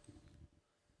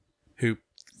 who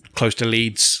close to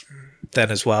Leeds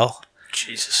then as well.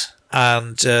 Jesus.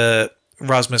 And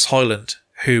Rasmus Højlund,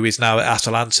 who is now at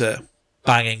Atalanta,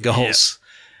 banging goals.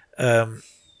 Yeah.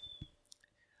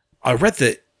 I read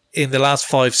that in the last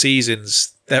 5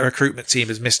 seasons, their recruitment team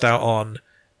has missed out on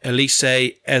Elise,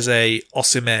 Eze,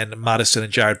 Osimhen, Maddison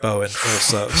and Jared Bowen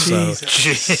also.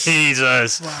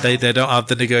 Jesus. Wow. They don't have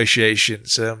the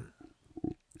negotiations.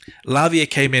 Lavia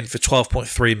came in for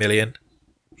 12.3 million,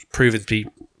 proven to be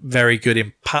very good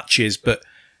in patches, but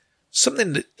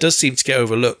something that does seem to get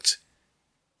overlooked.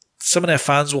 Some of their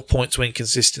fans will point to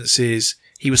inconsistencies.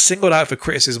 He was singled out for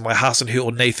criticism by Hassan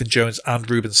Hootel, Nathan Jones and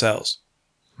Ruben Sells.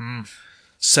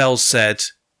 Sells said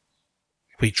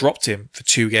we dropped him for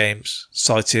 2 games,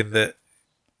 citing that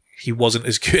he wasn't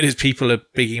as good as people are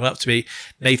bigging him up to be.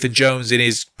 Nathan Jones, in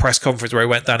his press conference where he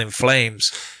went down in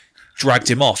flames, dragged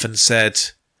him off and said...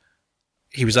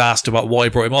 He was asked about why he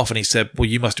brought him off, and he said, well,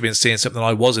 you must have been seeing something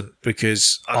I wasn't,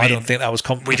 because I don't think that was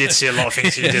confident. We did see a lot of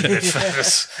things he did with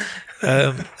focus.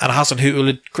 And Hassan Hootel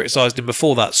had criticised him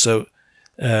before that, so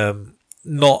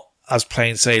not as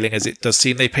plain sailing as it does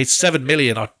seem. They paid 7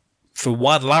 million for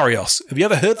Juan Larios. Have you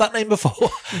ever heard that name before?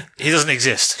 He doesn't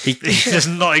exist. He does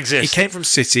not exist. He came from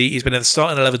City. He's been in the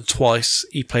starting 11 twice.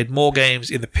 He played more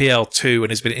games in the PL2 and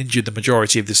has been injured the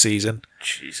majority of the season.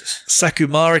 Jesus.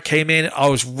 Sakumara came in. I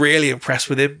was really impressed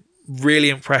with him. Really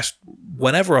impressed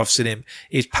whenever I've seen him.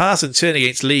 His pass and turn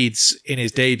against Leeds in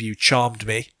his debut charmed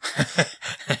me.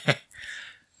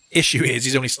 Issue is,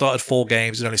 he's only started 4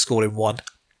 games and only scored in 1.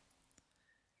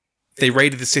 They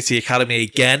raided the City Academy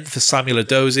again for Samuel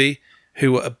Edozie,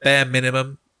 who at a bare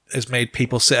minimum has made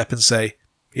people sit up and say,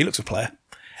 he looks a player.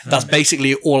 That's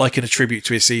basically all I can attribute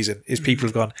to his season, is people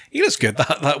have gone, he looks good,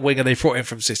 that winger they brought in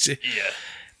from City. Yeah.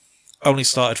 Only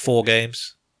started 5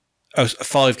 games,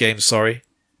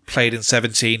 played in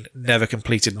 17, never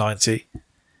completed 90.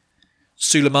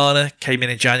 Sulemana came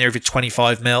in January for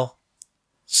 25 mil,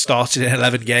 started in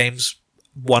 11 games,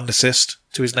 1 assist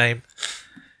to his name.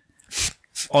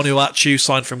 Onuachu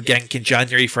signed from Genk in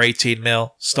January for 18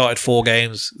 mil, started 4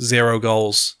 games, 0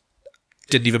 goals,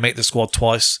 didn't even make the squad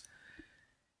twice.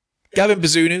 Gavin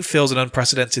Bazunu feels an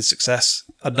unprecedented success,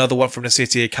 another one from the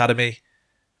City Academy,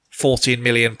 14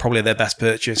 million, probably their best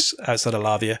purchase outside of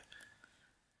Lavia.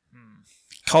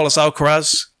 Carlos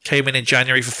Alcaraz came in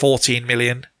January for 14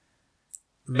 million,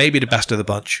 maybe the best of the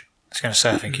bunch. I was going to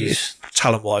say, I think he's...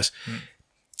 Talent-wise.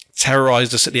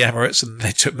 Terrorised us at the Emirates and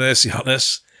they took mercy on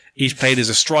us. He's played as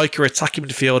a striker, attacking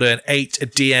midfielder, an 8, a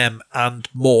DM, and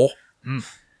more.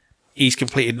 He's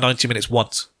completed 90 minutes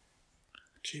once.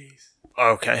 Jeez.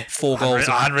 Okay. 4 goals.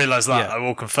 I hadn't realised that, yeah. I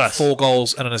will confess. 4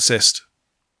 goals and an assist.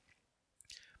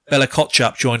 Bella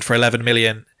Kotchap joined for 11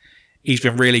 million. He's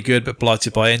been really good, but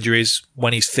blighted by injuries.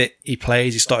 When he's fit, he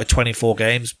plays. He started 24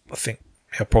 games. I think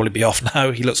he'll probably be off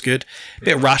now. He looks good. A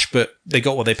bit rash, but they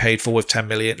got what they paid for with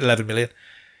 11 million.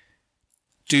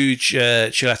 Duj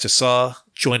Chileta Sarr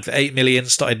joined for 8 million,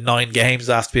 started 9 games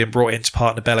after being brought in to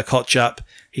partner Bella Kotchap.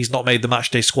 He's not made the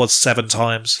matchday squad 7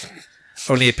 times.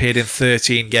 Only appeared in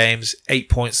 13 games, 8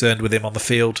 points earned with him on the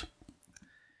field.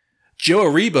 Joe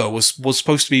Aribo was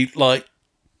supposed to be like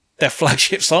their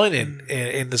flagship signing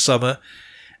in the summer.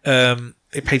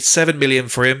 They paid 7 million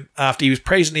for him after he was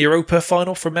praised in the Europa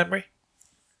final from memory.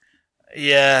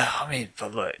 Yeah, I mean,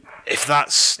 but look, if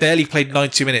that's... Barely played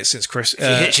 90 minutes since Chris... If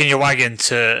you're hitching your wagon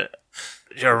to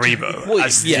Aribo,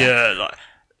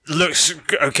 looks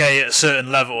okay at a certain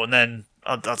level and then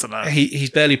I don't know.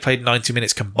 He's barely played 90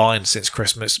 minutes combined since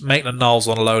Christmas. Maitland-Niles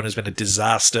on loan has been a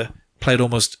disaster. Played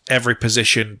almost every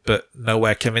position, but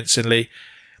nowhere convincingly.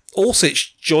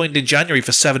 Orsic joined in January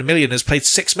for 7 million, has played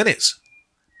 6 minutes.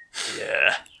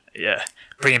 Yeah.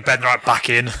 Bringing Ben Wright back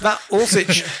in. That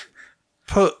Orsic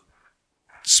put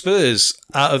Spurs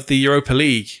out of the Europa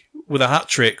League with a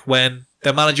hat-trick when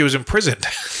their manager was imprisoned.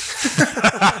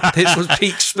 This was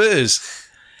peak Spurs.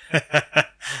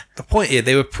 The point here,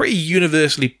 they were pretty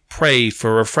universally praised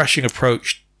for a refreshing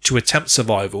approach to attempt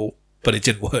survival, but it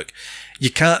didn't work. You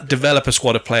can't develop a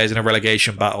squad of players in a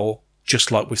relegation battle,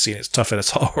 just like we've seen it's tough in a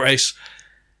title race.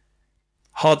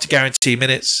 Hard to guarantee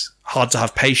minutes, hard to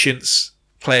have patience.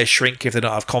 Players shrink if they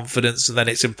don't have confidence, and then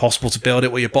it's impossible to build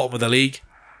it when you're bottom of the league.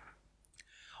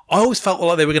 I always felt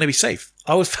like they were going to be safe.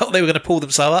 I always felt they were going to pull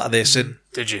themselves out of this. And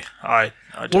did you? I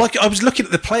was looking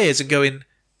at the players and going,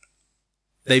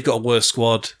 they've got a worse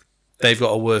squad. They've got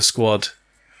a worse squad.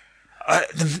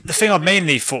 The thing I've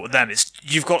mainly thought with them is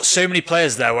you've got so many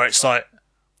players there where it's like,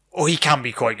 oh, he can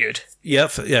be quite good. Yeah,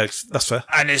 that's fair.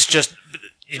 And it's just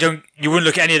you wouldn't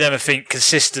look at any of them and think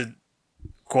consistent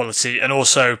quality, and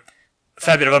also a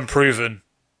fair bit of unproven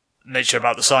nature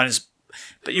about the signings.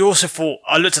 But you also thought,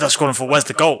 I looked at that squad and thought, where's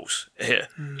the goals here?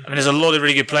 I mean, there's a lot of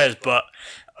really good players, but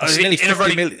nearly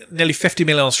 50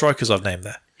 million on strikers I've named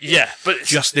there. Yeah, but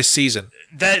just this season.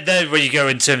 They're where you go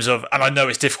in terms of, and I know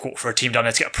it's difficult for a team down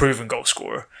there to get a proven goal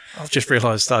scorer. I've just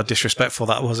realised how disrespectful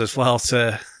that was as well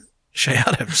to Shea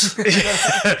Adams.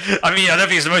 I mean, I don't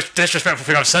think it's the most disrespectful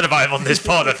thing I've said about him on this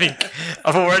pod. I think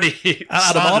I've already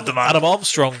slandered the man. Adam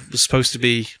Armstrong was supposed to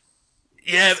be...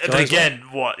 Yeah, but again,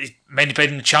 what? He mainly played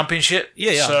in the Championship?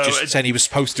 Yeah, so I'm just saying he was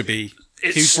supposed to be... He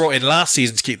was brought in last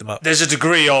season to keep them up. There's a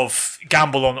degree of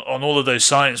gamble on all of those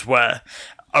signings where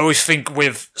I always think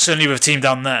certainly with a team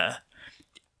down there,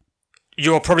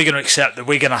 you're probably going to accept that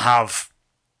we're going to have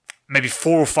maybe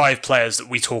 4 or 5 players that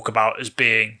we talk about as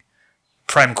being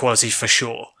Prem quality for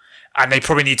sure. And they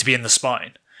probably need to be in the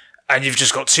spine. And you've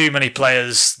just got too many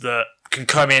players that can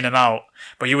come in and out,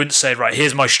 but you wouldn't say, right,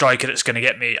 here's my striker that's going to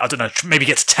get me, I don't know, maybe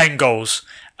get to 10 goals,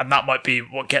 and that might be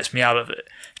what gets me out of it.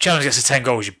 If Challenge gets to 10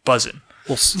 goals, you're buzzing.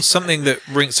 Well, something that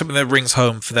rings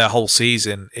home for their whole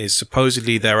season is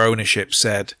supposedly their ownership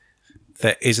said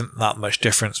there isn't that much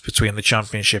difference between the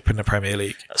Championship and the Premier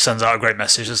League. That sends out a great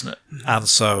message, doesn't it? And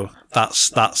so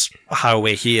that's how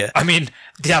we're here. I mean,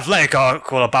 the Athletic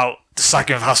article about the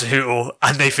sacking of Hasenhüttl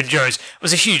and Nathan Jones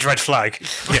was a huge red flag.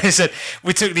 Yeah. They said,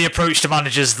 we took the approach to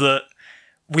managers that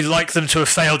we like them to have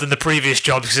failed in the previous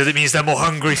job because it means they're more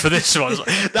hungry for this one.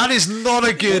 Like, that is not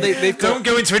a good... Well, don't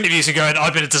go into interviews and going,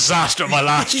 I've been a disaster at my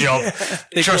last job.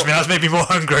 Trust me, that's made me more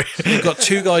hungry. They've got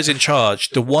 2 guys in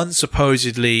charge. The one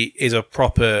supposedly is a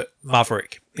proper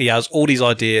maverick. He has all these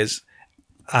ideas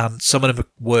and some of them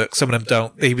work, some of them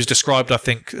don't. He was described, I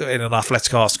think, in an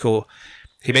Athletic article.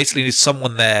 He basically needs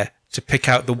someone there to pick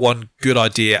out the one good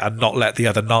idea and not let the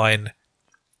other 9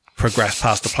 progress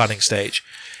past the planning stage.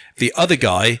 The other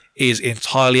guy is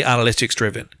entirely analytics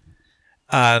driven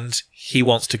and he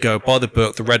wants to go by the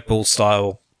book, the Red Bull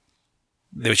style,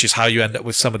 which is how you end up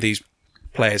with some of these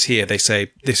players here. They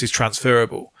say this is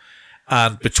transferable.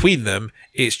 And between them,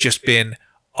 it's just been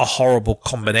a horrible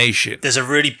combination. There's a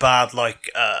really bad,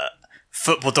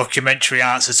 football documentary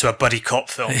answer to a buddy cop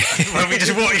film where we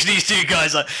just watch these 2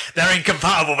 guys like they're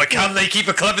incompatible, but can they keep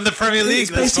a club in the Premier League?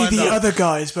 It's basically the other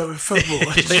guys but with football.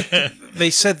 They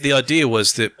said the idea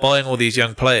was that buying all these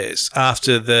young players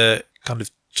after the kind of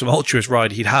tumultuous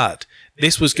ride he'd had,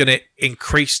 this was going to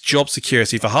increase job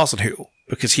security for Hasenhüttl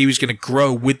because he was going to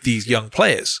grow with these young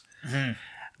players. Mm-hmm.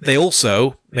 They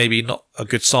also, maybe not a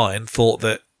good sign, thought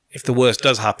that if the worst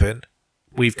does happen,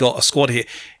 we've got a squad here.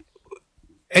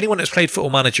 Anyone that's played Football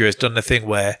Manager has done the thing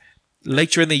where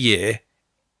later in the year,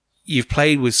 you've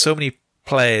played with so many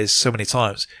players so many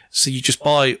times. So you just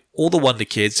buy all the wonder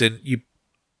kids and you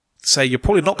say you're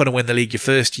probably not going to win the league your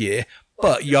first year,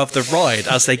 but you have the ride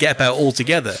as they get about all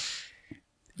together.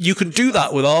 You can do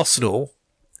that with Arsenal.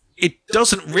 It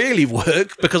doesn't really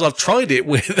work because I've tried it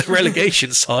with the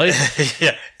relegation side.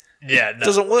 Yeah. No. It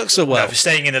doesn't work so well. No, for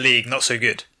staying in the league, not so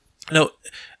good. No,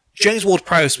 James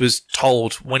Ward-Prowse was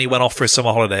told when he went off for his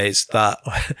summer holidays that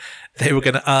they were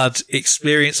going to add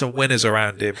experience and winners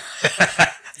around him.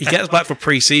 He gets back for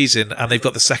pre-season and they've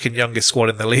got the second youngest squad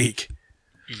in the league.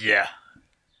 Yeah.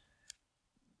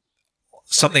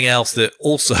 Something else that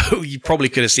also you probably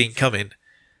could have seen coming.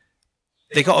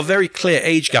 they got a very clear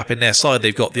age gap in their side.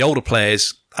 They've got the older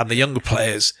players and the younger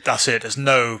players. That's it. There's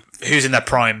no who's in their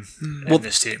prime in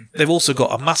this team. They've also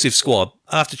got a massive squad.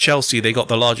 After Chelsea, they got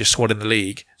the largest squad in the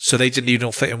league, so they didn't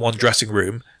even fit in one dressing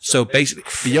room. So basically,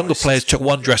 the younger players took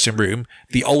one dressing room,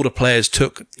 the older players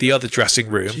took the other dressing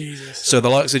room. Jesus. So the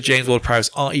likes of James Ward-Prowse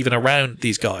aren't even around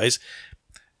these guys.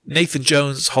 Nathan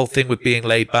Jones' whole thing with being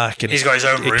laid back and He's got his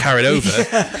own room. it carried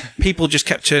over. People just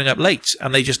kept turning up late,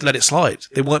 and they just let it slide.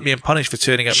 They weren't being punished for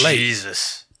turning up late.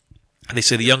 Jesus. And they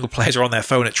say the younger players are on their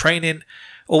phone at training.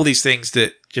 All these things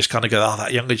that just kind of go, oh,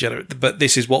 that younger generation. But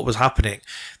this is what was happening.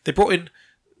 They brought in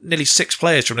nearly 6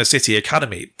 players from the City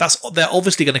Academy. They're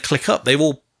obviously going to click up. They've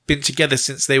all been together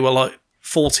since they were like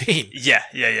 14. Yeah.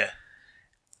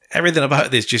 Everything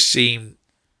about this just seemed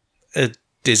a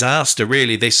disaster,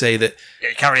 really. They say that Yeah,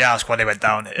 you can't really ask why they went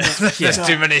down here. There's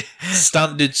too many.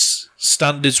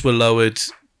 standards were lowered.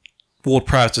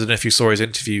 Ward-Prowse, I don't know if you saw his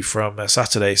interview from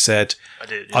Saturday, said, I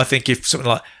did. Yeah. I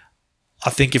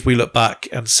think if we look back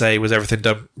and say, was everything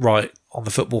done right on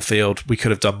the football field, we could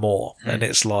have done more. And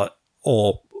it's like,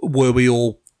 or were we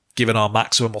all given our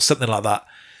maximum or something like that?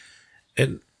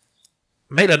 And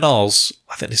Maitland-Niles,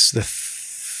 I think this is the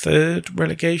 3rd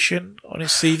relegation on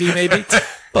his CV, maybe.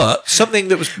 But something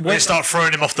that was... When you start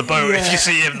throwing him off the boat if you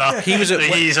see him now. He's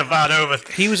a bad omen.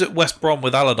 He was at West Brom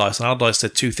with Allardyce, and Allardyce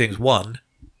said 2 things. One,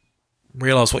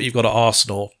 realise what you've got at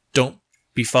Arsenal. Don't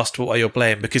be fussed about what you're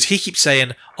playing, because he keeps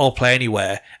saying, I'll play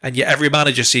anywhere, and yet every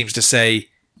manager seems to say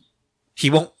he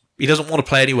doesn't want to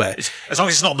play anywhere. As long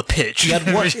as it's not on the pitch. You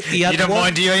don't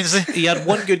mind, do you, Ainsley? He had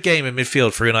one good game in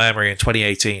midfield for Unai Emery in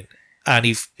 2018, and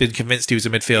he's been convinced he was a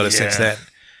midfielder since then.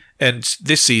 And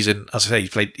this season, as I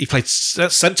say, he played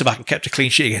centre-back and kept a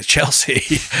clean sheet against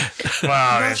Chelsea.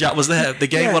 Wow. Jack was there. The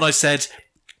game when I said,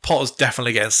 Potter's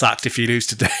definitely getting sacked if he lose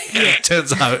today. It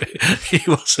turns out he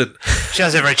wasn't.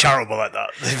 Chelsea are very charitable like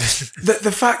that.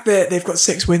 The fact that they've got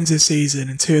 6 wins this season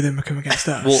and 2 of them have come against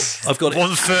us. Well, I've got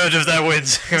 1/3 of their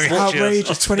wins.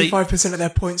 Outrageous. 25% of their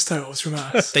points totals from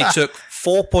us. They took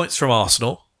 4 points from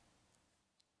Arsenal.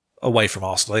 Away from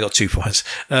Arsenal. They got 2 points.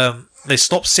 They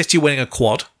stopped City winning a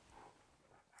quad.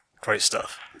 Great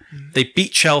stuff. They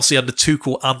beat Chelsea under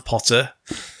Tuchel and Potter.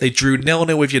 They drew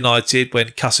 0-0 with United when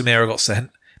Casemiro got sent.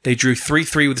 They drew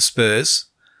 3-3 with the Spurs.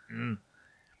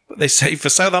 But they say for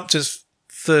Southampton's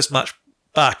first match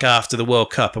back after the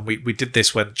World Cup, and we did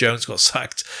this when Jones got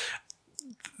sacked,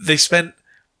 they spent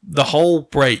the whole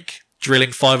break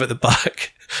drilling 5 at the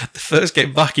back. The first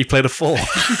game back, he played a 4.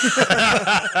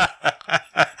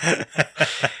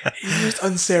 He's the most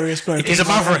unserious bloke. He's a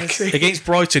maverick. Against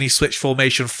Brighton, he switched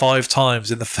formation 5 times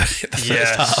in the first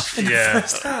half.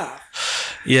 First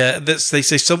half. Yeah, they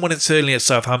say someone internally at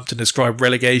Southampton described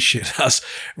relegation as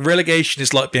relegation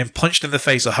is like being punched in the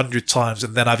face 100 times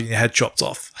and then having your head chopped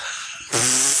off.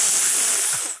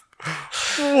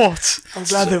 What? I'm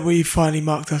glad that we finally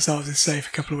marked ourselves as safe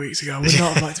a couple of weeks ago. I would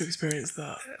not have liked to experience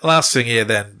that. Last thing here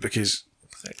then, because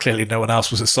clearly no one else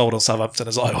was as sold on Southampton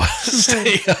as I was.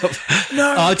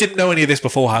 No. I didn't know any of this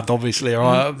beforehand, obviously,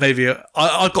 or maybe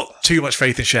I got too much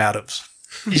faith in Shea Adams.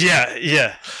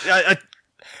 Yeah.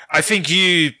 I think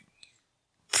you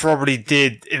probably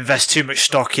did invest too much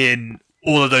stock in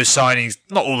all of those signings,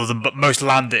 not all of them, but most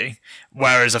landing,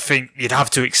 whereas I think you'd have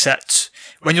to accept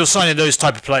when you're signing those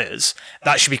type of players,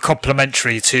 that should be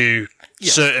complementary to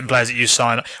certain players that you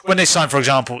sign. When they sign, for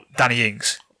example, Danny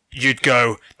Ings, you'd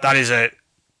go, that is a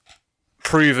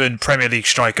proven Premier League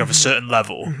striker of a certain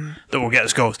level that will get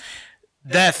us goals.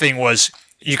 Their thing was,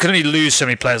 you can only lose so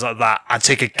many players like that and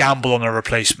take a gamble on a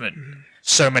replacement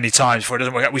so many times before it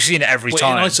doesn't work out. We've seen it every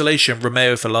time. In isolation,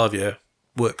 Romeo for Lavia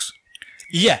works.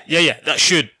 Yeah. That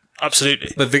should.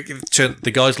 Absolutely. But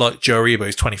the guys like Joe Aribo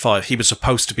is 25. He was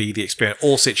supposed to be the experience.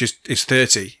 Orsic is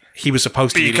 30. He was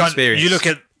supposed to be the experience.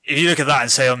 If you look at that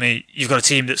and say you've got a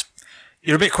team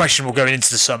you're a bit questionable going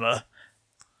into the summer.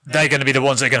 They're going to be the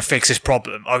ones that are going to fix this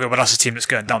problem. I'll go, well, that's a team that's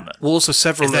going down there. Well, also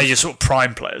they're your sort of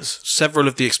prime players. Several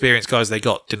of the experienced guys they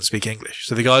got didn't speak English.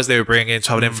 So the guys they were bringing in to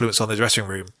have an influence on the dressing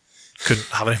room couldn't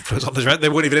have an influence on the dressing room. They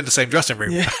weren't even in the same dressing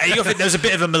room. Yeah. There's a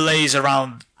bit of a malaise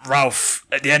around Ralph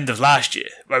at the end of last year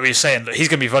where we were saying that he's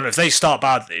going to be vulnerable. If they start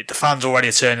badly, the fans already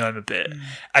are turning on him a bit.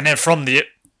 And then from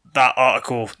that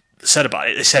article that said about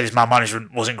it, they said his man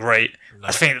management wasn't great. No.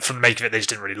 I think from the make of it, they just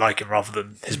didn't really like him rather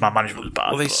than his man management was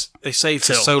bad. Well, they say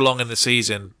for so long in the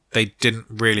season, they didn't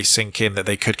really sink in that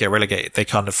they could get relegated. They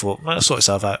kind of thought, well, sort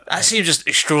itself out. That seems just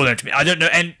extraordinary to me. I don't know.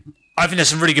 And I think there's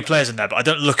some really good players in there, but I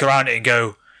don't look around it and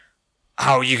go,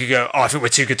 how you could go, I think we're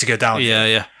too good to go down.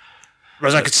 Yeah.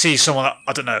 Whereas I could see someone,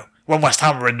 I don't know, when West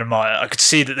Ham were in the mire, I could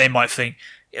see that they might think,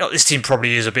 this team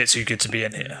probably is a bit too good to be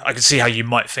in here. I can see how you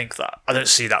might think that. I don't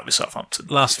see that with Southampton.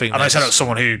 Last thing, and I said it was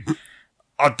someone who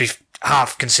I'd be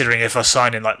half considering if I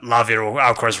sign in like Lavia or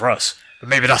Alcaraz for us. But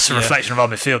maybe that's a reflection of our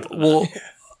midfield. Well,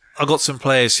 I got some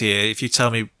players here. If you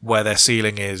tell me where their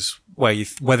ceiling is,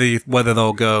 whether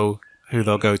they'll go, who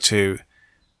they'll go to.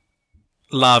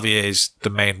 Lavia is the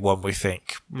main one, we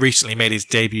think. Recently made his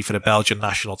debut for the Belgian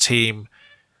national team.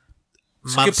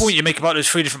 It's a good point you make about those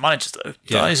 3 different managers, though.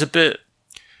 Yeah. That is a bit...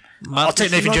 I'll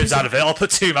take Nathan Jones out of it. I'll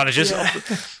put 2 managers. Yeah.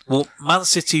 Well, Man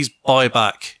City's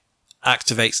buyback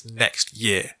activates next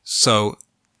year, so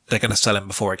they're going to sell him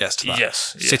before it gets to that.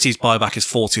 Yes. Yeah. City's buyback is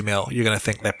 40 mil. You're going to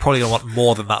think they're probably going to want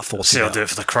more than that 40 See, mil. I'll do it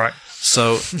for the crack.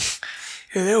 So...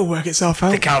 Yeah, they all work itself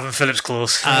out. The Calvin Phillips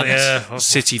clause. And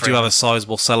City do have a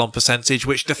sizable sell-on percentage,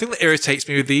 which the thing that irritates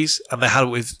me with these, and they had it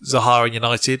with Zaha and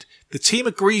United, the team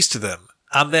agrees to them,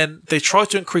 and then they try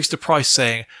to increase the price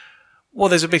saying, well,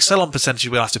 there's a big sell-on percentage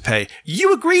we'll have to pay.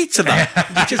 You agreed to that,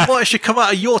 which is why it should come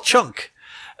out of your chunk.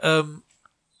 The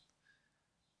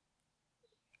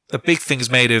big thing's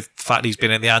made of the fact he's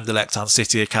been in the Anderlecht and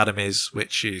City academies,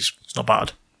 which is... It's not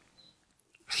bad.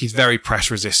 He's very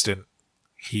press-resistant.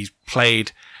 He's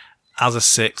played as a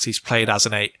 6. He's played as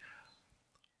an 8.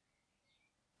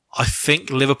 I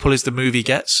think Liverpool is the move he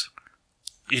gets.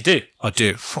 You do? I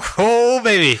do. Oh,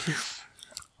 baby.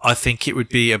 I think it would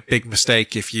be a big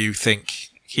mistake if you think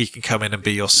he can come in and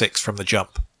be your 6 from the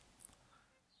jump.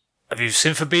 Have you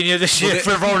seen Fabinho this year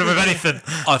for rolling with anything?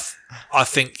 I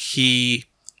think he,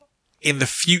 in the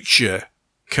future,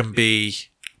 can be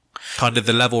kind of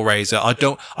the level raiser. I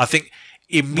think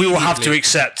immediately... We will have to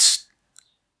accept...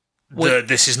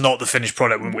 this is not the finished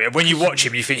product. When you watch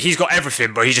him, you think he's got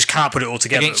everything, but he just can't put it all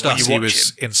together. Against us, he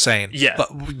was insane. Yeah.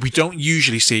 But we don't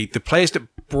usually see the players that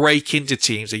break into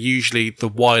teams are usually the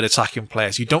wide attacking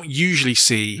players. You don't usually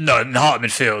see... No, in the heart of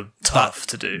midfield, tough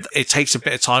to do. It takes a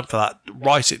bit of time for that.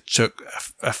 Right, it took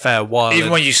a fair while.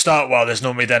 Even when you start well, there's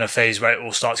normally then a phase where it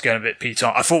all starts going a bit peaked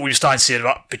on. I thought we were starting to see it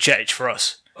about Pacetic for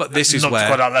us. But this is not where...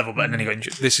 Not quite that level, but then he got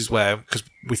injured. This is where, because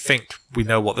we think we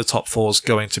know what the top 4 is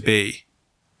going to be,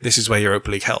 this is where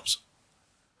Europa League helps.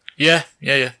 Yeah,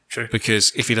 true.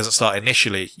 Because if he doesn't start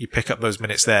initially, you pick up those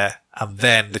minutes there, and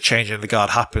then the change in the guard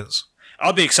happens.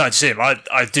 I'll be excited to see him.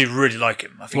 I do really like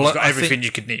him. I think he's got everything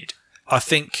you could need. I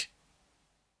think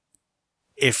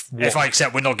if I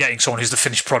accept we're not getting someone who's the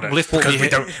finished product, because we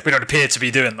don't appear to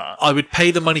be doing that. I would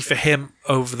pay the money for him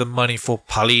over the money for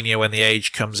Paulinho when the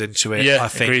age comes into it. Yeah, I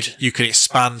think agreed. you could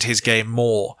expand his game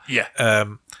more. Yeah.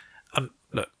 And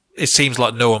look, it seems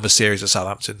like no one was serious at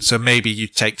Southampton, so maybe you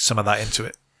take some of that into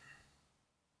it.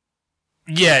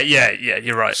 Yeah,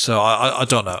 you're right. So I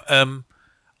don't know.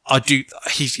 I do.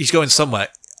 He's going somewhere.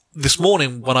 This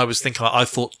morning when I was thinking, I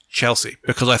thought Chelsea,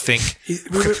 because I think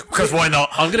because why not?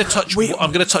 I'm going to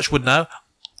touch wood now.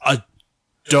 I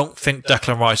don't think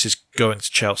Declan Rice is going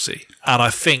to Chelsea, and I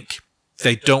think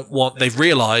they've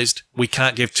realised we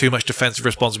can't give too much defensive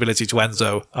responsibility to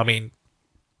Enzo. I mean,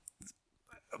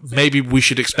 maybe we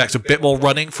should expect a bit more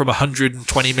running from a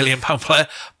 £120 million player,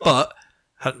 but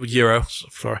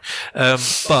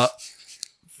but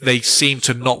they seem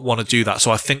to not want to do that. So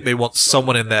I think they want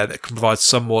someone in there that can provide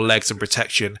some more legs and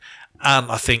protection.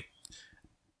 And I think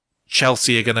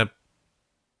Chelsea are going to,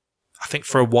 I think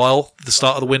for a while, at the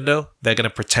start of the window, they're going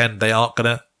to pretend they aren't going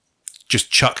to just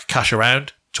chuck cash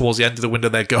around towards the end of the window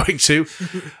they're going to.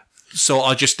 So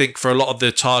I just think for a lot of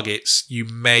the targets, you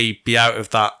may be out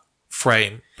of that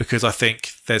frame, because I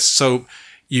think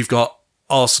you've got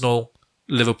Arsenal,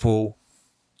 Liverpool,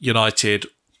 United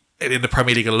in the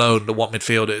Premier League alone that want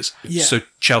midfielders. Yeah. So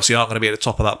Chelsea aren't going to be at the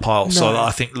top of that pile. No. So I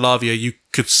think Lavia, you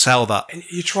could sell that.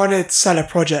 You're trying to sell a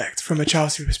project from a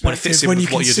Chelsea perspective. When it fits in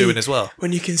with what you're doing as well.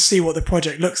 When you can see what the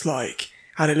project looks like,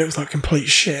 and it looks like complete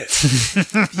shit,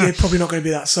 you're probably not going to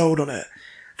be that sold on it.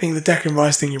 I think the Declan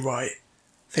Rice thing, you're right.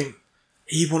 I think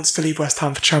he wants to leave West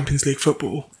Ham for Champions League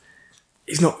football.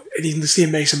 He's not... You can see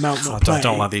Mason Mount not play. I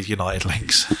don't like these United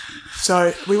links.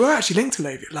 So we were actually linked to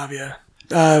Lavia.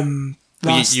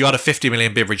 You had a 50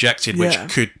 million bid rejected, which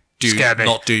could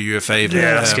not do you a favour.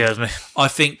 Yeah, that scares me. I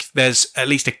think there's at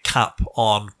least a cap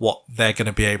on what they're going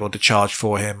to be able to charge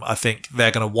for him. I think they're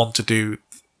going to want to do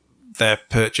their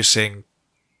purchasing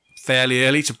fairly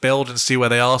early to build and see where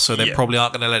they are, so they probably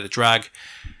aren't going to let it drag.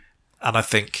 And I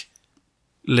think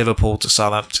Liverpool to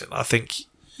Southampton, I think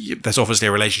there's obviously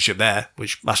a relationship there,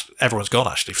 which everyone's gone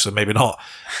actually, so maybe not.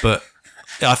 But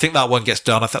I think that one gets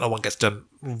done. I think that one gets done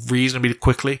reasonably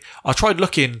quickly. I tried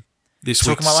looking this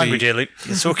week. Talking my language, Luke.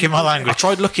 You're talking my language. I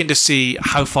tried looking to see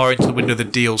how far into the window the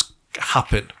deals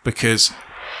happen, because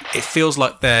it feels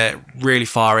like they're really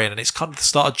far in, and it's kind of the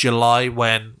start of July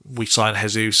when we signed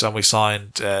Jesus and we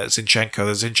signed Zinchenko.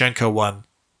 The Zinchenko one,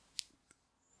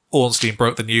 Ornstein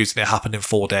broke the news and it happened in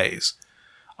 4 days.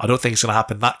 I don't think it's going to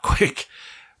happen that quick.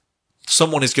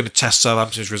 Someone is going to test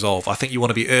Southampton's resolve. I think you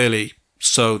want to be early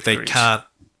so they can't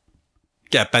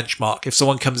get a benchmark. If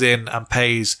someone comes in and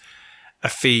pays a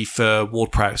fee for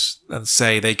Ward-Prowse and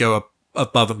say they go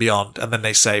above and beyond, and then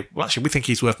they say, well, actually, we think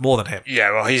he's worth more than him.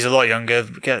 Yeah, well, he's a lot younger.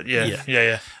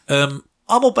 Yeah.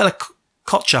 Armel Bella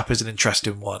Kotchap is an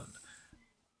interesting one.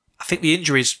 I think the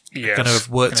injuries are going to have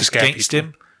worked against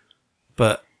him,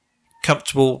 but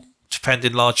comfortable,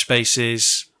 defending large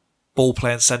spaces, ball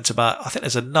playing centre back. I think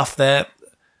there's enough there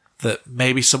that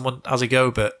maybe someone has a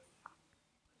go, but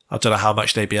I don't know how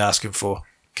much they'd be asking for.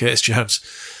 Curtis Jones,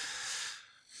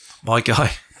 my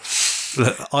guy.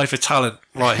 Look, eye for talent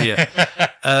right here.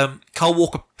 Kyle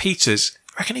Walker-Peters,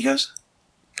 reckon he goes?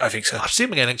 I think so. I've seen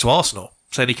him getting linked to Arsenal,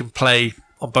 saying he can play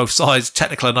on both sides,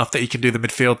 technical enough that he can do the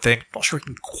midfield thing. Not sure he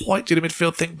can quite do the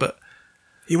midfield thing, but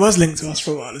he was linked to us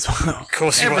for a while as well. Of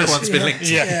course he was. Everyone's been linked.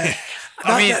 Yeah.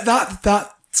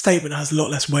 That statement has a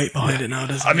lot less weight behind it now,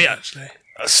 doesn't it? Actually,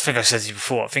 I think I said to you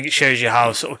before, I think it shows you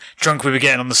how sort of drunk we were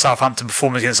getting on the Southampton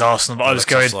performance against Arsenal, but I was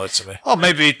going,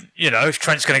 maybe, if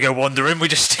Trent's going to go wandering, we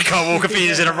just stick Kyle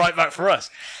Walker-Peters in a right back for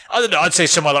us. I don't know, I'd say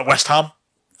somewhere like West Ham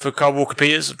for Kyle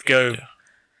Walker-Peters.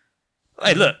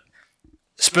 Hey, look,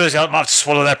 Spurs might have to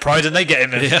swallow their pride and they get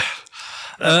him in.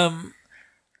 Yeah.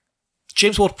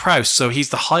 James Ward-Prowse, so he's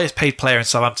the highest paid player in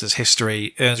Southampton's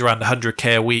history, earns around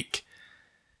 100k a week,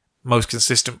 most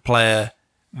consistent player.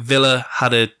 Villa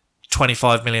had a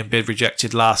 25 million bid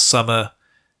rejected last summer.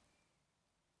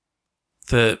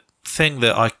 The thing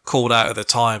that I called out at the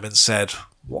time and said,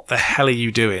 what the hell are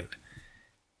you doing?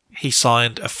 He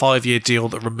signed a 5-year deal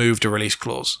that removed a release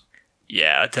clause.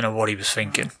 Yeah, I don't know what he was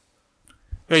thinking.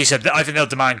 Well, he said, I think they'll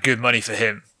demand good money for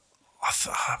him.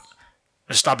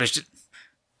 Established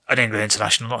an England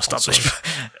international, not established,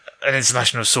 but an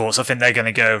international of sorts. I think they're going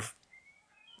to go,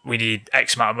 we need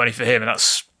X amount of money for him, and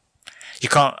that's... You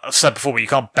can't, I've said before, but you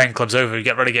can't bend clubs over and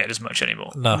get relegated as much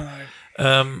anymore. No.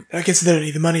 I guess they don't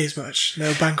need the money as much.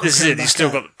 They'll bank. This is it. You've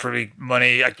still got pretty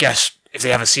money. I guess if they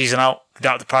have a season out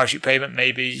without the parachute payment,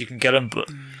 maybe you can get them. But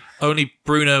only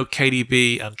Bruno,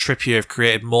 KDB, and Trippier have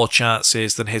created more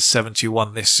chances than his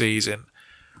 71 this season.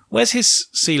 Where's his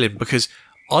ceiling? Because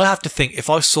I have to think,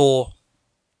 if I told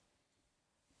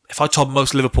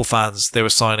most Liverpool fans they were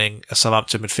signing a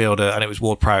Southampton midfielder and it was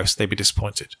Ward-Prowse, they'd be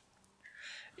disappointed.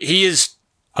 He is...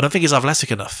 I don't think he's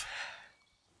athletic enough.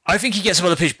 I think he gets him on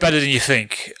the pitch better than you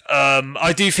think.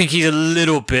 I do think he's a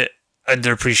little bit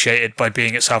underappreciated by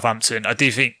being at Southampton. I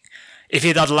do think if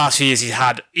he'd had the last few years he's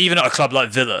had, even at a club like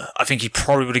Villa, I think he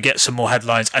probably would have get some more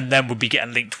headlines and then would be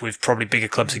getting linked with probably bigger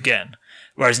clubs again.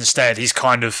 Whereas instead he's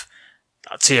kind of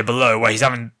a tier below where he's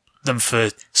having them for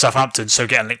Southampton, so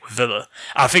getting linked with Villa.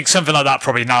 I think something like that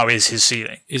probably now is his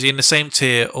ceiling. Is he in the same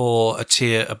tier or a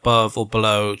tier above or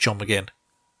below John McGinn?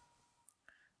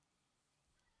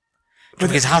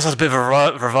 Because has had a bit of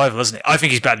a revival, hasn't it? I think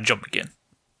he's better than John McGinn,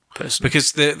 personally.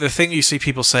 Because the thing you see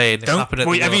people saying,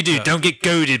 whatever you do, don't get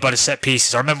goaded by the set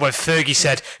pieces. I remember when Fergie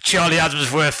said Charlie Adams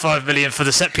is worth $5 million for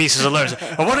the set pieces alone.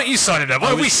 Well, why don't you sign him then?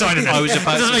 Why are we signing him? It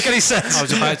doesn't make any sense. I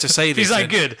was about to say this. He's that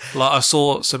good. Like I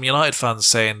saw some United fans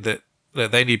saying that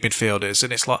they need midfielders,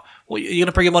 and it's like, well, you're going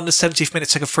to bring him on the 70th minute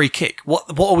to take a free kick. What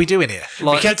are we doing here?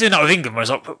 Like, we kept doing that with England, where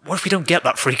it's like, what if we don't get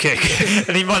that free kick?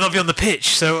 And he might not be on the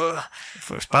pitch, so...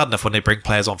 It's bad enough when they bring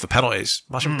players on for penalties.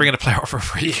 Imagine bringing a player on for a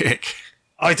free kick.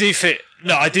 I do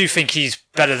think he's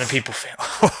better than people think.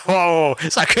 Whoa,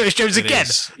 it's like Curtis Jones again.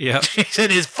 Yeah. He's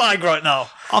in his bag right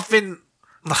now. I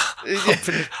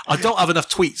don't have enough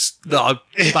tweets that I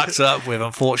backed it up with,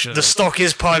 unfortunately. The stock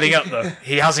is piling up, though.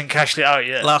 He hasn't cashed it out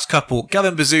yet. Last couple.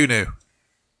 Gavin Bazunu. No.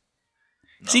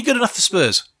 Is he good enough for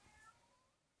Spurs?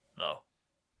 No.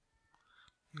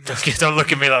 Don't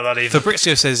look at me like that either.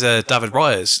 Fabrizio says David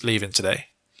Raya's leaving today.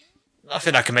 I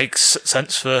think that can make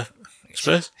sense for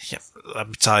Spurs. Yeah, let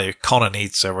me tell you, Connor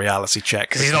needs a reality check.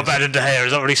 Because he's not better than De Gea,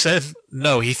 is that what he said?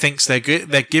 No, he thinks they're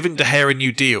giving De Gea a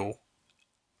new deal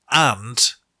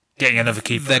and getting another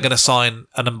keeper. They're going to sign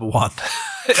a number one.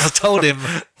 I told him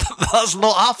that's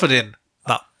not happening.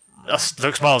 That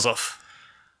looks miles off.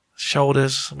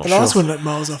 Shoulders. I'm not the last one looked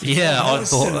miles off. Yeah, I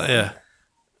thought that,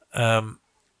 yeah.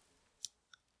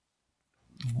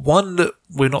 One that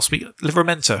we're not speaking...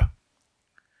 Livramento.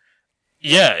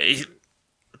 Yeah.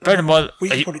 Bear in mind... We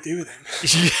could probably do with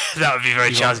him. That would be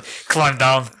very challenging. Climb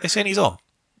down. They're saying he's on.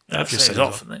 I've just said he's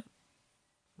off, isn't it?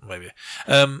 Maybe.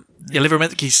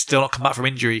 Livramento, he's still not come back from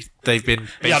injury. They've been...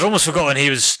 Yeah, I'd almost forgotten he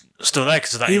was still there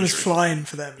because of that He injury. was flying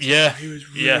for them. Yeah. He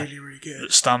was really, really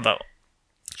good. Stand out.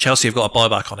 Chelsea have got a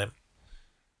buyback on him.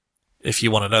 If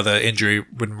you want another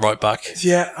injury-ridden right back.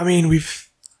 Yeah, I mean, we've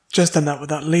just done that with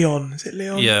that Leon. Is it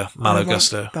Leon? Yeah, Malo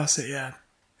Gusto. That's it, yeah.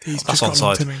 He's That's just got a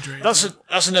onside. long-term injury.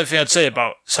 That's another thing I'd say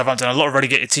about Southampton. A lot of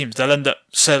relegated teams, they'll end up,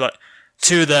 say, like,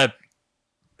 two of their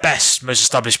best, most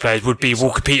established players would be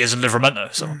Walker Peters and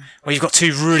Livramento. So, well, you've got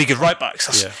two really good right backs.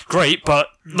 That's great, but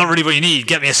not really what you need.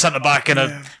 Get me a centre back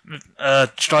and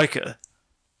a striker.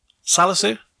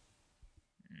 Salisu?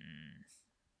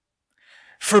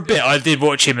 For a bit, I did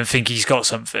watch him and think he's got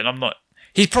something.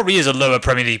 He probably is a lower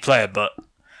Premier League player, but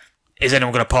is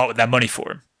anyone going to part with their money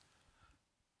for him?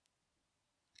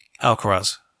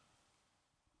 Alcaraz.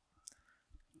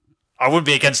 I wouldn't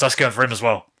be against us going for him as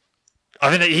well. I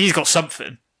think that he's got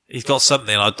something. He's got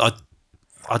something.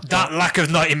 That lack of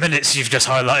 90 minutes you've just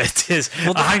highlighted is...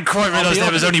 I hadn't quite realised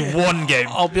there was only one game.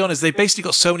 I'll be honest, they basically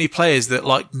got so many players that,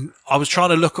 like, I was trying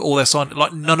to look at all their sign,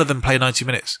 like, none of them play 90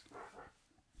 minutes.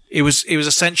 It was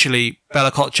essentially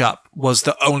Bella Kotchap was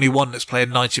the only one that's playing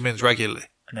 90 minutes regularly.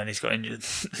 And then he's got injured.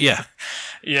 Yeah.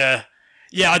 Yeah,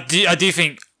 I do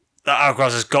think that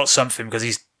Alcaraz has got something because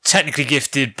he's technically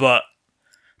gifted, but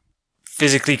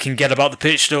physically can get about the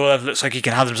pitch still. Looks like he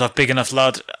can handle himself, big enough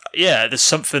lad. Yeah, there's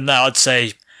something there. I'd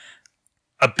say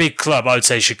a big club, I would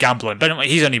say, should gamble on him. But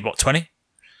he's only, 20?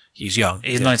 He's young.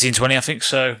 He's 19, 20, I think.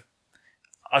 So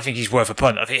I think he's worth a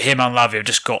punt. I think him and Lavia have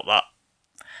just got that.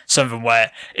 Something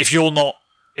where if you're going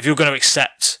to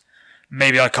accept,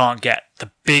 maybe I can't get the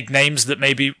big names that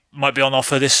maybe might be on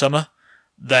offer this summer,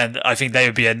 then I think they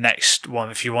would be a next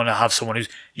one if you want to have someone who's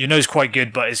is quite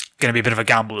good, but is going to be a bit of a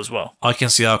gamble as well. I can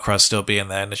see Alcaraz still being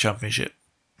there in the Championship.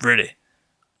 Really?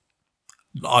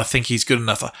 I think he's good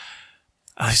enough.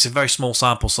 It's a very small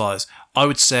sample size. I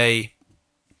would say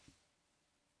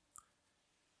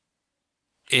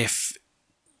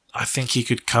I think he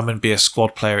could come and be a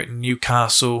squad player at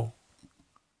Newcastle.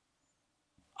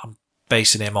 I'm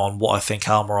basing him on what I think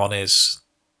Almiron is,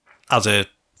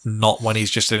 not when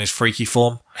he's just in his freaky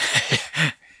form.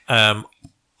 I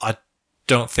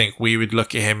don't think we would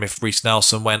look at him if Reece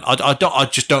Nelson went. I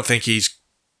just don't think he's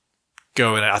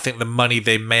going. I think the money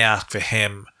they may ask for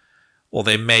him, or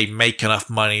they may make enough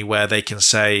money where they can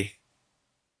say,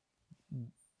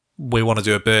 we want to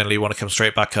do a Burnley, want to come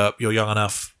straight back up, you're young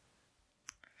enough,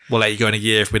 we'll let you go in a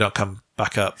year if we don't come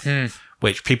back up,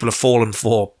 which people have fallen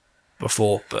for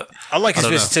before. But I like his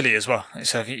versatility as well.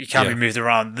 So he can be moved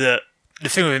around. The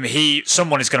thing with him,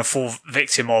 someone is going to fall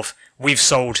victim of, we've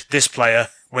sold this player,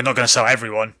 we're not going to sell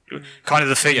everyone. Kind of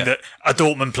the thing that a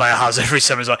Dortmund player has every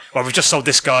summer is like, well, we've just sold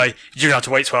this guy, you're going to have to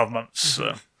wait 12 months.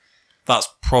 So. That's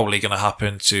probably going to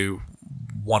happen to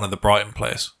one of the Brighton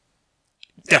players.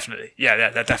 Definitely. Yeah,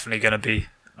 they're definitely going to be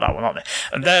that one, aren't they?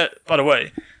 And they're, by the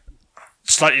way,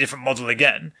 slightly different model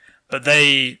again, but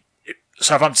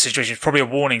Southampton's situation is probably a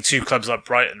warning to clubs like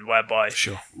Brighton, whereby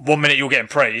 1 minute you're getting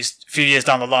praised, a few years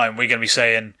down the line, we're going to be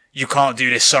saying, you can't do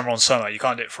this summer on summer, you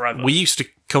can't do it forever. We used to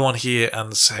come on here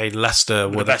and say Leicester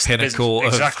were the pinnacle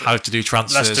of how to do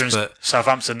transfers. Leicester and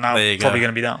Southampton now probably going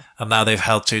to be down. And now they've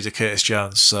held to Curtis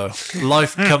Jones, so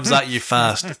life comes at you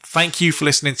fast. Thank you for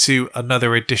listening to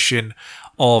another edition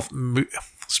of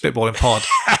Spitballing Pod.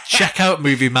 Check out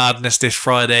Movie Madness this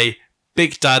Friday.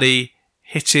 Big Daddy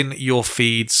hitting your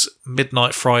feeds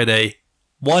midnight Friday.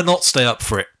 Why not stay up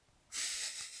for it?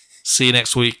 See you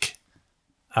next week.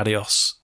 Adios.